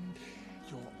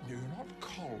 You're not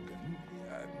Colgan.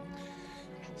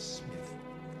 Smith.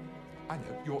 I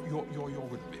know. You're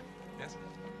Willby. Yes.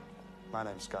 My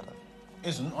name's Scudder.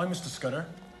 Isn't. I'm Mr. Scudder.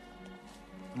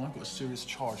 And I've got a serious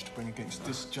charge to bring against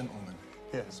this gentleman.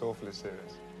 Yeah, it's awfully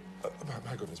serious.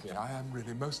 My goodness me, I am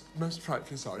really most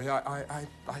frightfully sorry. I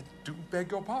do beg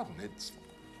your pardon. It's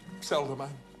seldom I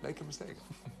make a mistake.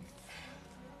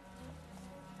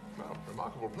 Well,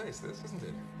 remarkable place, this, isn't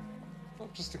it?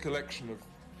 Not just a collection of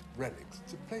relics.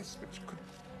 It's a place which could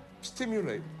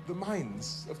stimulate the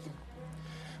minds of the...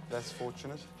 Less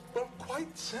fortunate? Well,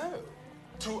 quite so.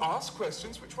 To ask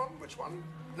questions, which one,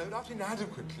 no doubt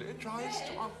inadequately, tries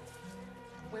to answer.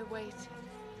 We're waiting.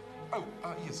 Oh,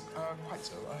 yes, quite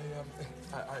so.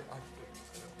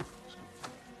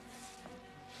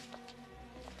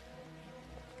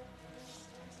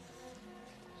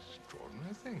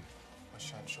 Extraordinary thing. I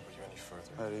shan't trouble you any further.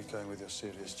 Where are you going with your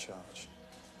serious charge?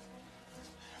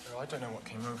 I don't know what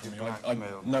came over me.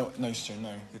 Blackmail. No, sir,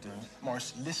 no. You did.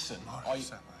 Maurice, listen.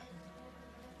 Maurice,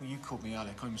 Well, you called me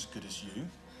Alec. I'm as good as you.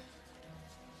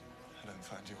 I don't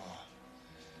find you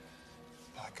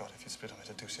are. By God, if you spit on me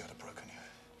to do so, I'd have broken you.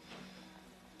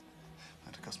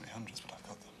 It'd cost me hundreds, but I've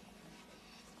got them.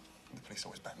 And the police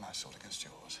always back my sword against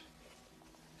yours.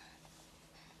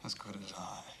 As good as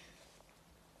I.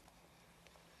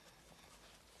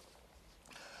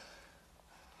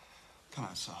 Come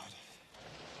outside.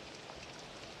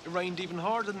 It rained even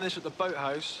harder than this at the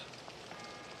boathouse.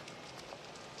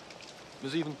 It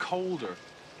was even colder.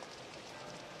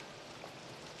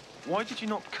 Why did you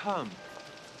not come?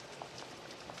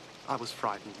 I was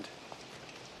frightened.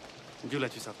 And you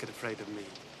let yourself get afraid of me.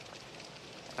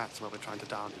 That's why we're trying to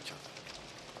down each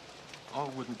other. I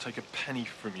wouldn't take a penny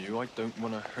from you. I don't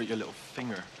want to hurt your little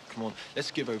finger. Come on, let's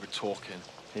give over talking.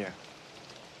 Here.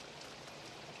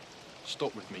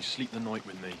 Stop with me. Sleep the night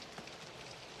with me.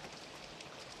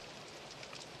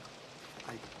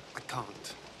 I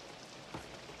can't.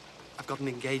 I've got an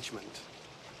engagement.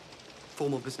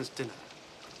 Formal business dinner.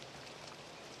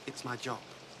 It's my job.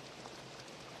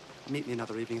 Meet me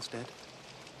another evening instead.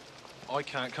 I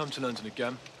can't come to London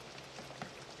again.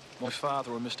 My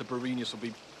father or Mr. Berenius will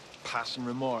be passing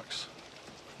remarks.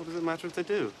 What does it matter if they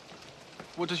do?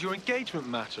 What does your engagement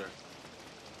matter?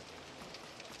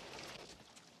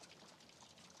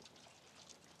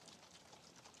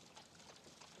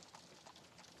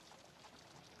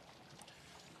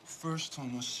 First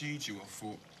time I seed you, I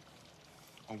thought,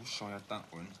 I wish I had that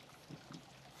one.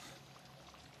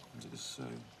 And it is so.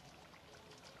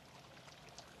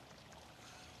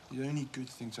 The only good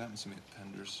thing to happen to me at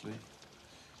Pendersley.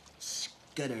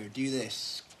 Scudder, do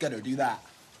this. Scudder, do that.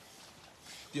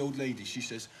 The old lady, she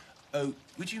says, oh,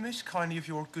 would you most kindly of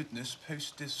your goodness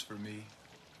post this for me?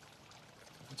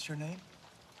 What's your name?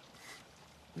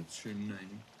 What's your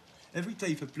name? Every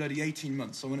day for bloody 18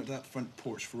 months I went up to that front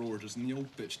porch for orders and the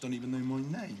old bitch don't even know my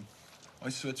name. I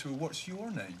said to her, what's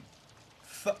your name?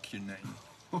 Fuck your name.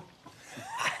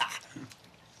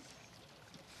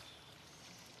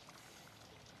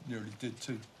 Nearly did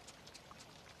too.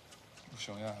 Wish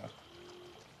I had.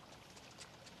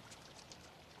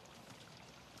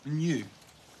 And you,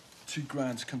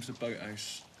 £2 to come to the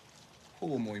boathouse.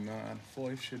 Oh, my man,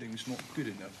 5 shillings not good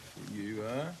enough for you,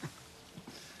 huh?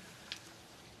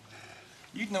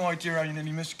 You'd no idea how you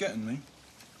nearly missed getting me.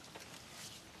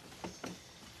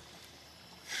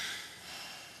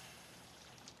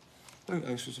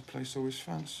 Boathouse was a place I always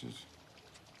fancied.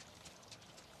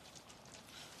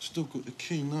 Still got the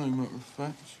key now, matter of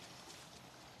fact.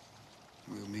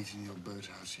 We'll meet in your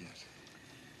boathouse yet.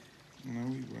 No,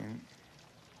 we won't.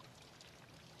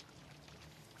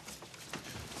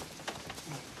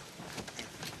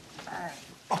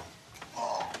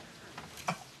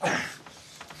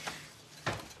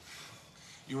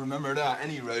 You remember that,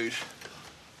 any road.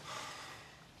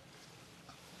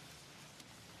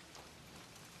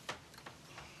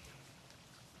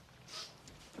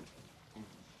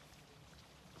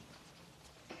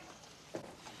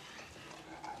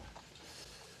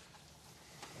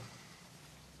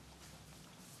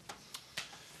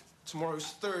 Tomorrow's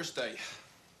Thursday.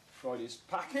 Friday's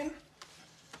packing.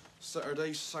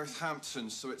 Saturday's Southampton,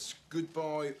 so it's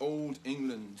goodbye, old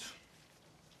England.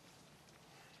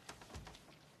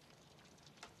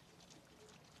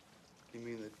 You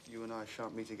mean that you and I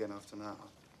shan't meet again after now?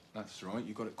 That's right,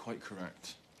 you got it quite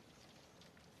correct.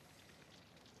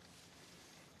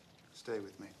 Stay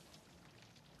with me.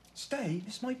 Stay?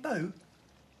 It's my boat?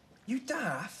 You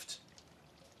daft?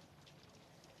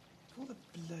 All the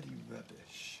bloody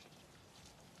rubbish.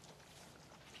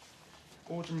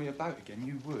 Ordering me about again,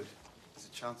 you would. There's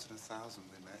a chance in 1,000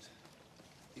 we met.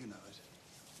 You know it.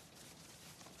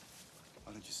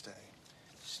 Why don't you stay?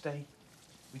 Stay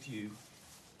with you?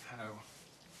 How?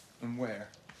 And where?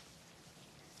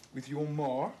 With your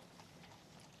ma?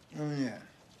 Oh, yeah.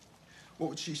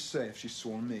 What would she say if she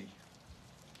saw me?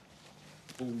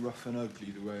 All rough and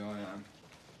ugly the way I am.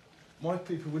 My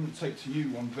people wouldn't take to you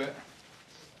one bit.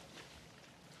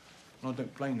 And I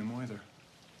don't blame them either.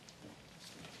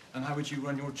 And how would you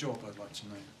run your job, I'd like to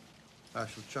know? I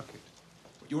shall chuck it.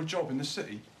 Your job in the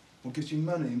city? What gives you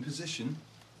money and position?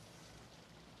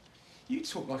 You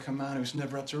talk like a man who's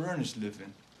never had to earn his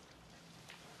living.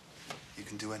 You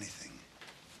can do anything.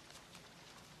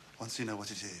 Once you know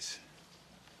what it is,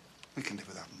 we can live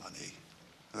without money,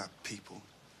 without people.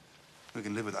 We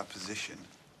can live without position.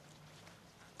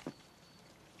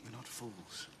 We're not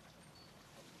fools.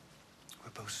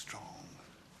 We're both strong.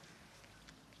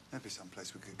 There'd be some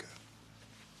place we could go.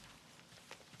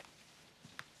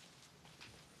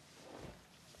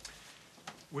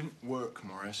 Wouldn't work,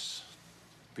 Maurice.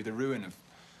 Be the ruin of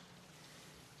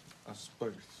us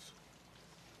both.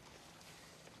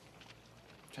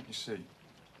 Can't you see?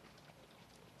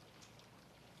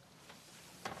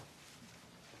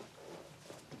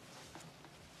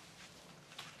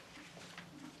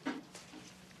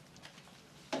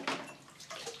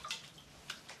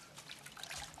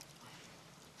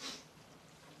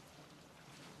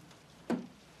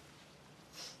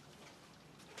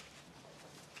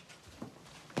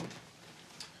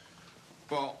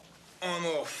 Well, I'm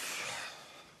off.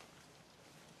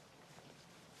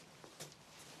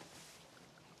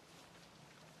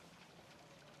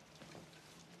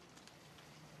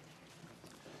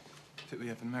 That we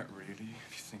ever met, really, if you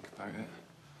think about it.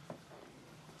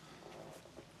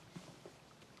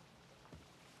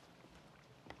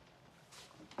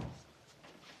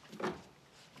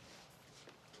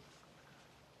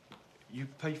 You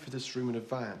paid for this room in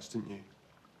advance, didn't you?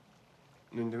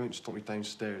 And then they won't stop me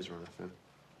downstairs or anything.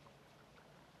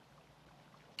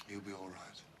 You'll be all right.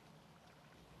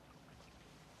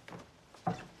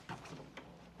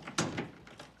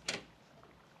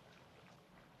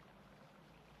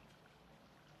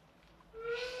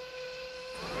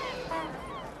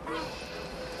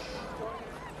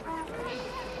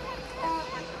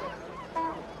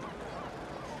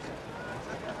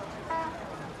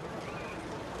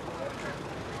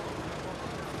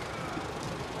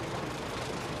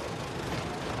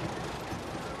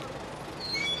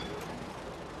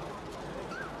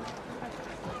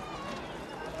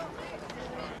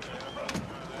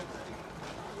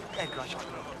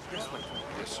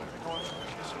 Yes, sir.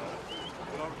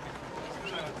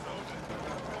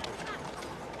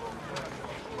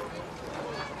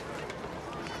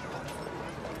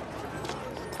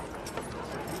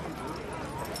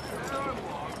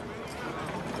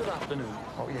 Good afternoon.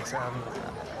 Oh, yes,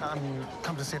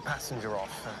 Come to see a passenger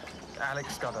off.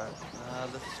 Alex Scudder.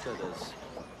 The Scudders.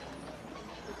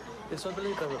 Yes, I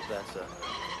believe they're up there, sir.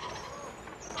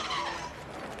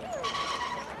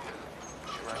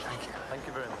 Right, thank you. Thank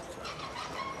you very much, sir.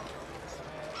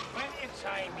 Plenty of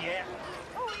time yet.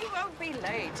 Oh, he won't be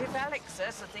late. If Alex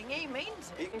says a thing, he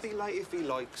means He it. can be late if he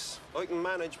likes. I can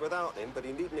manage without him, but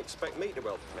he needn't expect me to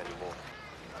help him anymore.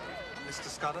 Mr.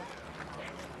 Scudder?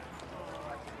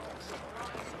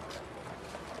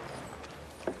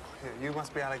 You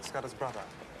must be Alex Scudder's brother.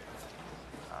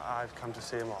 I've come to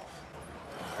see him off.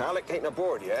 Alec ain't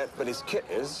aboard yet, but his kit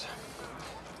is.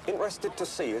 Interested to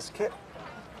see his kit?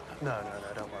 No,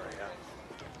 don't worry.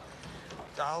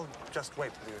 I'll just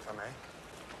wait with you, if I may.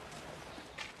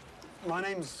 My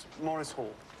name's Maurice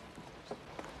Hall.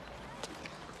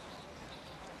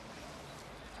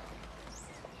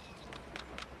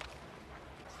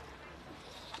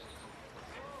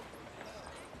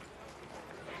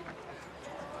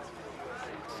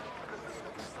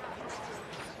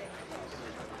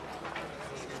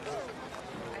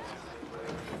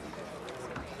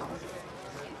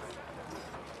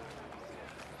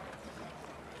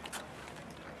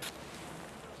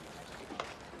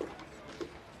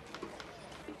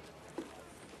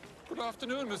 Good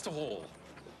afternoon, Mr. Hall.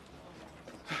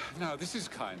 Now, this is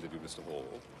kind of you, Mr. Hall.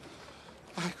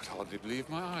 I could hardly believe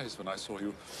my eyes when I saw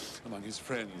you among his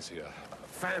friends here.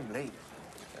 Family?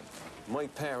 My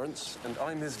parents, and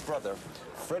I'm his brother,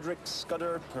 Frederick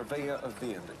Scudder, purveyor of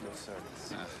viven, at your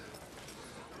service.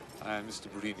 I am Mr.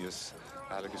 Berenius.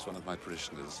 Alec is one of my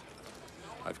parishioners.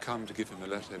 I've come to give him a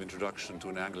letter of introduction to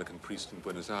an Anglican priest in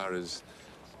Buenos Aires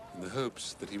in the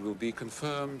hopes that he will be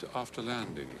confirmed after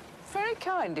landing. Very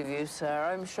kind of you, sir,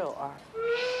 I'm sure.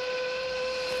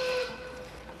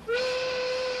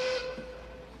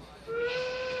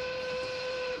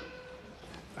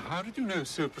 How did you know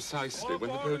so precisely when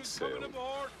the boat sailed?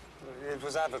 It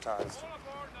was advertised.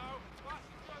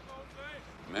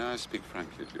 May I speak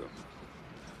frankly to you?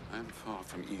 I am far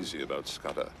from easy about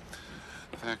Scudder.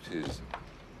 The fact is,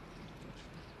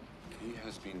 he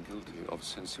has been guilty of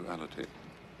sensuality.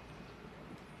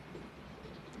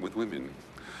 With women,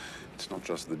 it's not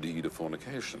just the deed of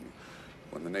fornication.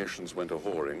 When the nations went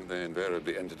a-whoring, they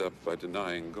invariably ended up by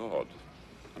denying God.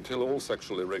 Until all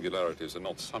sexual irregularities, and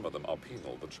not some of them, are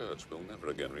penal, the church will never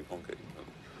again reconquer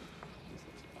England.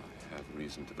 I have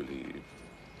reason to believe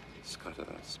Scudder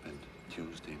spent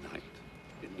Tuesday night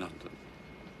in London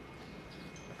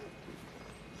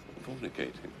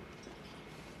fornicating.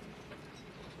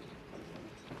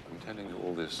 I'm telling you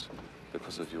all this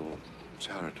because of your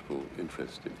charitable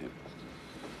interest in him.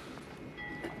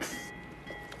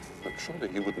 But surely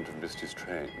he wouldn't have missed his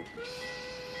train.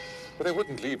 But they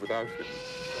wouldn't leave without him.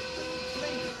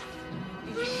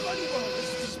 Bloody well,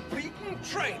 this is a beaten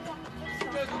train.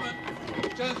 Gentlemen,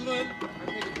 gentlemen,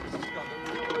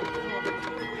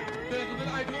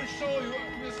 I do assure you,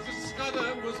 Mr.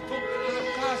 Scudder was booked as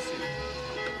a passage.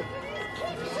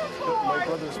 But my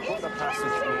brother's booked a passage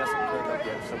and he hasn't turned up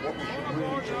yet, so what we should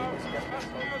really do is get this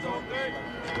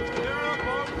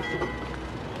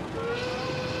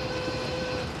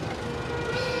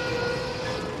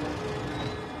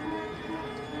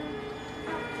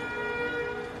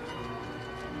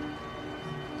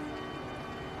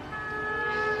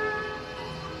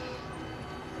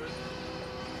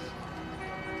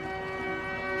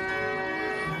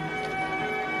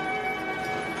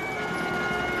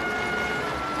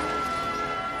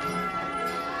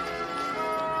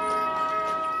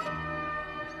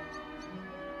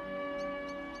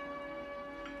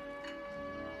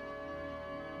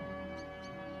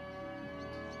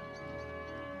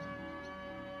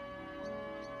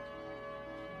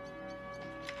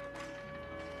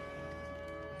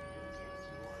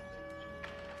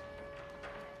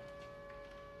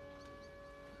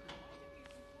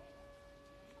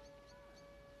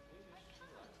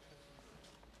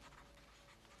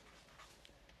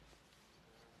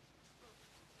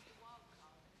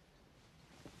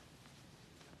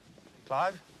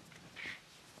Clive?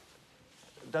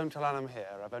 Don't tell Anne I'm here.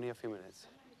 I've only a few minutes.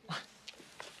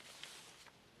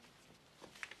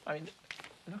 I mean,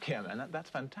 look here, man, that's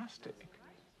fantastic.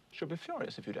 She'll be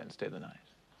furious if you don't stay the night.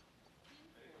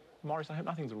 Maurice, I hope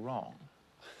nothing's wrong.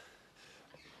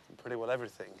 Pretty well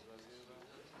everything.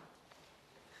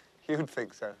 You'd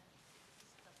think so.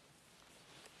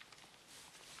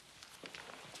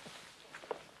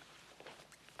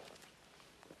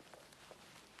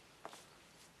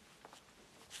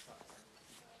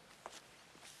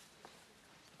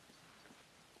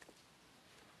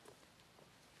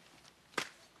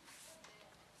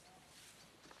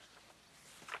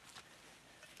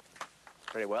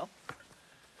 Very well.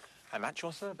 I'm at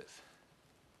your service.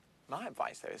 My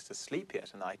advice, though, is to sleep here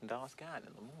tonight and ask Anne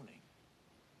in the morning.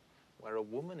 Where a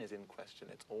woman is in question,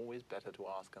 it's always better to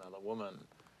ask another woman,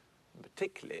 and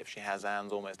particularly if she has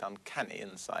Anne's almost uncanny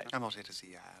insight. I'm not here to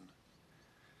see Anne.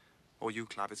 Or you,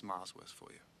 Clive. It's miles worse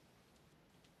for you.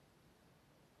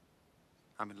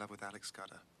 I'm in love with Alex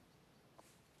Scudder.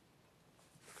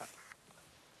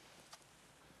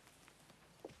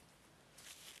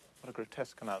 What a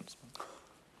grotesque announcement.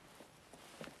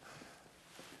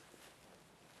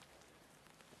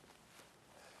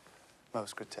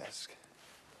 Most grotesque.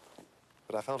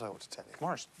 But I felt I ought to tell you.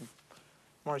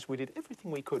 Maurice, we did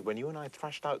everything we could when you and I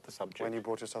thrashed out the subject. When you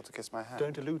brought yourself to kiss my hand.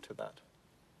 Don't allude to that.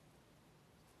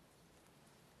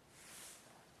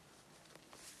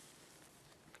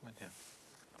 Come in here.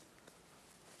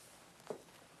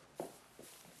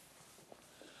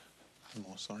 I'm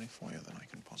more sorry for you than I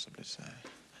can possibly say.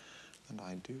 And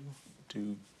I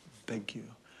do beg you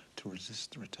to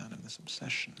resist the return of this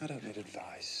obsession. I don't need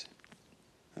advice.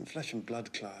 I'm flesh and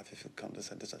blood, Clive, if you'll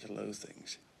condescend to such low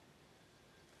things.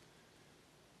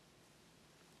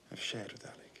 I've shared with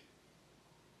Alec.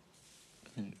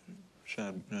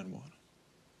 Shared what?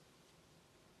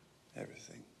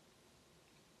 Everything.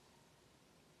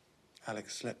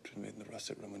 Alex slept with me in the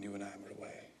russet room when you and Anne were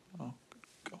away. Oh,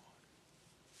 good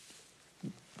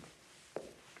God.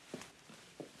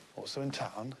 Also in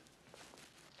town.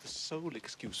 The sole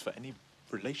excuse for any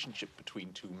relationship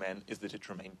between two men is that it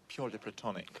remained purely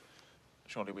platonic.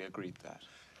 Surely we agreed that.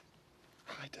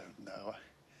 I don't know.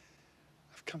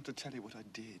 I've come to tell you what I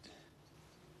did.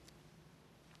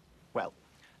 Well,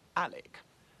 Alec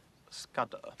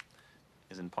Scudder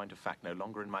is in point of fact no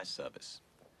longer in my service.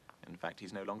 In fact,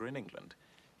 he's no longer in England.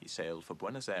 He sailed for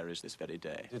Buenos Aires this very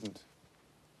day. He didn't.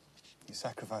 He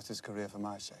sacrificed his career for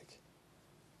my sake.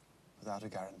 Without a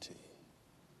guarantee.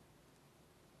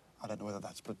 I don't know whether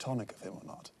that's platonic of him or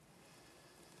not.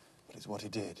 But it's what he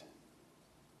did.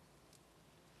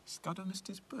 Scudder missed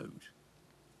his boat?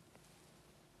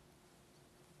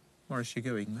 Maurice, you're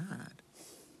going mad.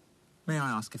 May I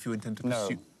ask if you intend to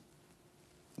pursue...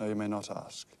 No, you may not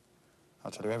ask. I'll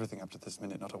tell you everything up to this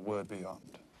minute, not a word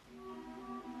beyond.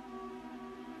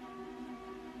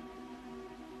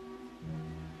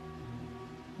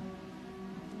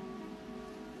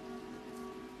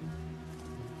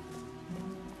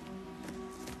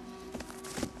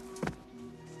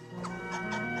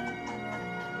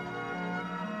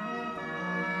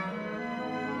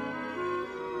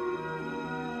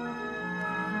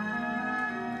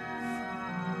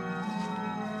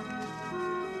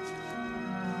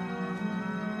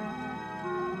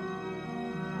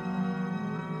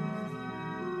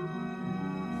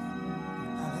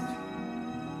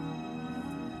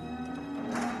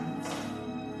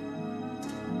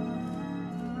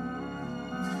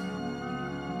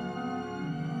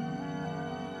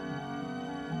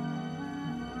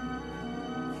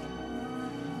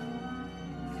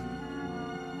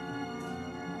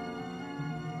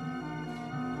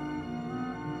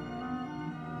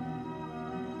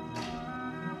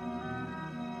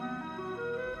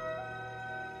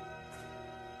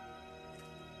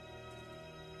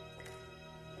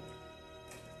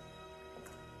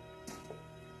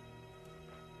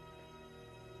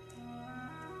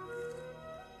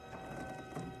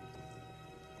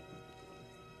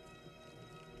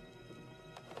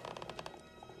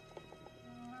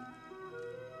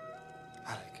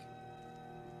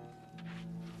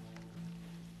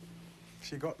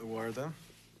 She got the wire then?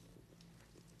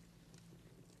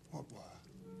 What wire?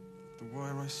 The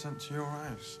wire I sent to your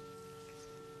house.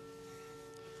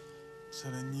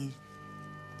 Telling you...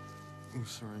 Oh,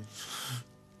 sorry.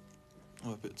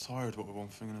 I'm a bit tired, what with one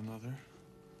thing and another.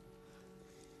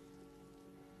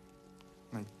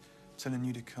 Mate, telling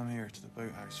you to come here to the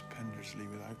boathouse Pendersley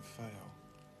without fail.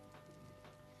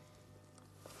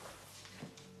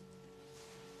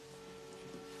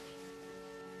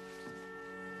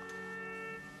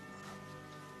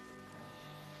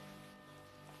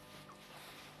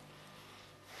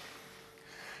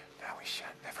 Now we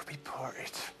shan't never be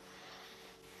parted.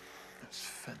 It's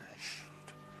finished.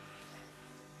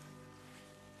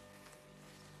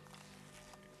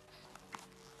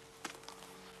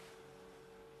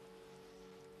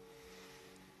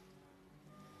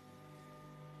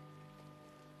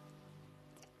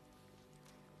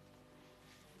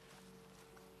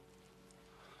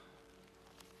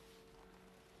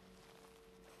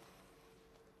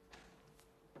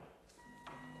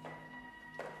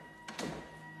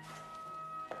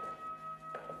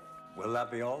 Will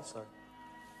that be all, sir?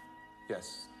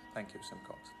 Yes, thank you,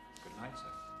 Simcox. Good night, sir.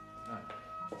 Good night.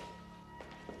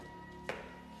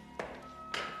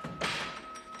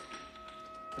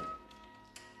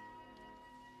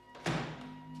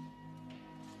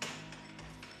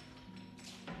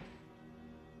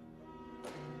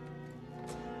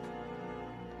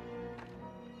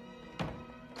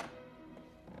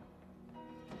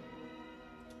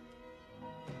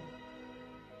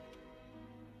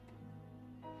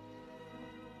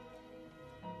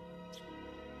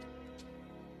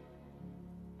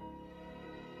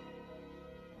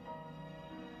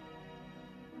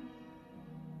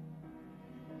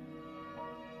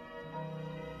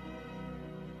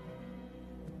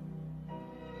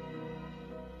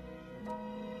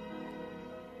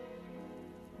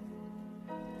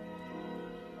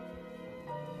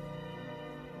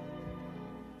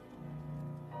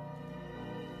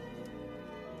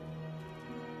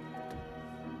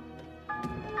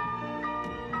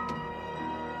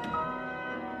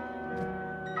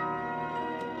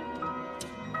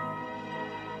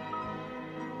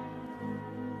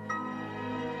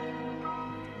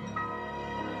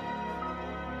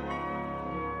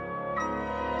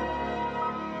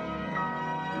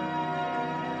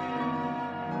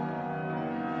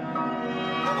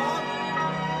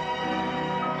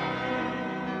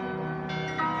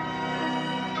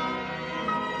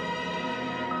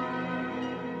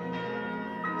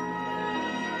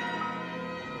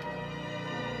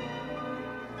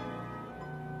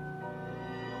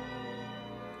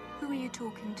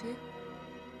 talking to?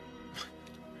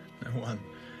 No one.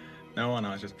 No one.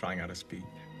 I was just trying out a speed.